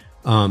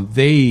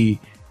 the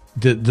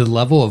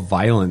level of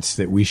violence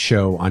that we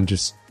show on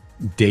just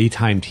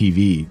daytime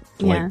TV,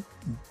 like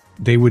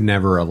they would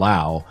never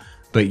allow,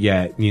 but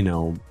yet,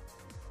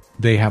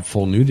 they have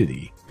full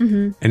nudity.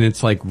 And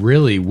it's like,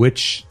 really,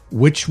 which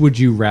would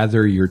you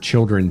rather your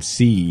children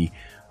see?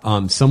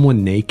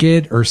 Someone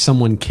naked or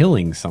someone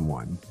killing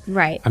someone?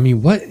 Right. I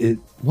mean,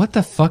 what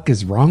the fuck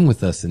is wrong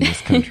with us in this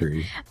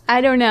country?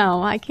 I don't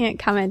know. I can't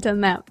comment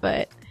on that,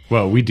 but...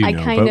 Well, we do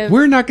know, but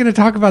we're not going to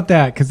talk about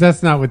that because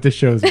that's not what this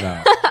show's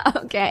about.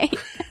 Okay.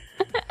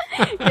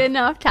 Getting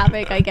off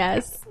topic, I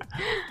guess.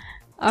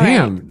 All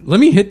Damn. right. Let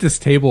me hit this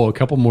table a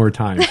couple more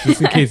times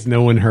just in case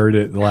no one heard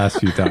it the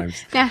last few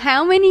times. Now,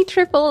 how many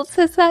triples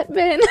has that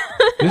been?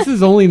 This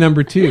is only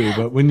number 2,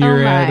 but when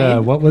you're at,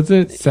 what was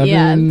it?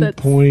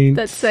 7.8%?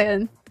 That's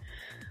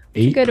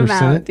a good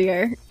amount,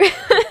 dear.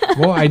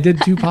 Well, I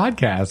did 2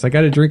 podcasts. I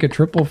got to drink a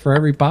triple for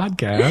every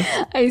podcast.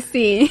 I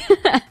see.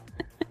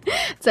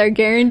 It's our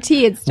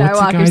guarantee at Star What's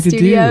a Walker guy to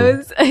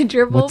Studios. do? A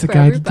triple What's a for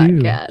guy every to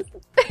do? podcast.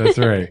 That's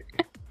right.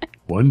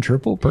 1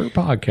 triple per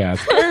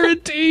podcast.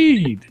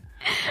 Guaranteed.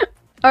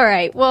 All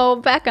right. Well,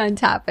 back on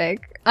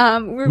topic.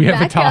 We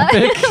have a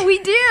topic? We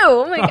do.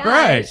 Oh my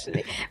gosh.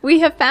 Right. We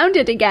have found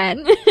it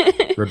again.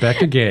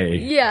 Rebecca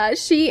Guay. Yeah,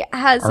 she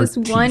has this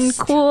one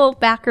cool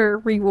backer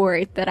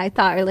reward that I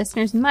thought our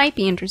listeners might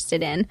be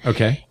interested in.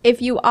 Okay.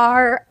 If you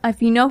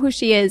know who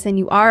she is and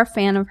you are a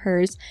fan of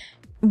hers,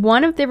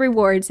 one of the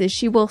rewards is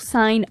she will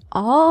sign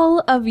all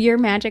of your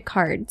Magic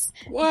cards.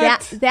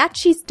 What? That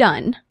she's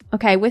done.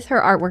 Okay, with her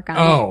artwork on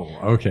it.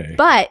 Oh, okay.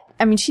 But,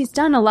 I mean, she's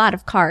done a lot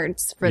of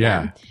cards for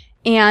them.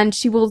 And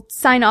she will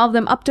sign all of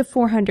them up to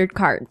 400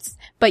 cards.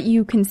 But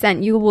you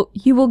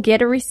will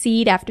get a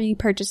receipt after you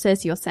purchase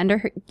this. You'll send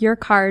her your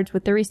cards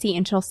with the receipt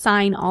and she'll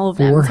sign all of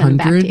them and send them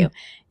back to you.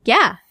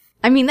 Yeah.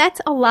 I mean,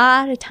 that's a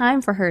lot of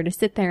time for her to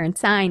sit there and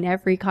sign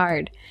every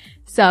card.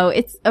 So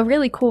it's a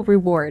really cool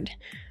reward.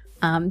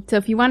 So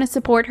if you want to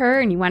support her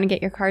and you want to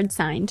get your card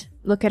signed,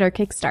 look at her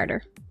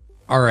Kickstarter.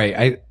 All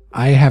right.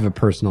 I have a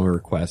personal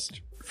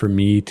request for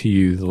me to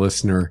you, the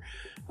listener.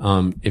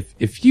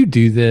 If you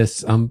do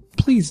this,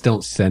 please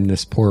don't send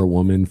this poor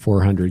woman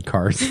 400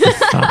 cards to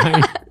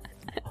sign.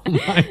 Oh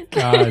my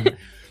God.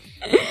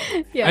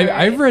 Yeah,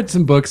 I've read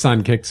some books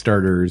on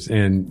Kickstarters,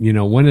 and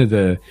one of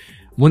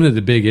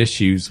the big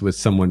issues with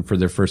someone for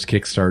their first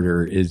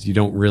Kickstarter is you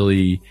don't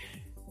really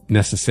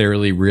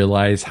necessarily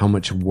realize how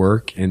much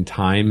work and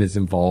time is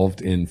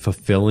involved in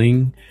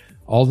fulfilling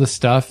all the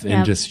stuff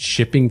and just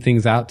shipping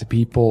things out to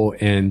people.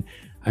 And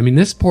I mean,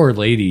 this poor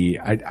lady,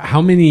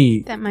 how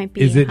many, that might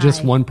be is it high.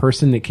 just one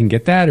person that can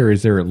get that, or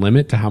is there a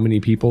limit to how many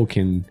people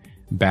can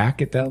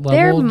back at that level?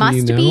 There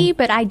must be,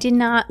 but I did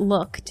not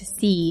look to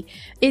see.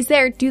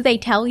 Do they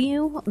tell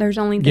you there's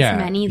only this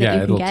many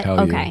that you can get?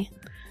 Okay.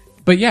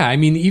 But yeah, I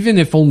mean, even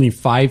if only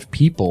 5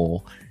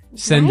 people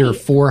send her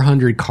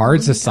 400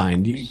 cards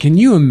assigned, can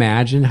you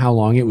imagine how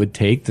long it would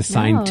take to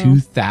sign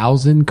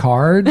 2,000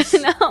 cards?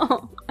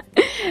 No.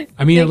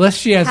 I mean, unless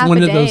she has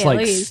one of those like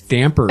least.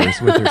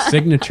 stampers with her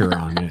signature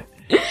on it.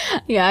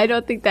 Yeah, I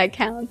don't think that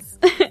counts.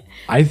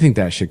 I think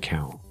that should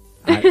count.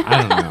 I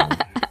don't know.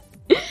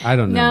 I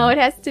don't know. No, it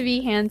has to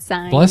be hand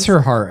signed. Bless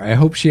her heart. I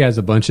hope she has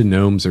a bunch of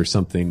gnomes or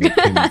something that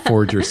can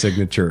forge her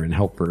signature and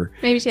help her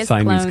Maybe she has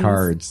sign clones. these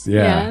cards.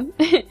 Yeah.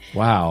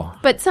 Wow.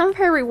 But some of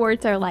her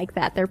rewards are like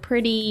that. They're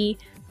pretty,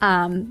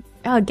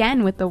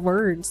 again, with the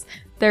words,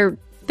 they're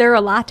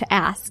a lot to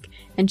ask.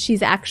 And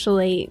she's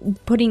actually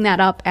putting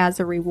that up as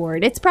a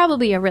reward. It's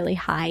probably a really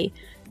high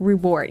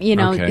reward.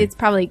 Okay. It's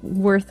probably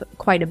worth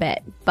quite a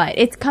bit. But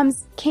it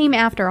came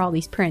after all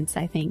these prints,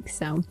 I think.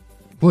 So.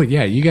 Well,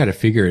 yeah, you got to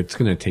figure it's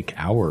going to take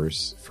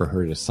hours for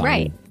her to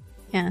sign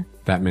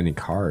that many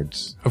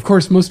cards. Of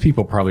course, most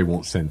people probably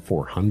won't send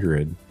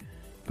 400,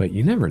 but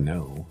you never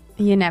know.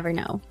 You never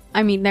know.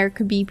 I mean, there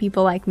could be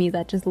people like me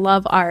that just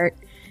love art,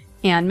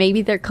 and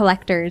maybe they're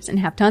collectors and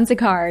have tons of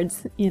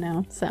cards,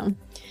 so.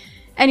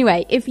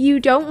 Anyway, if you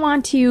don't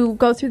want to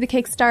go through the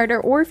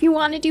Kickstarter, or if you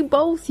want to do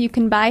both, you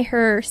can buy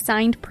her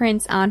signed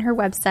prints on her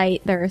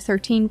website. They're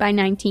 13 by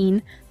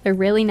 19. They're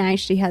really nice.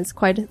 She has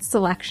quite a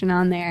selection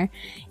on there.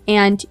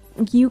 And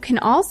you can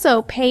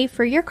also pay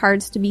for your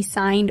cards to be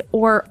signed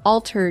or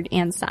altered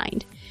and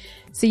signed.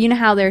 So you know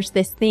how there's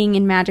this thing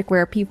in Magic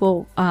where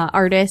people,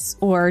 artists,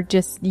 or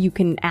just you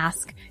can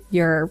ask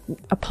your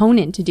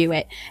opponent to do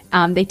it.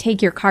 They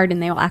take your card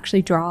and they will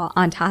actually draw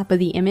on top of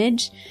the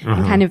image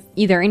and kind of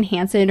either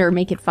enhance it or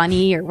make it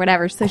funny or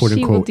whatever. So "Quote,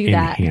 she unquote, will do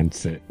that.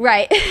 Enhance it.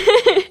 Right.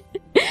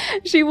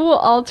 She will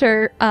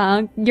alter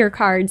your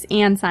cards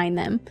and sign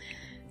them.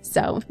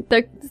 So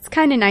it's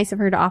kind of nice of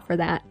her to offer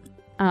that.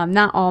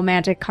 Not all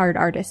Magic card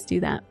artists do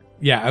that.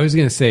 Yeah, I was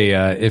going to say,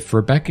 if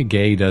Rebecca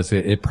Guay does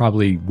it, it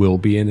probably will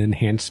be an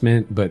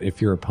enhancement. But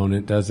if your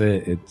opponent does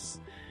it, it's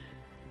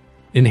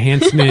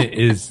enhancement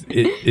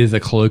is a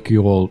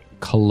colloquial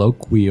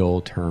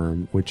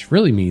term, which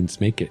really means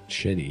make it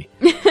shitty.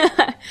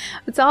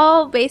 It's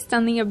all based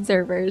on the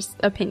observer's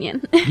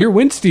opinion. Your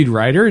Winstead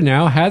writer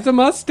now has a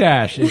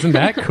mustache. Isn't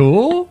that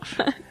cool?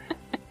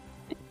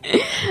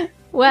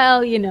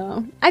 Well,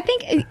 I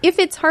think if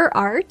it's her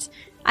art,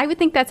 I would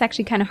think that's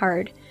actually kind of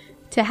hard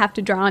to have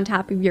to draw on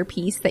top of your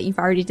piece that you've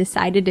already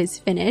decided is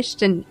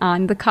finished and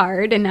on the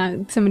card, and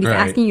now somebody's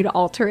asking you to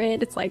alter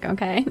it. It's like,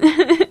 okay.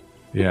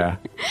 Yeah.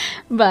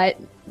 But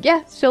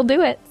yeah, she'll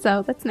do it.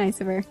 So that's nice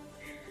of her.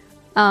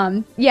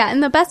 Yeah,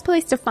 and the best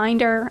place to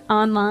find her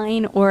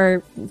online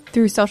or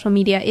through social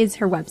media is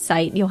her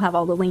website. You'll have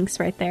all the links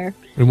right there.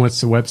 And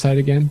what's the website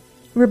again?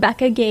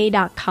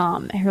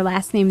 RebeccaGuay.com. Her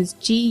last name is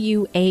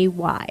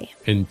Guay.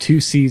 And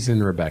 2 C's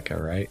in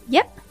Rebecca, right?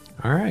 Yep.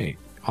 All right.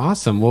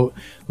 Awesome. Well,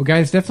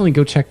 guys, definitely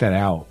go check that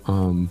out.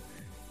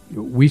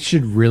 We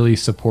should really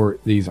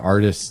support these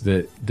artists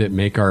that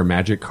make our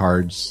Magic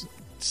cards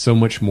so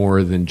much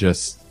more than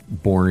just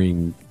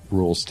boring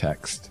rules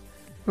text.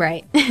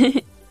 Right.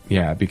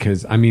 Yeah,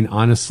 because I mean,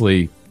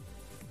 honestly,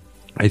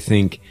 I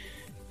think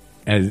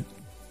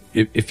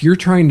if you're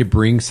trying to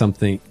bring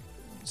something,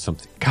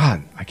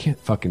 God, I can't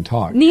fucking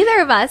talk.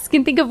 Neither of us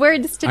can think of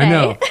words today. I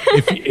know.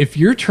 If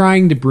you're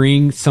trying to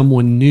bring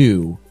someone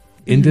new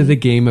into the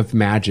game of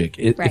Magic,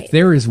 if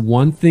there is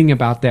one thing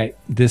about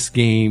this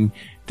game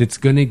that's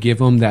going to give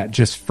them that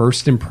just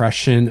first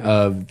impression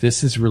of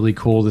this is really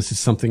cool, this is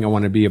something I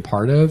want to be a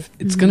part of,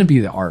 it's going to be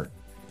the art.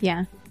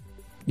 Yeah.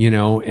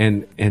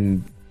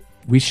 And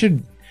we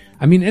should,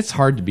 I mean, it's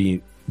hard to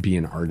be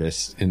an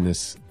artist in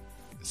this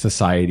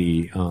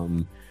society.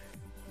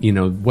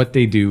 What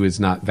they do is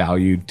not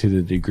valued to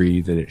the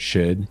degree that it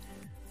should.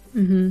 I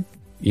mean,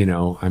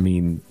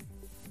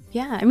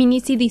 yeah, I mean, you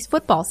see these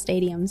football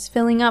stadiums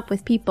filling up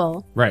with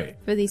people, right,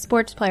 for these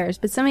sports players.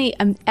 But somebody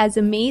as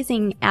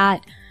amazing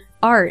at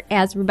art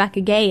as Rebecca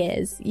Guay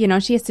is,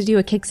 she has to do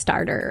a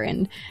Kickstarter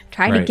and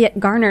try to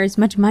garner as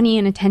much money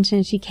and attention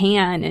as she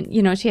can,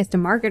 and she has to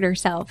market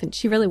herself, and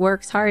she really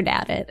works hard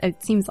at it.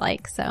 It seems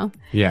like so.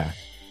 Yeah.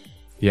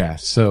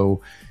 So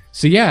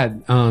yeah,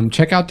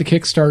 check out the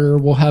Kickstarter.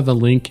 We'll have a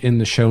link in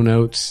the show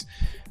notes,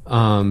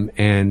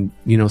 and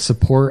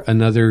support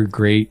another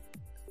great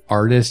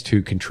artist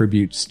who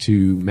contributes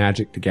to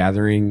Magic the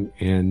Gathering,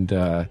 and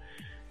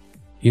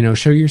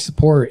show your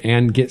support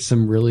and get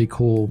some really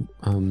cool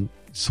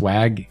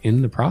swag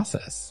in the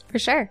process. For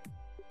sure.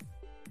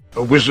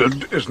 A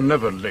wizard is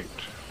never late,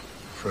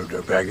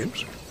 Frodo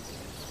Baggins.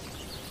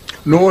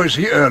 Nor is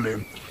he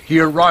early. He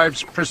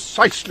arrives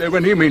precisely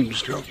when he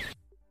means to.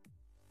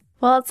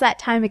 Well, it's that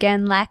time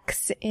again,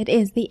 Lex. It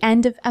is the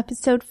end of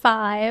episode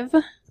 5.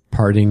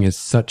 Parting is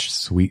such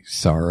sweet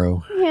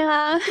sorrow.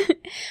 Yeah.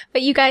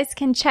 But you guys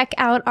can check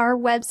out our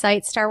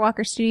website,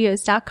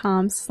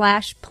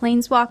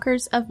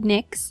 starwalkerstudios.com/Planeswalkers of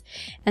Nyx.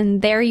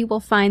 And there you will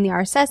find the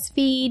RSS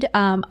feed,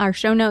 our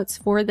show notes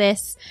for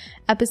this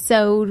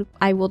episode.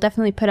 I will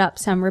definitely put up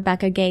some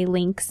Rebecca Guay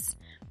links.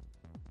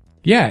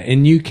 Yeah.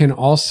 And you can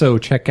also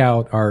check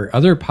out our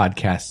other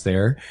podcasts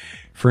there.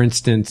 For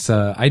instance,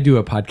 I do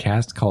a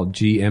podcast called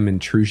GM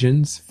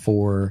Intrusions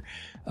for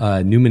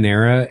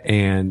Numenera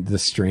and The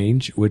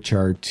Strange, which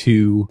are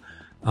 2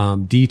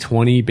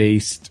 D20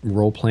 based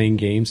role-playing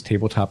games,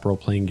 tabletop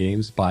role-playing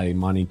games by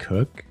Monty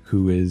Cook,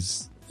 who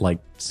is like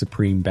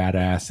supreme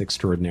badass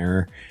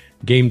extraordinaire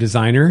game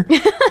designer.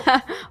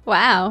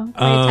 Wow, great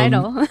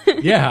title.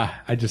 Yeah,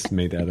 I just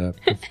made that up,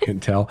 if you can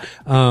tell.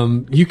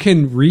 You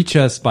can reach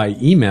us by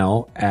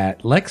email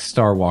at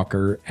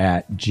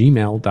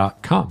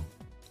lexstarwalker@gmail.com.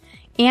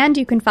 And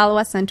you can follow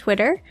us on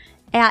Twitter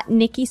at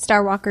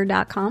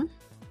nikkistarwalker.com.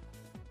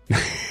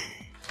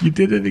 You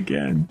did it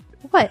again.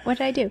 What? What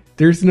did I do?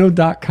 There's no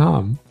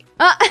 .com.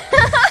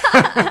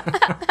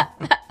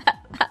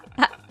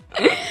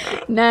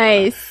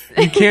 Nice.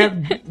 You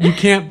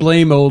can't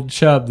blame old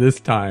Chubb this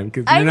time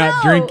because you're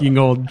not drinking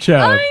old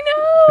Chubb. I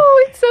know.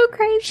 It's so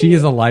crazy. She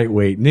is a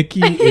lightweight.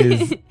 Nikki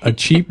is a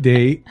cheap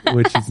date,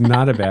 which is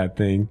not a bad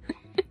thing.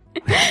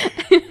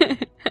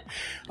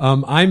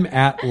 I'm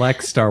at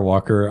Lex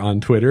Starwalker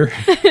on Twitter.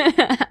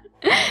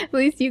 At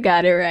least you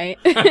got it right.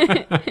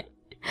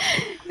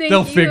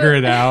 They'll figure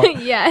it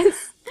out.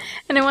 Yes.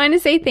 And I want to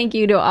say thank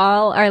you to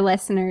all our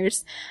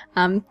listeners.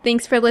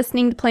 Thanks for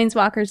listening to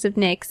Planeswalkers of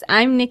Nyx.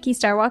 I'm Nikki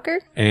Starwalker.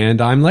 And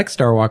I'm Lex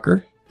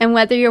Starwalker. And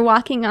whether you're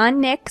walking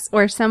on Nyx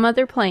or some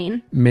other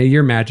plane, may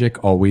your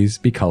magic always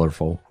be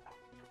colorful.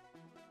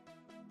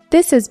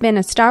 This has been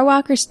a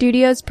Starwalker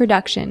Studios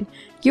production,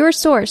 your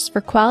source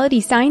for quality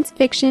science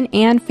fiction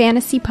and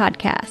fantasy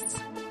podcasts.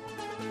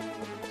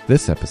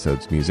 This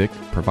episode's music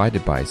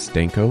provided by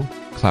Stanko,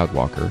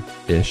 Cloudwalker,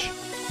 Ish,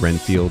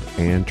 Renfield,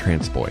 and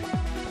Transboy.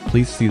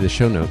 Please see the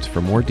show notes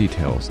for more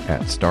details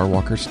at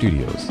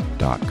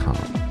starwalkerstudios.com.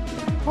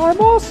 I'm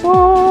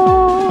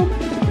awesome!